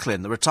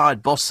McLaughlin, the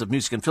retired boss of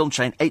music and film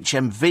chain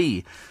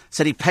HMV,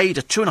 said he paid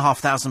a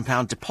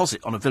 £2,500 deposit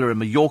on a villa in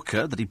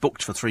Mallorca that he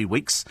booked for 3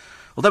 weeks.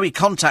 Although he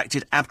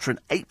contacted ABTA in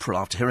April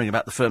after hearing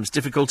about the firm's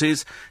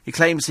difficulties, he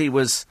claims he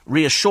was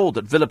reassured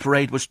that Villa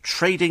Parade was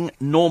trading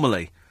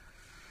normally.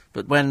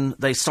 But when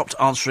they stopped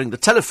answering the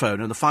telephone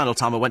and the final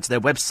time I went to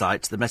their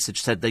website, the message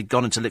said they'd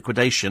gone into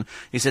liquidation.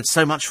 He said,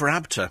 so much for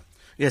ABTA.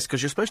 Yes,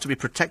 because you're supposed to be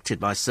protected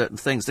by certain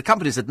things. The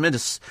company's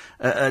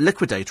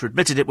liquidator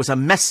admitted it was a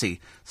messy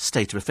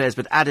state of affairs,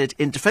 but added,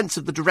 in defence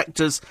of the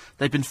directors,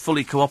 they've been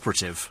fully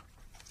cooperative.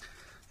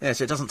 Yes,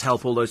 it doesn't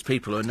help all those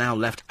people who are now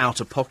left out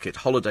of pocket,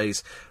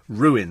 holidays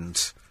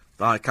ruined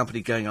by a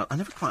company going on. I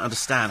never quite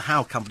understand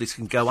how companies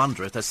can go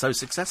under if they're so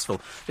successful.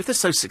 If they're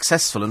so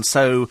successful and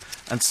so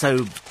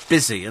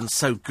busy and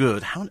so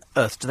good, how on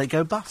earth do they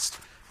go bust?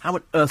 How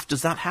on earth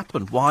does that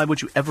happen? Why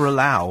would you ever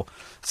allow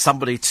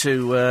somebody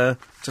to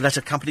let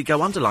a company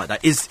go under like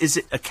that? Is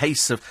it a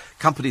case of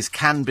companies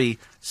can be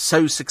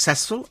so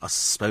successful? I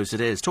suppose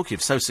it is. Talking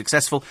of so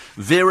successful,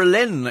 Vera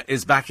Lynn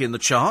is back in the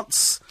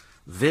charts.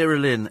 Vera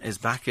Lynn is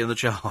back in the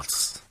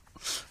charts.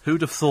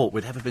 Who'd have thought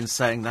we'd ever been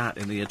saying that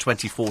in the year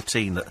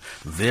 2014, that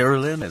Vera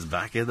Lynn is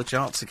back in the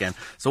charts again?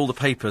 So all the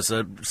papers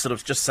are sort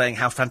of just saying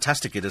how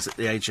fantastic it is at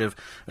the age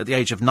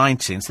of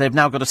 19. So they've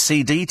now got a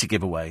CD to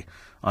give away,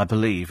 I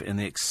believe, in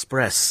the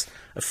Express.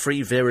 A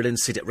free Vera Lynn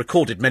CD,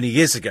 recorded many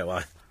years ago,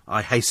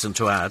 I hasten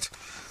to add.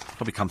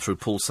 Probably come through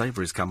Paul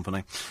Savory's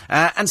company.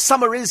 And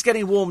summer is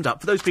getting warmed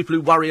up. For those people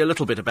who worry a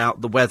little bit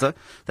about the weather,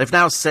 they've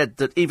now said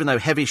that even though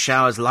heavy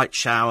showers, light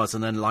showers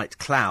and then light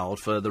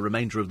cloud for the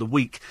remainder of the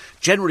week,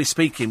 generally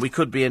speaking, we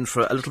could be in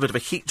for a little bit of a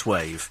heat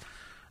wave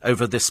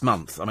over this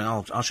month. I mean,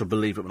 I shall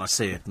believe it when I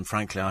see it, and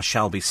frankly, I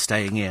shall be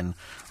staying in.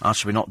 I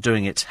shall be not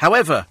doing it.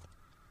 However,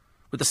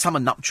 with the summer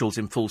nuptials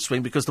in full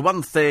swing, because the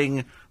one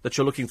thing that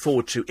you're looking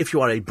forward to, if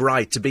you are a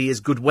bride-to-be, is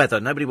good weather.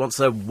 Nobody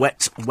wants a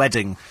wet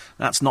wedding.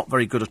 That's not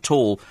very good at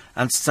all.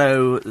 And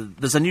so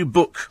there's a new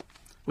book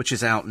which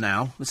is out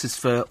now. This is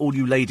for all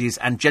you ladies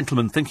and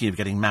gentlemen thinking of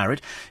getting married.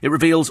 It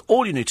reveals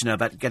all you need to know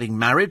about getting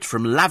married,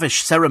 from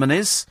lavish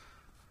ceremonies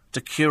to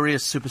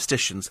curious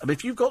superstitions. I mean,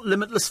 if you've got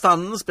limitless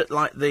funds, a bit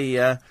like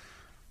the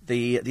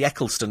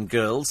Eccleston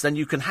girls, then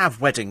you can have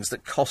weddings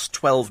that cost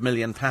 £12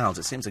 million.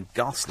 It seems a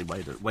ghastly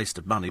waste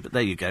of money, but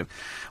there you go.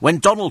 When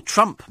Donald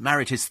Trump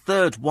married his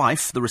third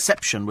wife, the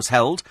reception was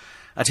held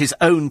at his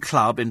own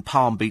club in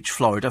Palm Beach,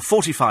 Florida.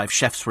 45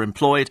 chefs were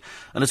employed,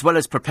 and as well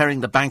as preparing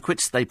the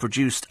banquets, they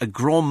produced a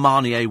Grand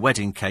Marnier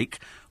wedding cake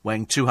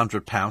weighing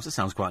 £200. It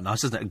sounds quite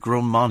nice, doesn't it? A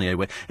Grand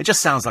Marnier. It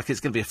just sounds like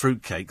it's going to be a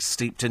fruit cake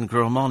steeped in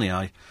Grand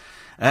Marnier.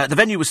 The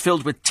venue was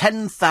filled with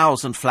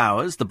 10,000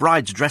 flowers. The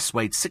bride's dress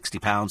weighed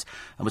 £60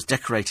 and was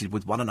decorated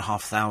with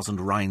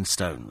 1,500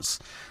 rhinestones.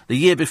 The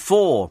year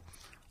before,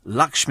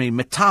 Lakshmi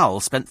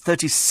Mittal spent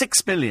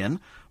 $36 million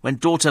when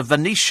daughter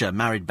Vanisha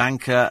married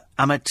banker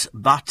Amit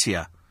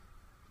Bhatia.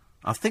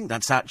 I think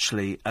that's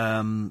actually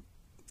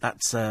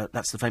that's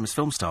the famous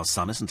film star's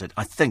son, isn't it?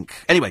 I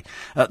think. Anyway,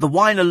 the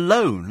wine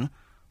alone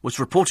was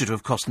reported to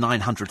have cost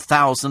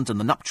 $900,000, and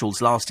the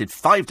nuptials lasted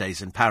 5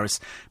 days in Paris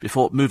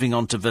before moving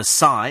on to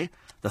Versailles.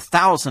 The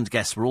 1,000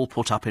 guests were all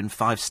put up in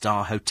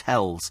 5-star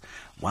hotels.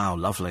 Wow,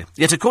 lovely.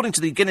 Yet, according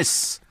to the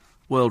Guinness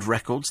World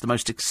Records, the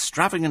most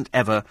extravagant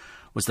ever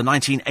was the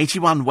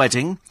 1981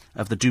 wedding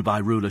of the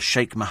Dubai ruler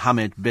Sheikh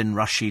Mohammed bin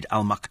Rashid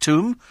Al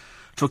Maktoum.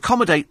 To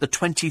accommodate the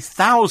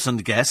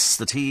 20,000 guests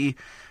that he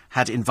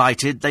had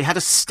invited, they had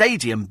a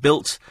stadium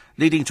built,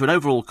 leading to an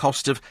overall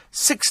cost of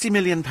 £60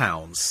 million.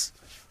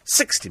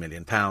 £60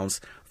 million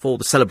for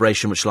the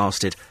celebration, which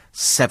lasted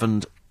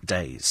 7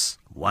 days.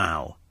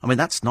 Wow. I mean,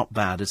 that's not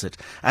bad, is it?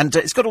 And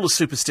it's got all the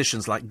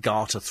superstitions like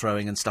garter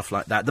throwing and stuff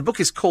like that. The book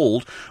is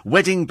called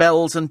Wedding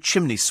Bells and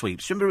Chimney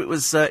Sweeps. Remember, it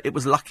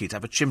was lucky to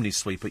have a chimney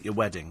sweep at your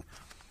wedding.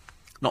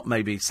 Not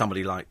maybe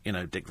somebody like,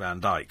 Dick Van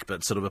Dyke,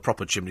 but sort of a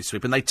proper chimney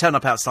sweep. And they turn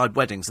up outside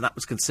weddings, and that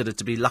was considered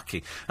to be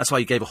lucky. That's why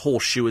you gave a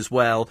horseshoe as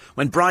well.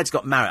 When brides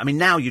got married, I mean,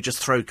 now you just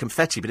throw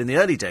confetti, but in the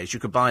early days you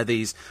could buy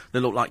these, they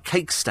look like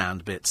cake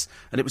stand bits,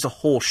 and it was a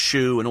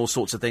horseshoe and all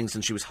sorts of things,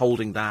 and she was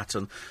holding that,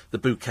 and the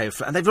bouquet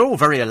of and they're all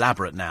very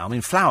elaborate now. I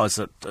mean, flowers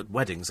at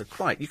weddings are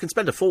quite, you can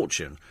spend a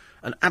fortune,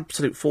 an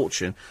absolute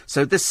fortune.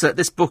 So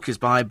this book is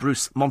by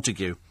Bruce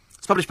Montague.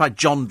 It's published by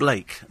John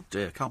Blake. Oh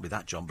dear, can't be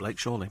that John Blake,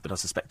 surely, but I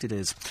suspect it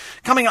is.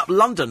 Coming up,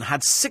 London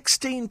had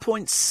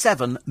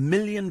 16.7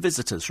 million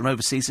visitors from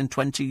overseas in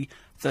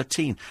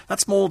 2013.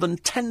 That's more than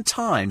 10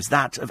 times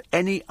that of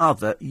any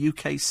other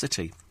UK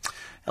city.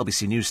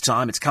 LBC News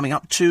Time, it's coming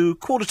up to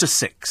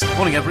 6:15. Good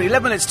morning, everybody.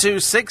 11 minutes to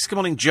 6. Good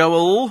morning,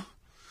 Joel.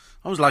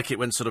 I always like it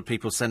when sort of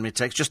people send me a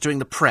text, just doing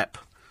the prep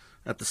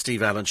at the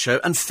Steve Allen Show.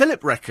 And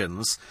Philip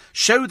reckons,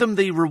 show them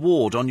the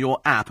reward on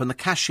your app and the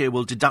cashier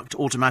will deduct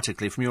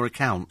automatically from your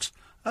account.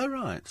 Oh,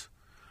 right.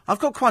 I've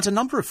got quite a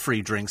number of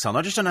free drinks on.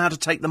 I just don't know how to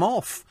take them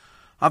off.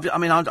 I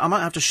might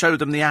have to show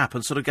them the app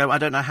and sort of go, I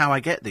don't know how I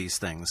get these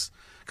things.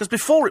 Because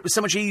before it was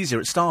so much easier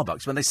at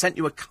Starbucks when they sent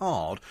you a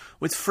card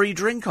with free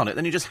drink on it.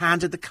 Then you just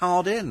handed the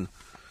card in.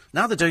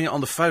 Now they're doing it on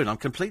the phone. I'm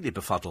completely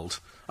befuddled.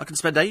 I can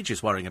spend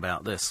ages worrying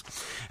about this.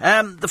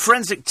 The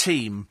forensic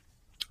team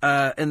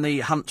in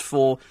the hunt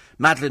for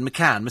Madeleine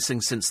McCann,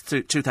 missing since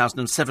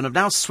 2007, have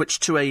now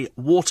switched to a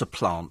water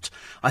plant.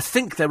 I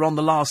think they're on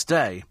the last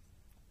day.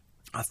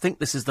 I think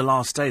this is the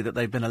last day that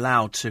they've been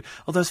allowed to...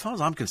 Although, as far as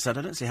I'm concerned,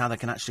 I don't see how they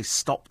can actually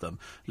stop them.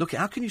 Look,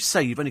 how can you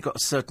say you've only got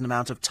a certain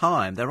amount of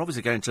time? They're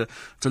obviously going to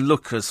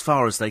look as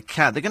far as they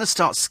can. They're going to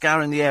start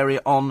scouring the area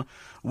on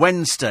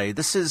Wednesday.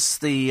 This is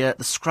the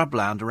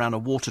scrubland around a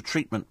water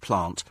treatment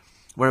plant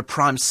where a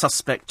prime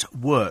suspect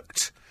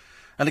worked.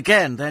 And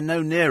again, they're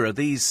no nearer.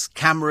 These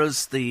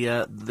cameras, the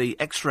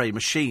X-ray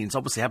machines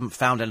obviously haven't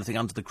found anything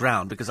under the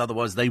ground because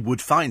otherwise they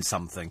would find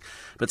something.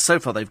 But so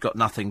far they've got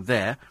nothing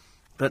there.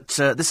 But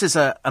this is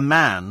a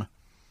man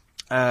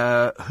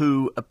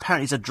who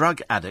apparently is a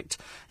drug addict.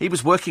 He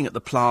was working at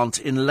the plant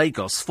in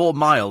Lagos, 4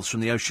 miles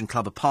from the Ocean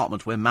Club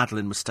apartment where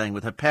Madeleine was staying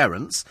with her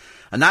parents.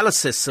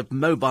 Analysis of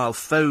mobile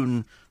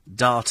phone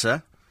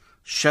data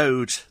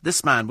showed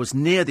this man was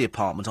near the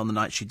apartment on the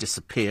night she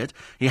disappeared.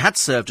 He had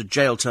served a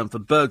jail term for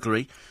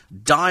burglary,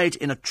 died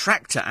in a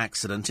tractor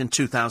accident in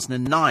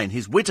 2009.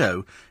 His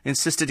widow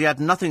insisted he had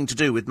nothing to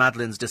do with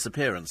Madeleine's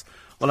disappearance.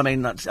 Well,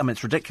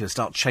 it's ridiculous to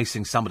start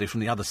chasing somebody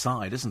from the other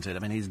side, isn't it? I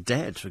mean, he's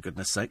dead, for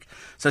goodness sake.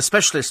 So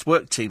specialist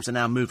work teams are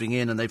now moving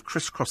in and they've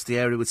crisscrossed the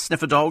area with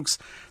sniffer dogs.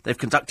 They've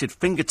conducted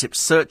fingertip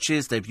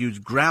searches. They've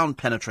used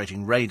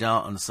ground-penetrating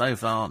radar, and so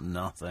far,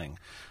 nothing.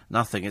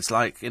 Nothing. It's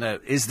like,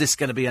 is this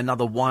going to be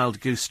another wild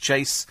goose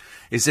chase?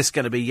 Is this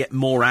going to be yet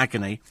more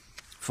agony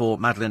for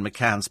Madeleine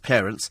McCann's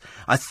parents?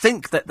 I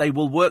think that they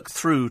will work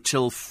through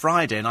till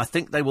Friday, and I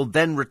think they will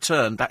then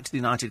return back to the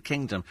United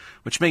Kingdom,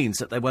 which means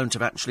that they won't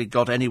have actually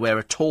got anywhere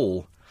at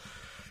all.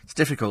 It's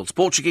difficult.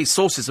 Portuguese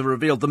sources have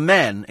revealed the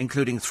men,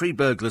 including 3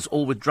 burglars,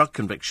 all with drug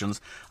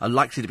convictions, are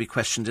likely to be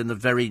questioned in the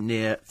very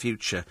near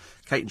future.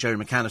 Kate and Jerry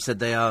McCann have said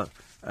they are,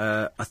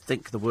 I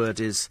think the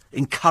word is,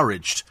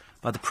 encouraged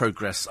by the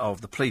progress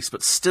of the police,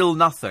 but still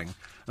nothing,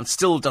 and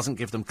still doesn't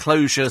give them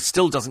closure,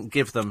 still doesn't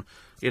give them,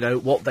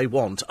 what they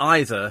want.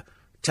 Either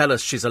tell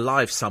us she's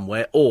alive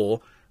somewhere,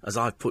 or, as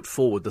I've put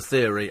forward the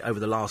theory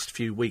over the last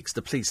few weeks,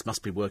 the police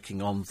must be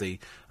working on the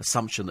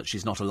assumption that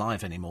she's not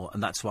alive anymore,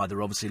 and that's why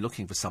they're obviously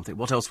looking for something.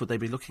 What else would they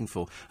be looking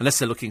for? Unless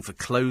they're looking for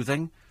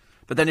clothing.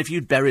 But then if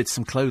you'd buried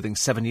some clothing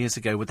 7 years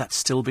ago, would that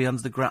still be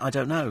under the ground? I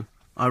don't know.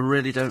 I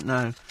really don't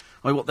know.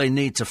 I mean, what they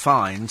need to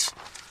find...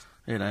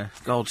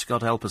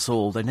 God help us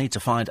all. They need to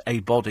find a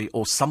body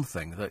or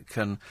something that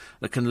can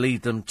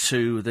lead them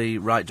to the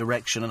right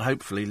direction and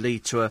hopefully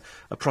lead to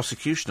a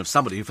prosecution of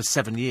somebody who for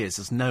 7 years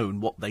has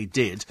known what they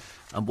did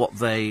and what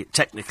they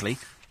technically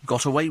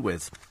got away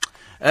with.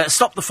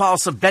 Stop the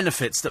farce of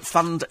benefits that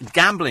fund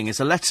gambling is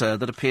a letter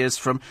that appears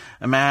from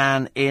a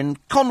man in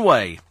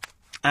Conway.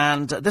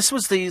 And this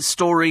was the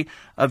story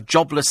of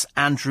jobless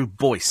Andrew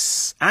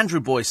Boyce.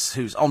 Andrew Boyce,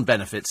 who's on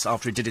benefits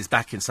after he did his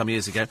back in some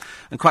years ago,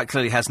 and quite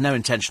clearly has no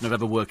intention of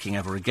ever working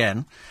ever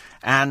again.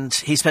 And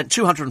he spent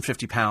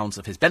 £250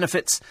 of his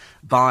benefits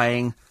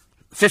buying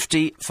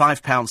 50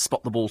 £5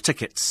 spot-the-ball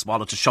tickets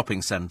while at a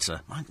shopping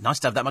centre. Nice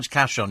to have that much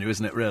cash on you,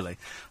 isn't it, really?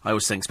 I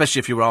always think, especially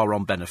if you are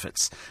on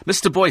benefits.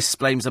 Mr Boyce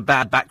blames a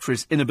bad back for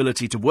his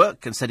inability to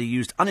work and said he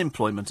used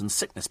unemployment and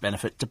sickness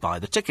benefit to buy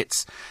the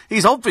tickets.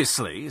 He's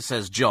obviously,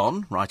 says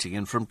John, writing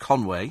in from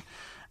Conway,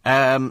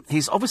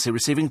 he's obviously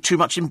receiving too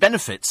much in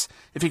benefits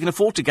if he can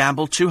afford to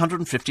gamble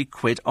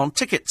 £250 on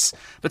tickets.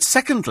 But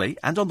secondly,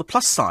 and on the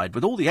plus side,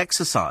 with all the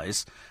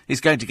exercise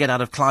he's going to get out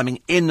of climbing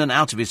in and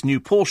out of his new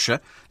Porsche,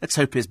 let's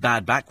hope his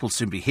bad back will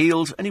soon be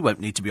healed and he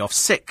won't need to be off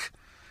sick.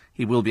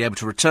 He will be able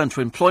to return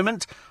to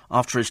employment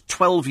after his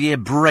 12-year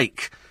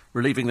break,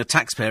 relieving the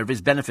taxpayer of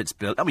his benefits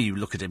bill. I mean, you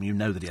look at him, you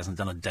know that he hasn't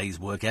done a day's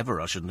work ever,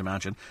 I shouldn't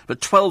imagine.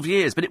 But 12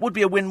 years. But it would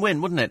be a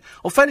win-win, wouldn't it?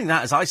 Or failing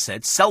that, as I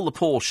said, sell the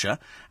Porsche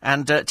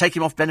and take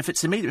him off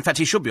benefits immediately. In fact,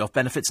 he should be off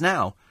benefits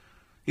now.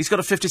 He's got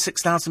a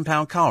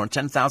 £56,000 car and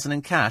 £10,000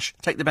 in cash.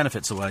 Take the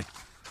benefits away.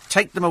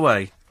 Take them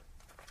away.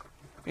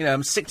 You know,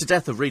 I'm sick to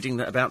death of reading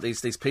about these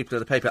people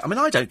in the paper. I mean,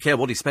 I don't care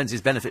what he spends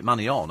his benefit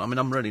money on. I mean,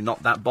 I'm really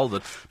not that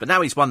bothered. But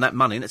now he's won that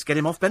money, let's get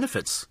him off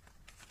benefits.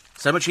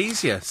 So much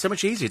easier. So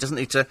much easier. He doesn't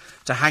need to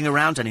hang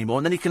around anymore.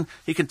 And then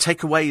he can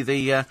take away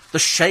the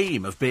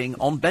shame of being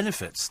on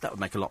benefits. That would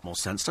make a lot more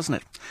sense,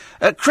 doesn't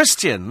it?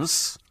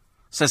 Christians,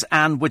 says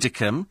Anne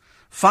Widdicombe,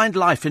 find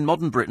life in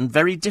modern Britain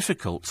very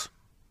difficult.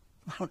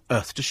 How on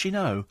earth does she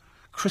know?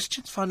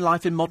 Christians find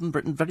life in modern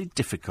Britain very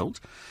difficult.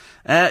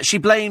 She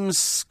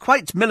blames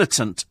quite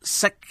militant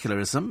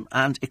secularism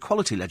and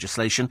equality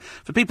legislation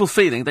for people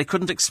feeling they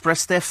couldn't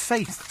express their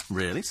faith.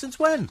 Really? Since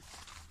when?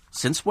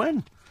 Since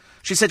when?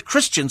 She said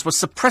Christians were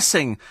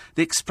suppressing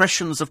the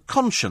expressions of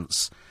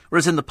conscience,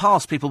 whereas in the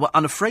past people were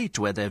unafraid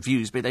to wear their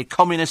views, be they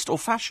communist or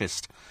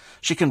fascist.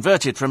 She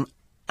converted from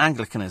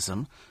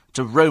Anglicanism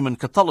to Roman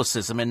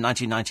Catholicism in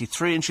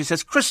 1993, and she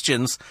says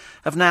Christians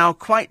have now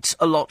quite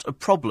a lot of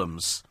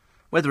problems.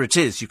 Whether it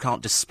is you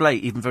can't display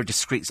even very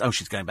discreet... Oh,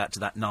 she's going back to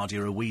that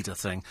Nadia Awida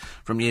thing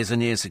from years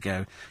and years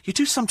ago. You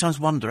do sometimes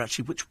wonder,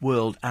 actually, which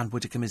world Anne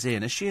Widdicombe is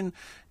in. Is she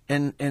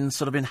in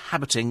sort of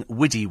inhabiting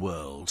Widdy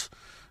world,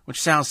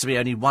 which sounds to be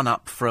only one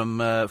up from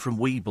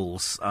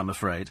Weebles, I'm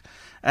afraid.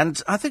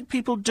 And I think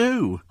people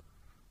do.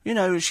 You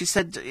know, she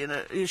said, you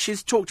know,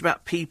 she's talked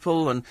about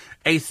people and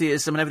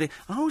atheism and everything.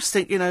 I always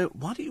think, you know,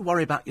 why don't you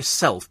worry about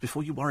yourself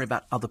before you worry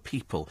about other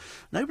people?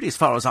 Nobody, as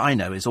far as I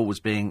know, is always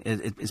being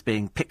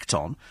picked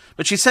on.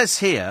 But she says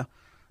here,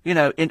 you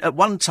know, at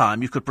one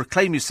time you could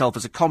proclaim yourself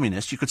as a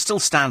communist, you could still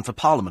stand for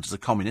Parliament as a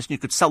communist, and you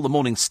could sell the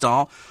Morning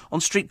Star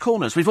on street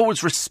corners. We've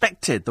always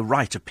respected the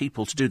right of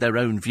people to do their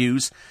own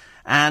views.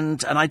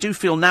 And I do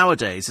feel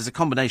nowadays, as a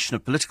combination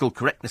of political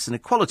correctness and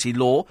equality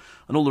law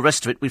and all the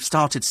rest of it, we've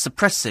started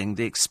suppressing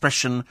the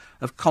expression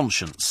of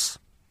conscience.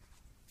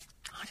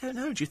 I don't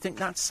know. Do you think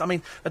that's... I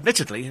mean,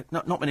 admittedly,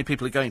 not many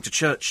people are going to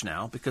church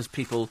now because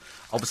people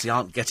obviously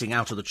aren't getting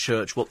out of the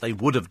church what they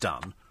would have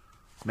done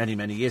many,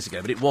 many years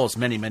ago. But it was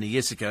many, many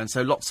years ago. And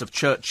so lots of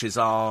churches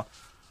are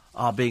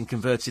being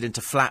converted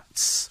into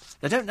flats.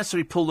 They don't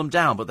necessarily pull them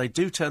down, but they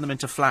do turn them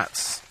into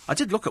flats. I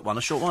did look at one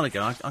a short while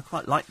ago. I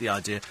quite like the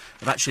idea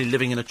of actually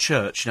living in a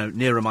church, you know,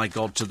 nearer my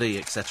God to thee,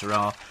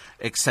 etc.,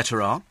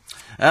 etc.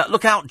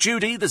 Look out,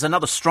 Judy, there's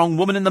another strong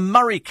woman in the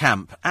Murray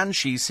camp, and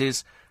she's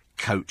his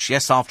coach.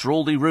 Yes, after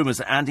all the rumours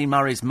that Andy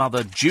Murray's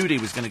mother, Judy,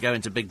 was going to go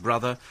into Big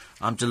Brother,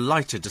 I'm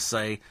delighted to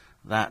say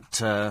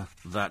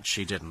that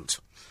she didn't.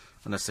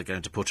 Unless they're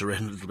going to put her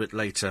in a little bit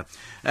later.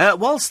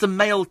 Whilst the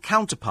male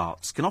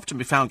counterparts can often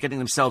be found getting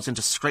themselves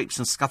into scrapes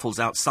and scuffles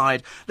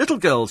outside, little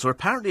girls are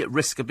apparently at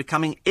risk of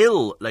becoming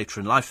ill later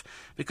in life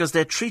because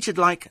they're treated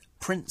like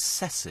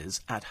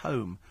princesses at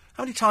home.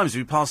 How many times have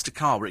you passed a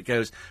car where it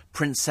goes,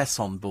 princess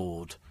on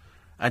board?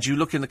 And you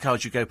look in the car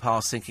as you go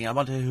past thinking, I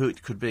wonder who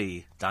it could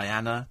be.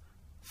 Diana?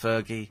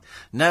 Fergie?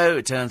 No,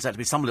 it turns out to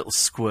be some little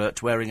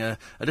squirt wearing a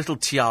little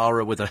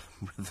tiara with a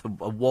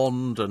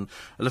wand and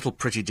a little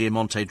pretty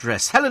Diamante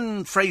dress.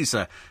 Helen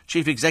Fraser,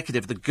 Chief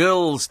Executive of the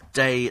Girls'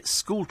 Day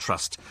School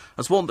Trust,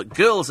 has warned that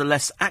girls are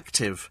less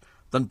active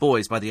than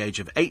boys by the age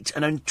of 8,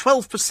 and only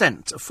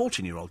 12% of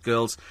 14-year-old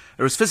girls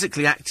are as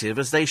physically active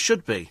as they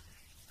should be.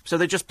 So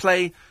they just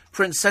play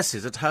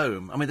princesses at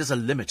home. I mean, there's a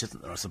limit,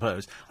 isn't there, I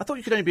suppose? I thought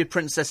you could only be a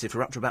princess if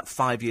you're up to about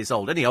 5 years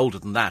old. Any older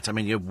than that, I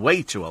mean, you're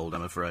way too old,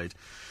 I'm afraid.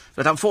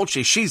 But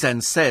unfortunately, she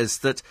then says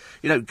that,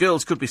 you know,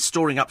 girls could be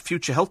storing up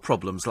future health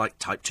problems like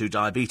type 2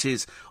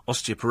 diabetes,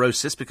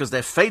 osteoporosis, because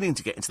they're failing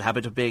to get into the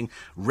habit of being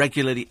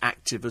regularly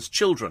active as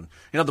children.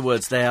 In other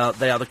words, they are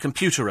the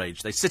computer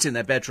age. They sit in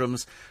their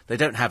bedrooms, they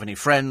don't have any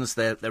friends,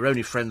 their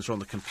only friends are on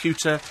the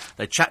computer,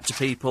 they chat to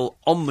people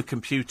on the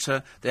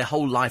computer, their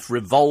whole life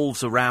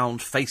revolves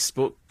around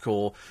Facebook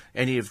or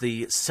any of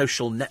the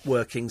social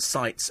networking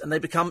sites, and they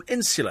become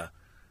insular.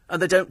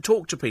 And they don't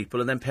talk to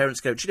people, and then parents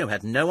go, do you know, we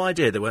had no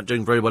idea they weren't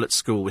doing very well at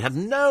school. We had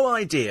no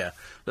idea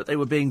that they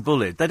were being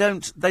bullied. They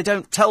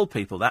don't tell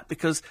people that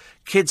because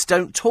kids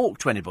don't talk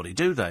to anybody,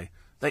 do they?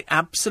 They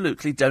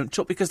absolutely don't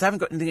talk because they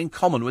haven't got anything in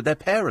common with their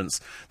parents.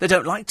 They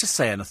don't like to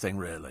say anything,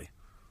 really.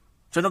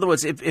 So in other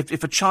words,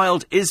 if a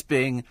child is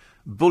being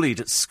bullied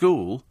at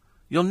school,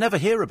 you'll never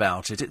hear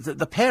about it.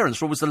 The parents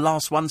are always the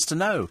last ones to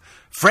know.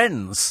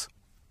 Friends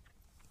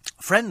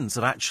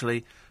have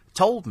actually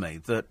told me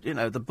that, you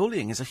know, the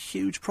bullying is a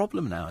huge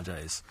problem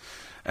nowadays.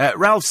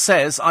 Ralph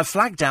says, I've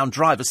flagged down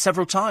drivers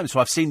several times who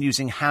I've seen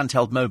using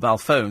handheld mobile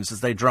phones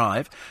as they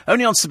drive,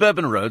 only on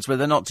suburban roads where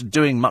they're not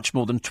doing much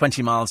more than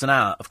 20 miles an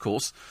hour, of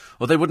course,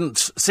 or they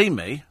wouldn't see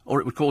me,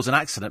 or it would cause an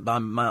accident by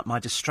my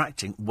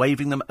distracting,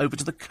 waving them over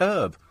to the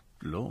curb.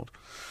 Lord.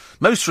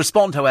 Most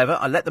respond, however.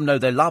 I let them know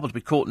they're liable to be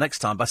caught next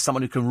time by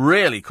someone who can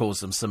really cause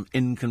them some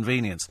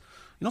inconvenience.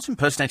 You're not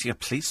impersonating a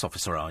police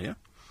officer, are you?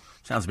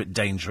 Sounds a bit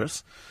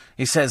dangerous.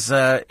 He says,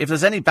 if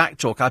there's any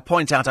backtalk, I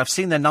point out I've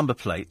seen their number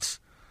plate.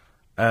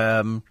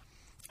 And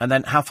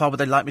then how far would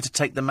they like me to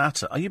take the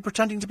matter? Are you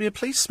pretending to be a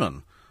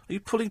policeman? Are you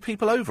pulling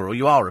people over, or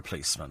you are a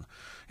policeman?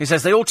 He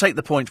says they all take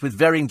the point with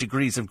varying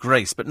degrees of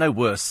grace, but no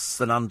worse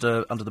than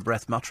under the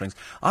breath mutterings.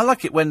 I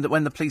like it when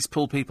the police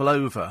pull people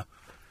over,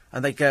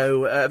 and they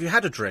go, "Have you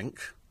had a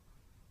drink?"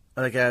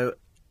 And they go,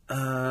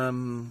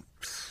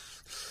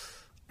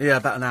 "Yeah,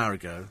 about an hour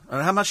ago."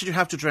 "How much did you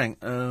have to drink?"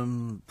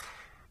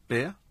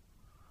 "Beer."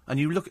 And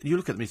you look at them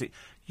and you think,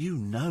 you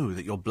know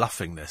that you're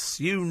bluffing this.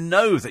 You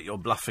know that you're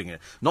bluffing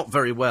it. Not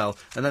very well.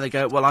 And then they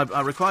go, "Well,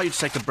 I require you to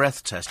take a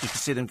breath test." You can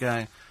see them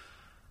going,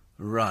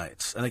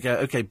 "Right." And they go,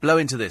 "OK, blow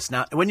into this."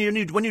 Now, when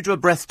you do a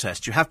breath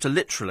test, you have to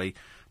literally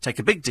take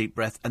a big deep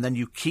breath and then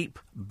you keep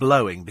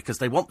blowing because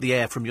they want the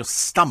air from your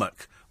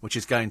stomach, which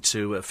is going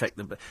to affect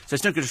them. So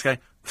it's no good just going,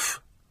 Pff.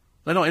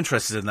 They're not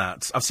interested in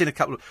that. I've seen a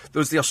couple there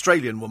was the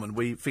Australian woman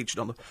we featured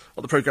on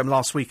the programme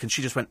last week, and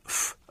she just went,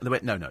 Pff. And they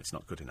went, no, it's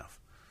not good enough.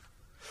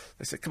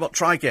 They said, "Come on,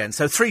 try again."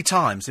 So 3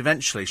 times,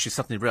 eventually, she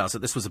suddenly realised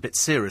that this was a bit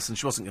serious and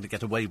she wasn't going to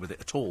get away with it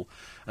at all.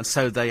 And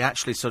so they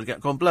actually sort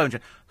of go and blow and go,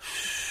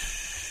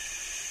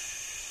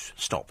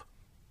 stop.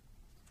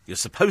 You're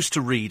supposed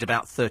to read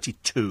about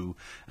 32,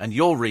 and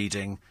you're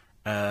reading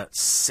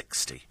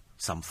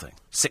 60-something.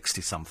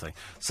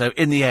 So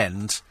in the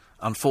end,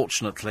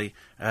 unfortunately,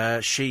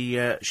 she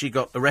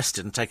got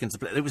arrested and taken to the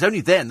police. It was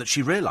only then that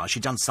she realised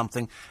she'd done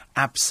something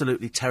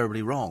absolutely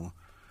terribly wrong.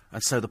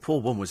 And so the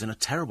poor woman was in a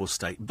terrible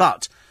state.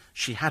 But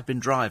she had been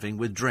driving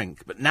with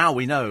drink. But now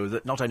we know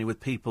that not only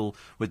with people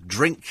with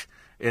drink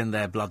in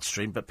their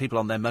bloodstream, but people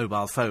on their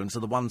mobile phones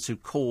are the ones who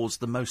cause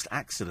the most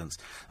accidents.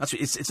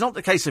 It's not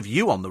the case of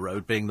you on the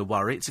road being the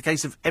worry, it's a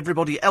case of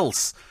everybody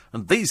else.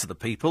 And these are the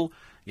people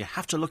you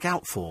have to look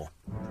out for.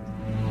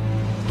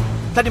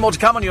 Plenty more to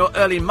come on your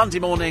early Monday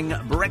morning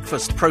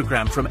breakfast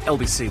programme from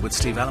LBC with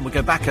Steve Allen. We'll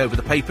go back over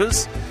the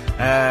papers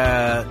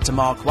to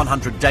mark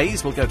 100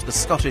 days. We'll go to the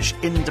Scottish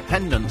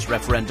independence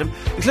referendum,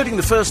 including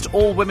the first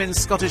all-women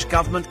Scottish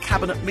Government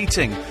cabinet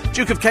meeting.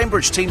 Duke of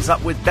Cambridge teams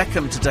up with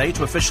Beckham today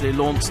to officially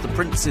launch the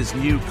Prince's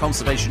new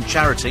conservation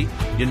charity,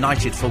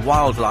 United for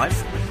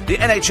Wildlife. The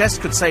NHS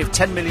could save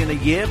 $10 million a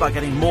year by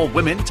getting more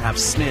women to have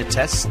smear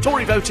tests.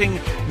 Tory voting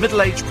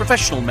middle-aged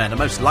professional men are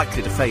most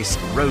likely to face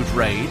road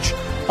rage.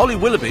 Holly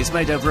Willoughby's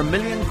made over £1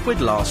 million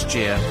last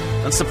year,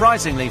 and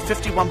surprisingly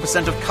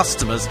 51% of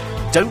customers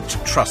don't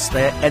trust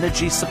their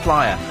energy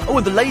supplier. Oh,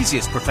 and the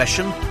laziest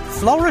profession,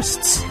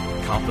 florists.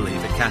 Can't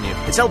believe it, can you?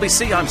 It's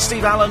LBC, I'm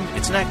Steve Allen,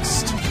 it's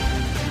next.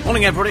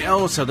 Morning, everybody.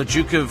 Oh, so the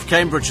Duke of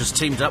Cambridge has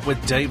teamed up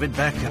with David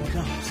Beckham.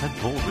 God, I'm so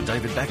bored with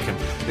David Beckham.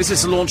 This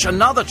is to launch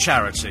another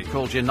charity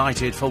called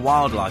United for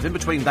Wildlife. In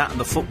between that and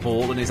the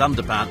football and his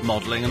underpant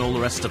modelling and all the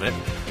rest of it,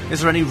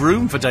 is there any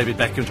room for David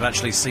Beckham to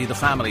actually see the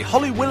family?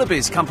 Holly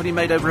Willoughby's company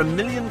made over £1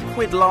 million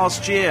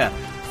last year.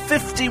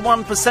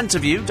 51%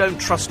 of you don't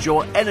trust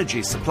your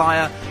energy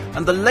supplier,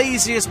 and the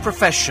laziest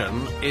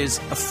profession is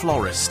a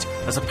florist,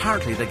 as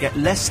apparently they get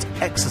less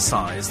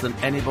exercise than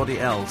anybody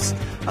else.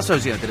 I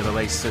suppose, a bit of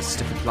oasis,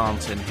 stick a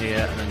plant in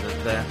here, and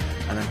then there,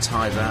 and then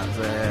tie that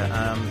there,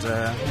 and,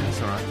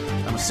 that's all right.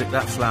 I'm going to stick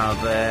that flower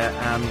there,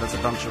 and there's a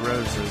bunch of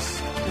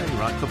roses. Yeah, you're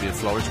right, could be a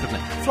florist, couldn't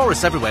it?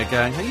 Florists everywhere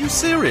going, are you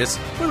serious?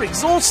 We're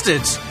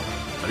exhausted.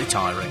 Very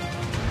tiring.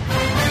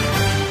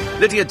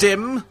 Lydia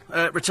Dim,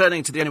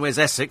 returning to the Anyways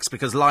Essex,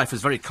 because life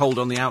is very cold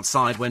on the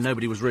outside where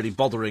nobody was really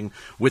bothering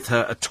with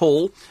her at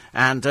all.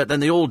 And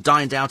then they all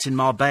dined out in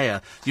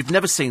Marbella. You've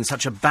never seen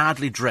such a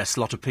badly dressed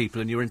lot of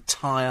people in your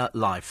entire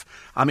life.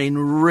 I mean,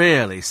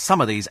 really, some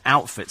of these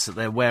outfits that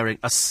they're wearing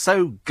are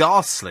so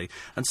ghastly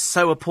and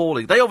so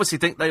appalling. They obviously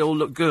think they all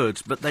look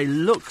good, but they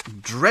look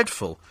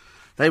dreadful.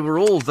 They were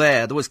all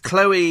there. There was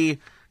Chloe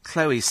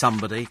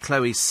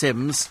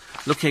Sims,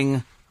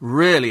 looking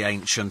really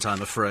ancient,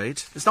 I'm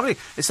afraid. It's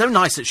so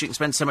nice that she can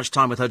spend so much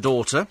time with her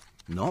daughter.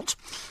 Not.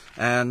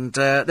 And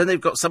then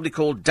they've got somebody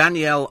called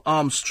Danielle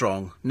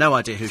Armstrong. No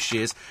idea who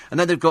she is. And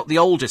then they've got the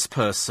oldest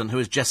person, who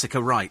is Jessica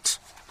Wright.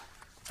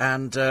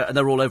 And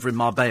they're all over in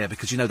Marbella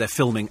because, they're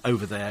filming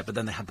over there. But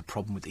then they had the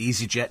problem with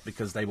EasyJet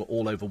because they were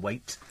all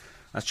overweight.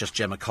 That's just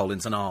Gemma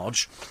Collins and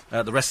Arge.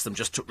 The rest of them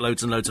just took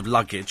loads and loads of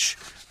luggage.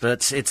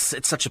 But it's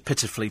such a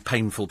pitifully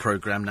painful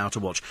programme now to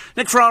watch.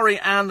 Nick Ferrari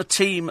and the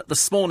team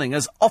this morning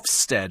as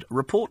Ofsted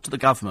report to the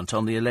government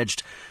on the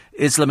alleged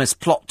Islamist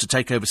plot to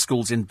take over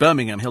schools in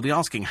Birmingham. He'll be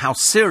asking how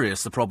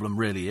serious the problem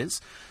really is.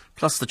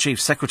 Plus, the Chief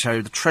Secretary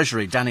of the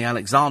Treasury, Danny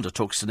Alexander,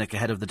 talks to Nick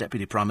ahead of the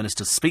Deputy Prime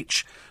Minister's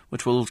speech,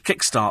 which will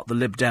kickstart the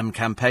Lib Dem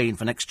campaign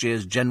for next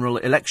year's general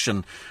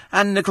election.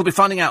 And Nick will be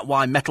finding out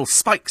why metal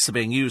spikes are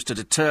being used to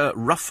deter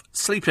rough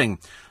sleeping.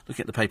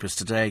 Looking at the papers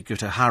today,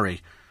 Guto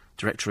Harry,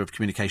 Director of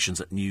Communications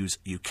at News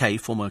UK,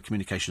 former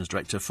Communications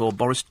Director for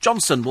Boris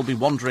Johnson, will be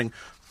wandering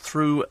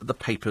through the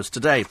papers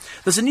today.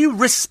 There's a new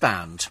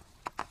wristband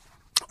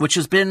which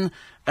has been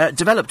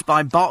developed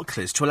by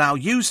Barclays to allow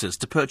users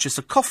to purchase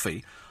a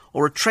coffee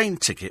or a train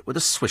ticket with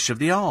a swish of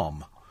the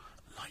arm.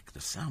 Like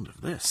the sound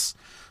of this.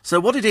 So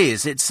what it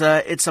is, it's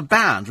a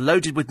band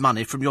loaded with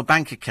money from your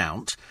bank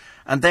account,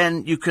 and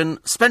then you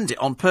can spend it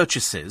on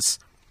purchases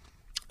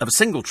of a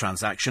single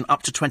transaction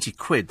up to 20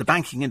 quid. The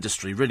banking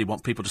industry really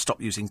want people to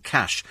stop using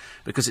cash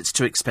because it's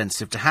too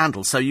expensive to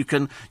handle. So you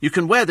can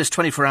wear this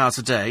 24 hours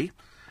a day,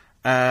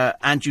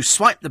 and you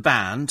swipe the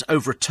band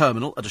over a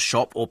terminal at a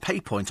shop or pay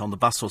point on the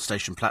bus or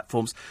station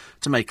platforms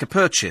to make a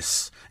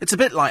purchase. It's a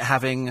bit like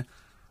having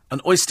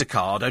an Oyster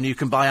card, only you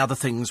can buy other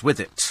things with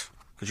it.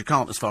 Because you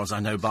can't, as far as I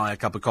know, buy a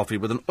cup of coffee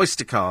with an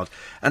Oyster card.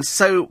 And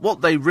so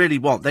what they really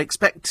want, they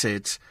expect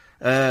it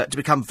to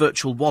become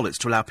virtual wallets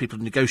to allow people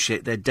to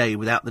negotiate their day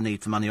without the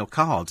need for money or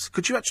cards.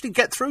 Could you actually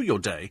get through your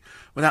day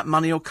without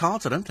money or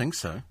cards? I don't think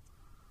so.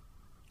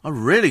 I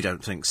really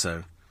don't think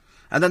so.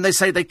 And then they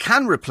say they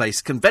can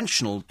replace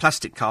conventional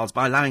plastic cards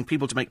by allowing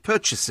people to make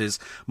purchases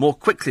more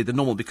quickly than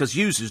normal because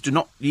users do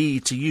not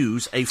need to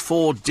use a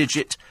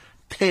 4-digit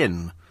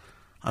PIN.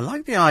 I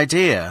like the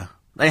idea.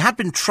 They had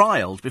been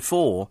trialled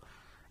before,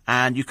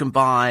 and you can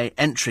buy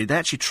entry. They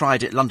actually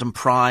tried it at London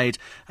Pride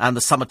and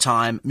the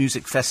Summertime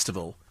Music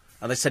Festival.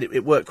 And they said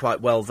it worked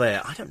quite well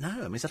there. I don't know.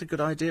 I mean, is that a good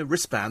idea?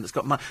 Wristband that's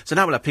got money. So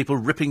now we'll have people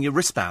ripping your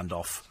wristband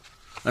off.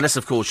 Unless,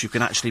 of course, you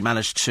can actually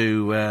manage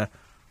to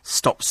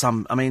stop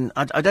some... I mean,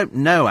 I don't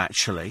know,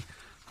 actually,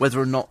 whether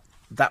or not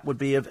that would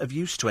be of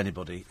use to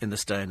anybody in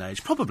this day and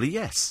age. Probably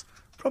yes.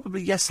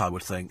 Probably yes, I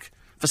would think.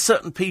 For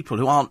certain people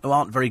who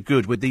aren't very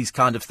good with these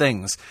kind of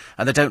things,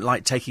 and they don't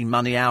like taking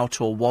money out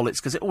or wallets,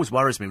 because it always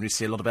worries me when you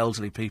see a lot of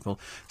elderly people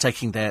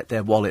taking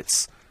their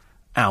wallets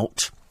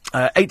out.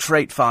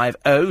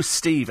 84850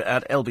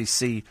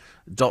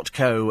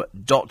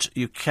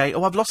 steve@lbc.co.uk.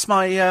 Oh, I've lost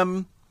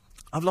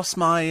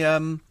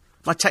my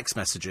text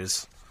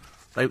messages.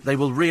 They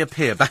will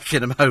reappear back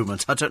in a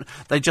moment.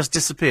 They just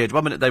disappeared.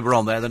 1 minute they were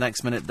on there, the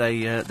next minute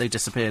they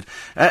disappeared.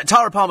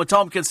 Tara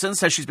Palmer-Tompkinson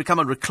says she's become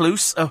a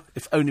recluse. Oh,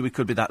 if only we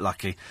could be that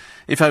lucky.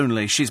 If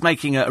only. She's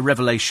making a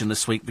revelation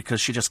this week because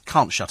she just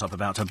can't shut up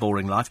about her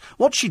boring life.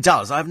 What she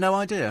does, I have no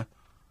idea.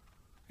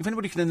 If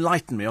anybody can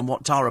enlighten me on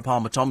what Tara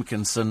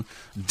Palmer-Tompkinson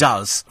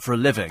does for a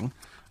living,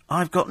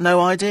 I've got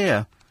no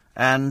idea.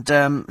 And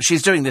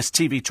she's doing this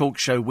TV talk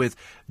show with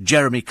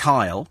Jeremy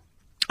Kyle.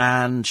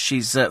 And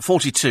she's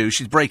 42,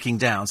 she's breaking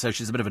down, so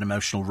she's a bit of an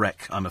emotional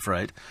wreck, I'm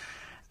afraid.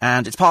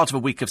 And it's part of a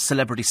week of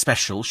celebrity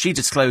special. She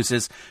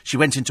discloses she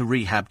went into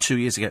rehab 2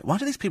 years ago. Why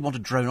do these people want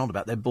to drone on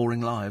about their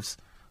boring lives?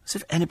 As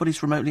if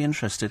anybody's remotely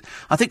interested.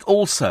 I think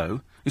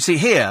also, you see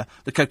here,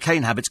 the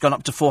cocaine habit's gone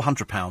up to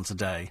 £400 a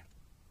day.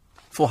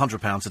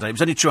 £400 a day. It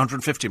was only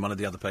 £250 in one of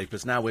the other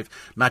papers. Now we've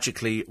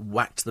magically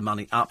whacked the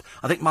money up.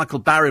 I think Michael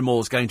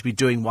Barrymore's going to be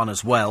doing one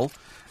as well.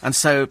 And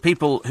so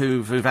people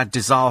who've had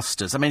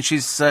disasters... I mean,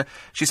 she's had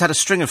a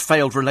string of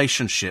failed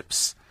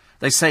relationships.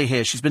 They say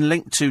here she's been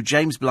linked to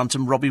James Blunt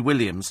and Robbie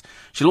Williams.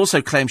 She'll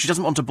also claim she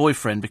doesn't want a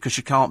boyfriend because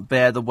she can't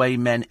bear the way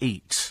men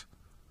eat.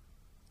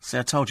 See,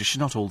 I told you, she's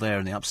not all there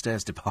in the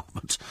upstairs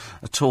department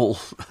at all.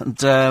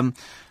 And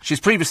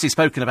she's previously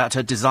spoken about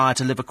her desire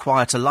to live a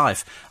quieter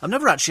life. I've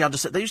never actually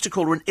understood... They used to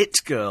call her an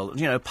it girl,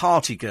 you know,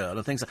 party girl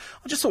and things like that.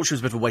 I just thought she was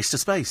a bit of a waste of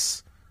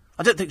space.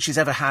 I don't think she's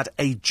ever had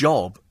a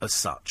job as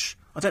such.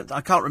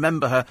 I can't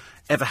remember her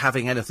ever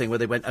having anything where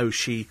they went, oh,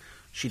 she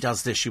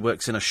does this, she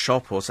works in a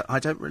shop or so. I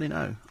don't really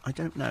know. I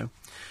don't know.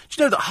 Do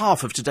you know that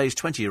half of today's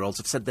 20-year-olds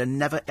have said they're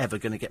never, ever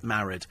going to get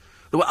married?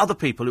 There were other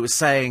people who were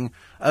saying,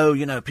 oh,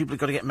 you know, people have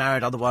got to get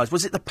married otherwise.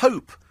 Was it the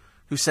Pope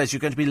who says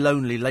you're going to be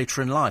lonely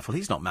later in life? Well,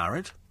 he's not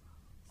married.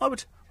 I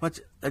would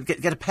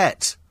get a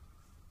pet.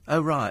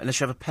 Oh, right,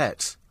 unless you have a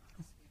pet.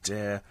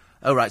 Dear.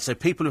 Oh, right, so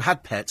people who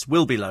had pets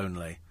will be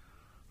lonely.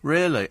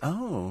 Really?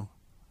 Oh.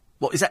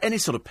 What, is that any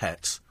sort of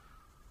pet?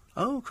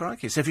 Oh,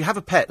 crikey. So if you have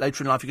a pet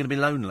later in life, you're going to be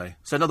lonely.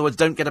 So in other words,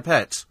 don't get a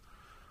pet.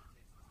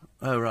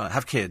 Oh, right.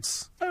 Have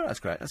kids. Oh, that's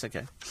great. That's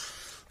okay.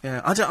 Yeah,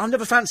 I've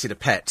never fancied a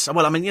pet.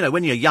 Well, I mean, you know,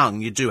 when you're young,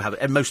 you do have...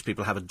 And most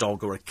people have a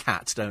dog or a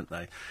cat, don't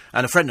they?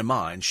 And a friend of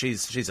mine,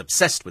 she's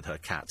obsessed with her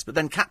cats. But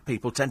then cat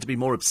people tend to be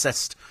more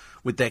obsessed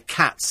with their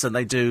cats than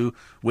they do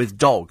with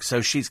dogs.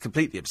 So she's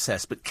completely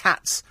obsessed. But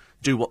cats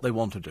do what they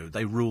want to do.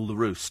 They rule the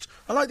roost.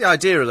 I like the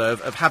idea, though,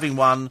 of having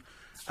one...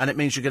 And it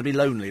means you're going to be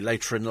lonely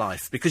later in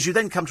life. Because you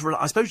then come to...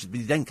 I suppose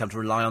you then come to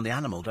rely on the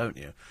animal, don't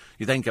you?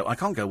 You then go, I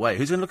can't go away.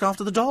 Who's going to look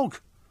after the dog?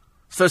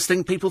 First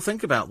thing people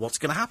think about, what's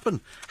going to happen?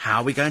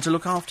 How are we going to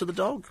look after the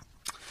dog?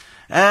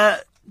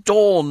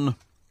 Dawn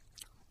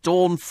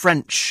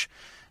French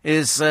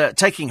is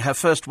taking her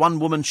first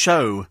one-woman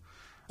show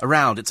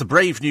around. It's a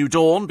brave new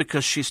Dawn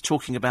because she's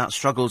talking about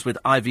struggles with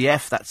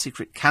IVF, that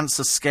secret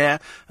cancer scare,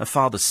 her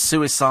father's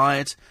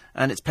suicide,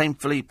 and it's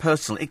painfully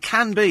personal. It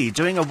can be.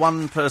 Doing a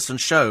one-person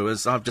show,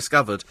 as I've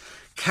discovered,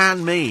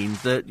 can mean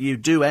that you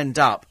do end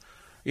up,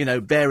 you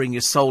know, bearing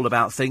your soul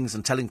about things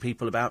and telling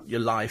people about your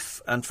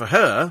life. And for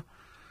her,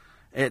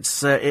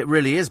 it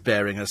really is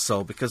bearing her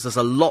soul because there's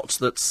a lot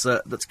that's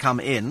come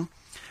in.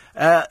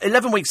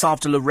 11 weeks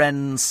after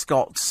Loren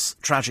Scott's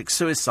tragic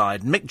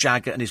suicide, Mick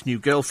Jagger and his new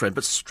girlfriend,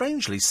 but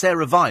strangely,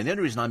 Sarah Vine, the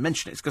only reason I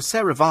mention it is because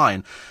Sarah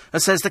Vine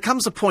says there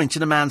comes a point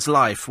in a man's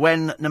life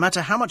when, no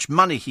matter how much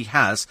money he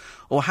has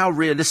or how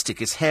realistic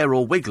his hair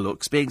or wig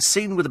looks, being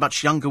seen with a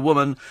much younger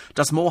woman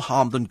does more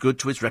harm than good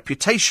to his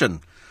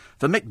reputation.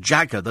 For Mick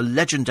Jagger, the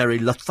legendary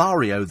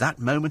Lothario, that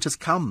moment has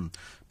come.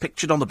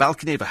 Pictured on the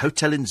balcony of a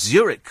hotel in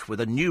Zurich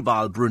with a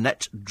nubile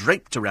brunette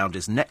draped around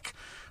his neck,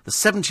 the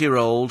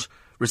 70-year-old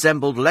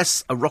resembled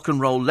less a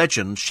rock-and-roll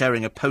legend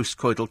sharing a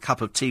post-coital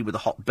cup of tea with a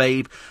hot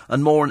babe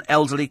and more an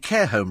elderly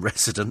care home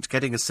resident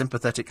getting a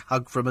sympathetic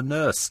hug from a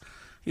nurse.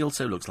 He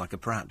also looks like a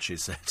prat, she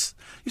said.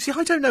 You see,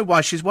 I don't know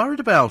why she's worried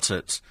about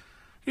it.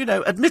 You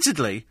know,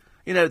 admittedly,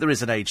 you know, there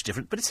is an age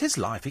difference, but it's his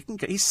life.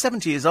 He's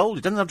 70 years old.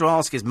 He doesn't have to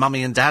ask his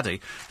mummy and daddy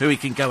who he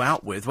can go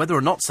out with, whether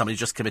or not somebody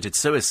just committed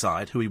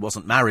suicide, who he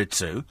wasn't married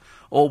to,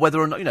 or whether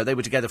or not, you know, they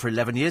were together for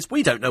 11 years.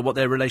 We don't know what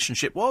their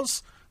relationship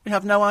was. We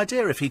have no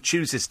idea if he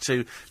chooses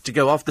to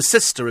go off. The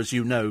sister, as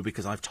you know,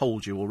 because I've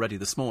told you already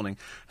this morning,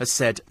 has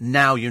said,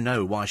 now you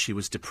know why she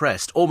was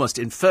depressed, almost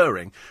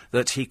inferring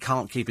that he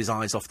can't keep his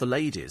eyes off the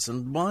ladies.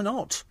 And why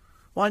not?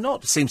 Why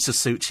not? Seems to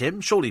suit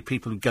him. Surely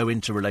people who go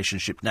into a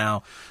relationship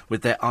now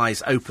with their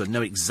eyes open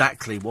know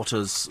exactly what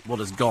has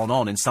gone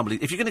on in somebody.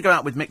 If you're going to go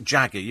out with Mick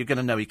Jagger, you're going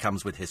to know he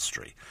comes with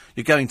history.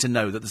 You're going to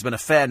know that there's been a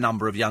fair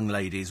number of young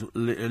ladies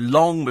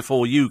long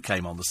before you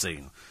came on the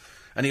scene.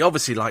 And he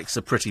obviously likes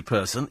a pretty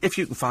person. If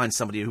you can find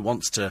somebody who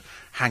wants to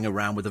hang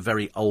around with a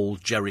very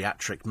old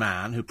geriatric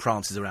man who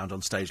prances around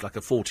on stage like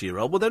a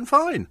 40-year-old, well, then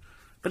fine.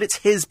 But it's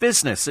his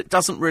business. It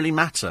doesn't really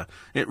matter.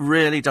 It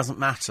really doesn't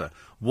matter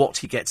what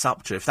he gets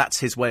up to. If that's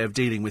his way of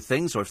dealing with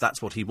things or if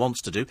that's what he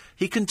wants to do,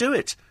 he can do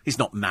it. He's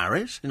not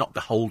married. He's not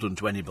beholden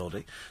to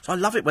anybody. So I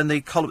love it when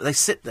they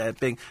sit there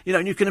being... You know,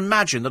 and you can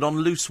imagine that on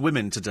Loose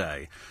Women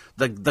today,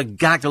 the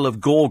gaggle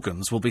of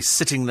Gorgons will be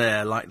sitting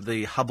there like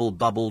the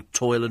hubble-bubble,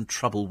 toil and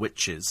trouble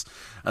witches.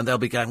 And they'll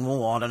be going,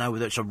 oh, I don't know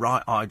whether it's a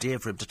right idea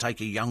for him to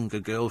take a younger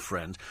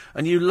girlfriend.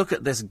 And you look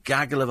at this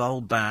gaggle of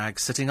old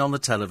bags sitting on the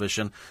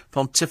television,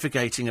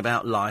 pontificating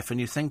about life,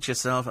 and you think to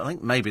yourself, I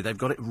think maybe they've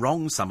got it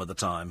wrong some of the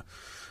time.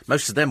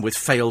 Most of them with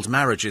failed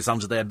marriages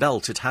under their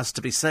belt, it has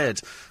to be said.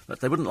 But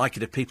they wouldn't like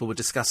it if people were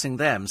discussing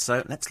them.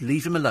 So let's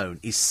leave him alone.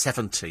 He's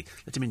 70.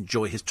 Let him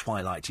enjoy his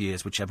twilight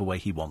years, whichever way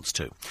he wants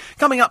to.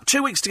 Coming up,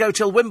 2 weeks to go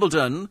till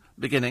Wimbledon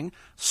beginning.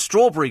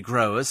 Strawberry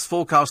growers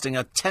forecasting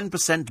a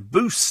 10%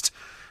 boost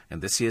in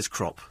this year's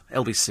crop.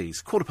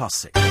 LBC's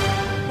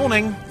 6:15.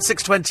 Morning,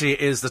 6:20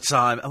 is the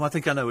time. Oh, I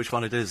think I know which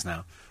one it is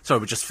now. Sorry,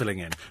 we're just filling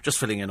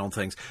in on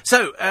things.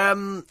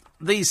 So,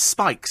 these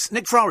spikes.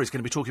 Nick Ferrari's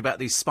going to be talking about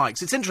these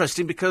spikes. It's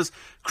interesting because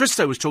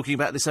Christo was talking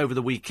about this over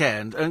the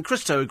weekend, and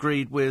Christo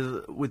agreed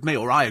with me,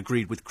 or I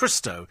agreed with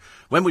Christo,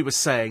 when we were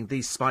saying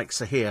these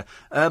spikes are here.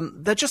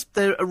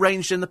 They're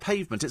arranged in the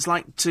pavement. It's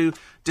like to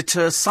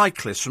deter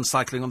cyclists from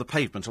cycling on the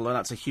pavement, although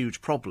that's a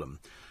huge problem.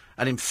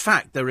 And in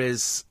fact, there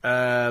is...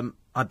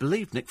 I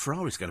believe Nick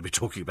Ferrari's going to be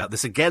talking about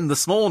this again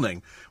this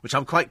morning, which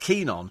I'm quite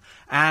keen on.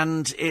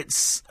 And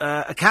it's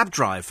a cab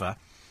driver,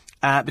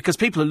 because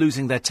people are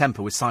losing their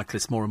temper with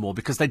cyclists more and more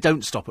because they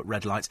don't stop at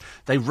red lights.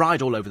 They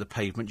ride all over the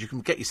pavement. You can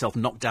get yourself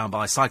knocked down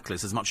by a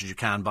cyclist as much as you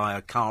can by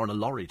a car and a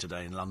lorry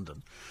today in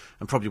London,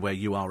 and probably where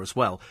you are as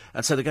well.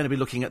 And so they're going to be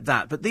looking at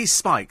that. But these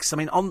spikes, I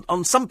mean,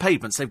 on some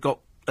pavements they've got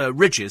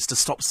ridges to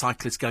stop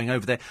cyclists going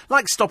over there,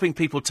 like stopping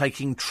people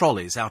taking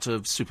trolleys out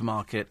of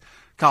supermarket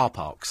car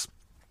parks.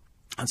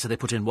 And so they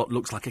put in what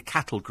looks like a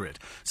cattle grid.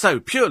 So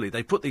purely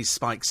they put these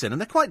spikes in,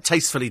 and they're quite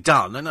tastefully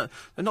done. And they're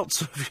not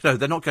sort of,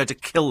 they're not going to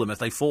kill them if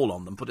they fall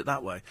on them, put it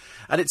that way.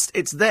 And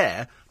it's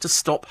there to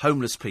stop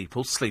homeless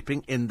people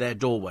sleeping in their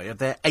doorway of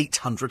their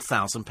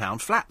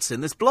 £800,000 flats in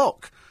this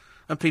block.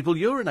 And people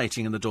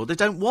urinating in the door. They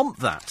don't want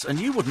that, and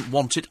you wouldn't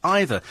want it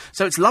either.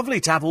 So it's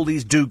lovely to have all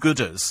these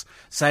do-gooders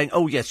saying,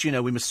 oh, yes,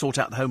 we must sort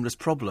out the homeless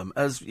problem.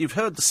 As you've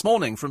heard this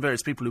morning from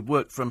various people who've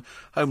worked from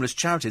homeless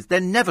charities,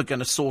 they're never going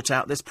to sort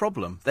out this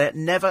problem. They're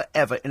never,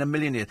 ever in a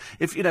million years.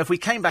 If we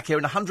came back here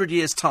in 100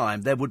 years'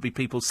 time, there would be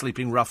people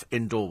sleeping rough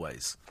in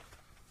doorways.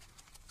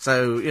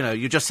 So,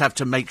 you just have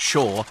to make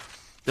sure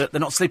that they're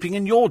not sleeping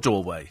in your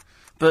doorway.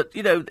 But,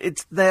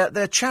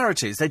 they're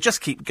charities. They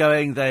just keep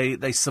going.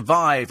 They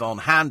survive on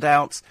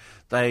handouts.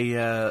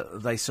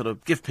 They sort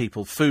of give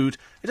people food.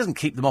 It doesn't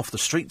keep them off the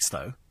streets,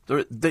 though.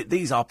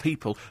 These are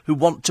people who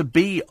want to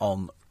be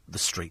on the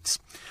streets.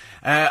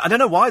 I don't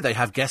know why they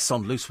have guests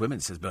on Loose Women,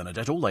 says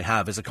Bernadette. All they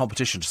have is a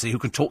competition to see who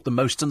can talk the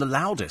most and the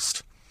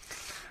loudest.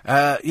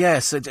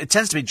 Yes, it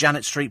tends to be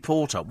Janet Street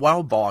Porter.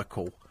 Well,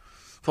 Michael.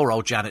 Poor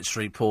old Janet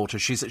Street Porter.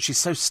 She's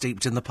so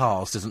steeped in the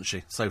past, isn't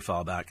she? So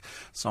far back.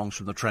 Songs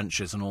from the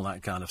trenches and all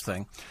that kind of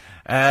thing.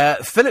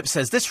 Philip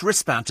says, this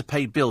wristband to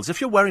pay bills. If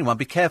you're wearing one,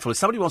 be careful. If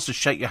somebody wants to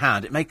shake your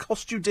hand, it may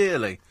cost you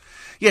dearly.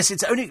 Yes,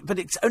 it's only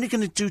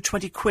going to do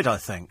 20 quid, I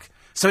think.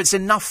 So it's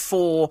enough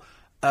for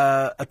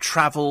a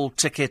travel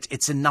ticket.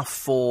 It's enough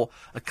for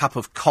a cup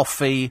of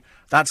coffee.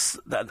 That's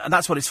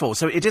what it's for.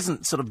 So it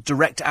isn't sort of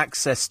direct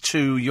access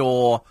to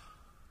your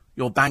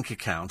bank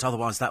account.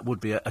 Otherwise, that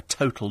would be a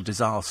total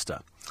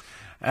disaster.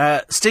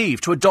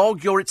 Steve, to a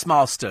dog, you're its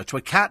master. To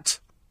a cat,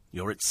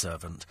 you're its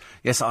servant.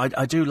 Yes,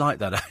 I do like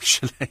that,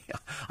 actually.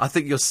 I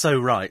think you're so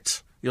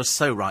right. You're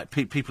so right.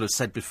 People have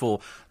said before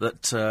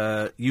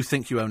that you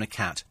think you own a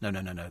cat. No.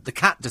 The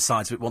cat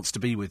decides if it wants to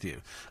be with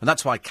you. And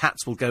that's why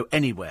cats will go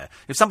anywhere.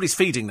 If somebody's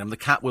feeding them, the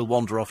cat will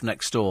wander off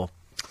next door.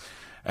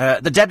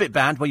 The debit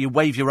band, where you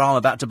wave your arm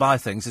about to buy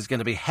things, is going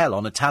to be hell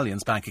on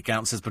Italians' bank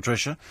accounts, says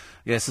Patricia.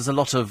 Yes, there's a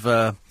lot of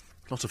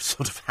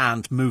sort of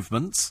hand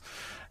movements.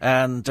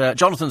 And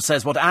Jonathan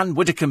says what Anne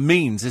Widdecombe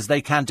means is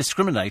they can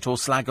discriminate or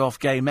slag off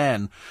gay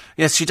men.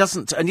 Yes, she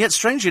doesn't, and yet,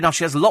 strangely enough,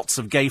 she has lots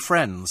of gay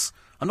friends.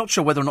 I'm not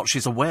sure whether or not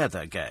she's aware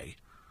they're gay,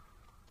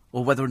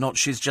 or whether or not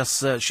she's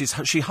just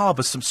she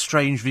harbours some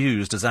strange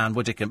views, does Anne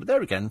Widdecombe. But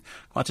there again,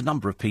 quite a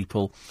number of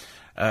people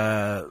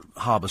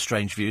harbour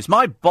strange views.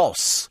 My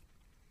boss,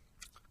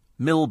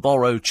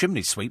 Millborough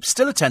chimney sweep,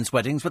 still attends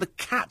weddings with a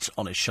cat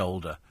on his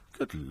shoulder.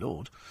 Good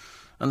Lord.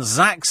 And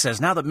Zach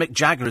says, now that Mick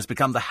Jagger has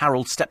become the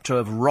Harold Steptoe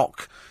of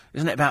rock,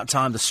 isn't it about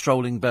time the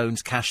Strolling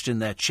Bones cashed in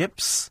their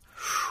chips?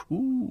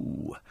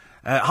 Ooh.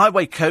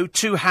 Highway code,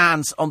 2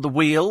 hands on the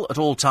wheel at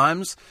all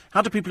times.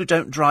 How do people who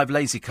don't drive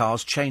lazy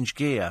cars change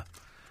gear?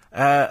 You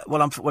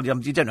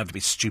don't have to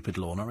be stupid,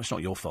 Lorna. It's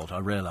not your fault, I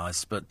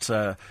realise. But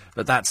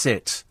that's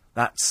it.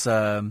 That's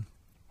how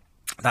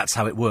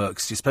it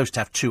works. You're supposed to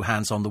have 2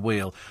 hands on the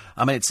wheel.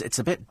 I mean, it's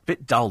a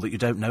bit dull that you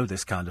don't know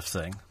this kind of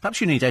thing.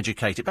 Perhaps you need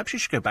educated. Perhaps you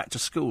should go back to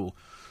school.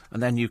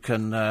 And then you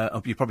can...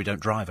 you probably don't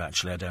drive,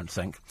 actually, I don't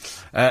think.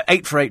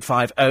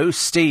 84850,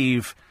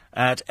 Steve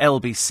at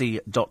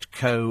lbc.co.uk.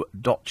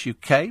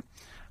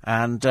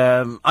 And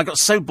I got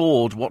so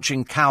bored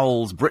watching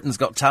Cowell's Britain's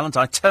Got Talent,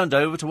 I turned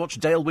over to watch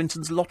Dale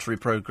Winton's lottery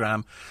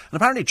programme. And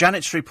apparently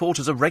Janet's report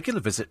is a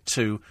regular visit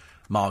to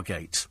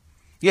Margate.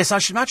 Yes, I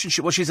should imagine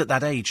she's at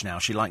that age now.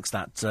 She likes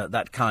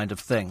that kind of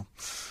thing.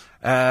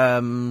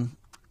 Another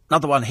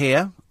one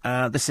here.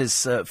 This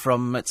is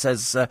it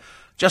says,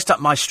 just up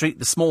my street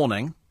this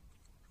morning,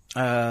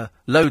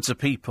 loads of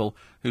people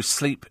who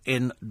sleep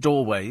in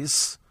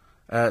doorways,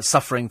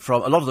 suffering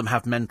from... A lot of them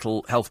have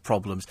mental health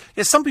problems.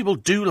 Yes, some people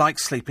do like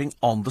sleeping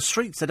on the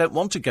streets. They don't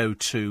want to go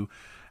to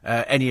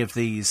any of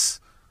these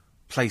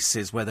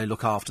places where they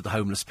look after the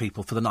homeless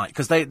people for the night,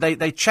 because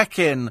they check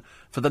in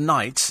for the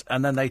night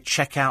and then they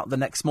check out the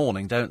next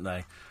morning, don't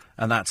they?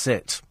 And that's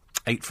it.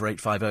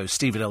 84850,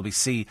 steve at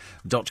lbc.co.uk.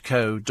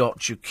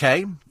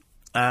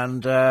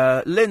 And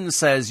Lynn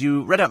says,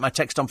 you read out my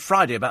text on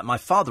Friday about my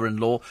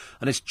father-in-law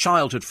and his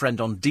childhood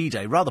friend on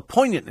D-Day. Rather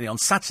poignantly, on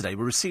Saturday,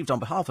 we received on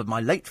behalf of my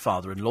late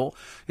father-in-law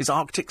his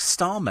Arctic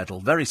Star Medal.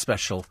 Very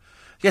special.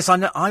 Yes, I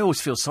know. I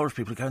always feel sorry for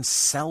people who go and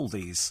sell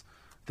these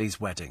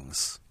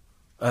weddings.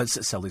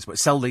 Sell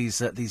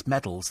these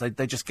medals.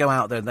 They just go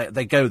out there and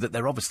they go that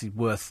they're obviously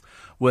worth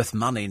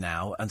money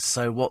now, and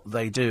so what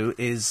they do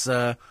is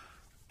sort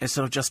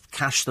of just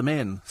cash them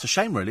in. It's a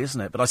shame, really,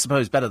 isn't it? But I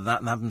suppose better than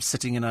that than have them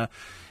sitting in a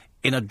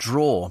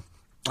drawer.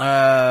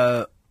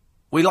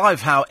 We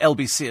live how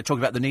LBC are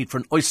talking about the need for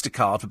an Oyster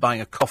card for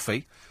buying a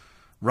coffee.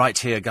 Right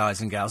here,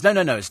 guys and gals.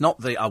 No, it's not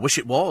the... I wish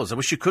it was. I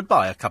wish you could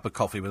buy a cup of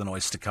coffee with an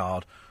Oyster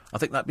card. I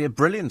think that'd be a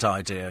brilliant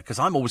idea, because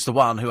I'm always the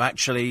one who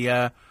actually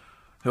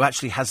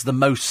has the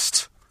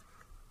most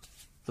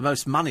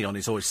money on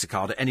his Oyster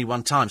card at any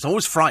one time. So I'm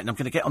always frightened I'm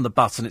going to get on the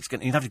bus and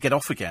you'd have to get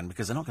off again,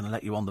 because they're not going to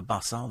let you on the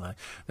bus, are they?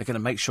 They're going to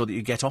make sure that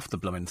you get off the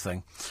blooming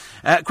thing.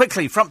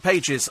 Quickly, front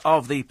pages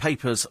of the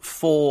papers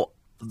for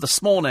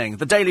this morning.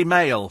 The Daily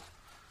Mail.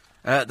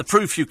 The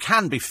proof you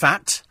can be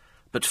fat,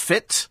 but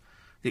fit.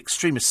 The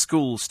extremist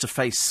schools to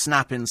face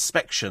snap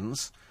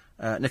inspections.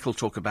 Nick will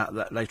talk about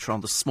that later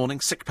on this morning.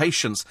 Sick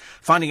patients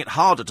finding it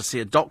harder to see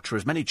a doctor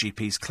as many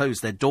GPs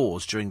close their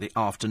doors during the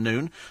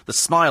afternoon. The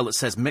smile that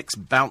says Mick's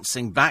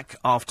bouncing back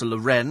after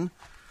Lorraine.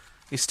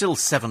 He's still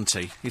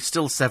 70.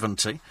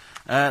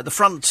 The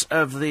front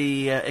of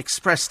the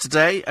Express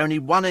today, only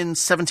 1 in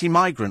 70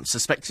 migrants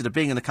suspected of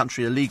being in the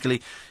country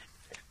illegally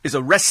is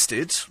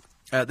arrested.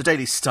 The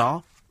Daily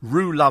Star,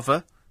 Rue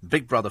lover,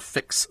 Big Brother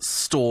fix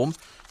storm.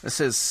 This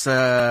is...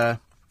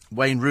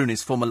 Wayne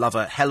Rooney's former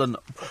lover, Helen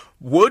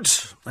Wood.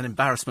 An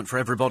embarrassment for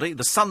everybody.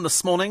 The Sun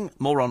this morning,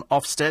 more on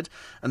Ofsted.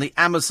 And the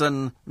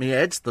Amazon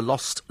Mied, the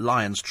Lost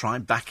Lions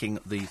tribe, backing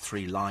the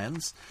 3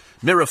 lions.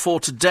 Mirror for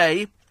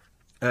today,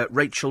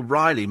 Rachel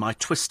Riley, my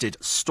twisted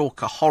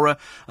stalker horror.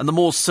 And the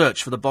Moors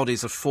search for the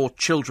bodies of 4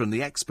 children.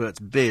 The experts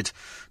bid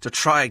to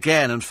try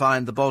again and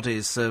find the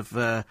bodies of...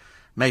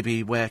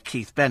 maybe where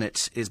Keith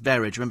Bennett is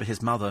buried. Remember,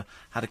 his mother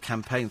had a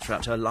campaign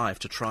throughout her life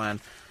to try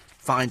and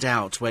find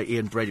out where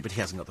Ian Brady, but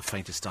he hasn't got the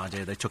faintest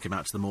idea. They took him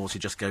out to the moors. He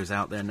just goes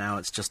out there now.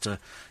 It's just a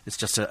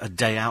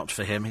day out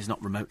for him. He's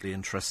not remotely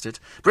interested.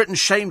 Britain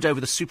shamed over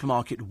the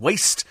supermarket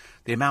waste,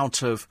 the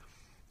amount of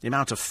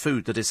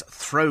food that is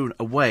thrown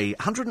away.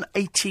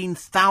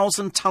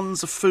 118,000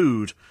 tonnes of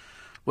food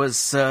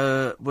was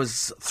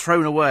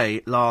thrown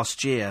away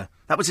last year.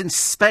 That was in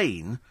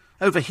Spain.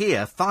 Over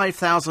here,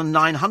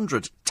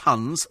 5,900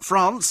 tonnes.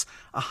 France,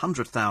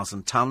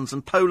 100,000 tonnes.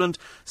 And Poland,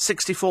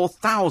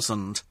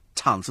 64,000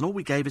 tonnes. And all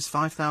we gave is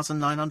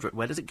 5,900.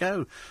 Where does it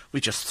go?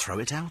 We just throw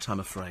it out, I'm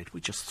afraid. We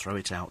just throw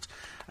it out.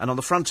 And on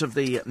the front of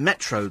the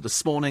Metro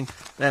this morning,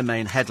 their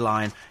main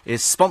headline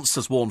is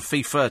Sponsors warn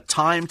FIFA,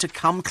 time to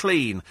come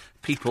clean.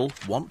 People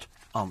want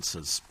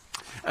answers.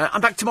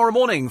 I'm back tomorrow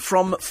morning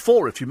from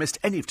 4. If you missed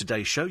any of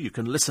today's show, you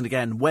can listen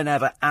again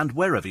whenever and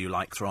wherever you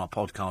like through our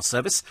podcast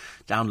service.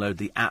 Download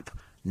the app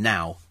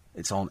now.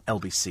 It's on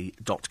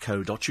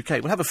lbc.co.uk.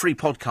 We'll have a free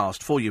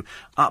podcast for you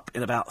up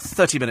in about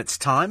 30 minutes'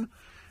 time.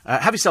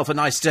 Have yourself a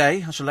nice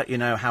day. I shall let you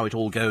know how it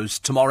all goes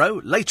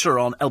tomorrow. Later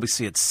on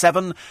LBC at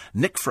 7,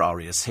 Nick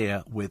Ferrari is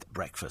here with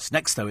breakfast.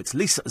 Next, though, it's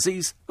Lisa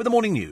Aziz with the Morning News.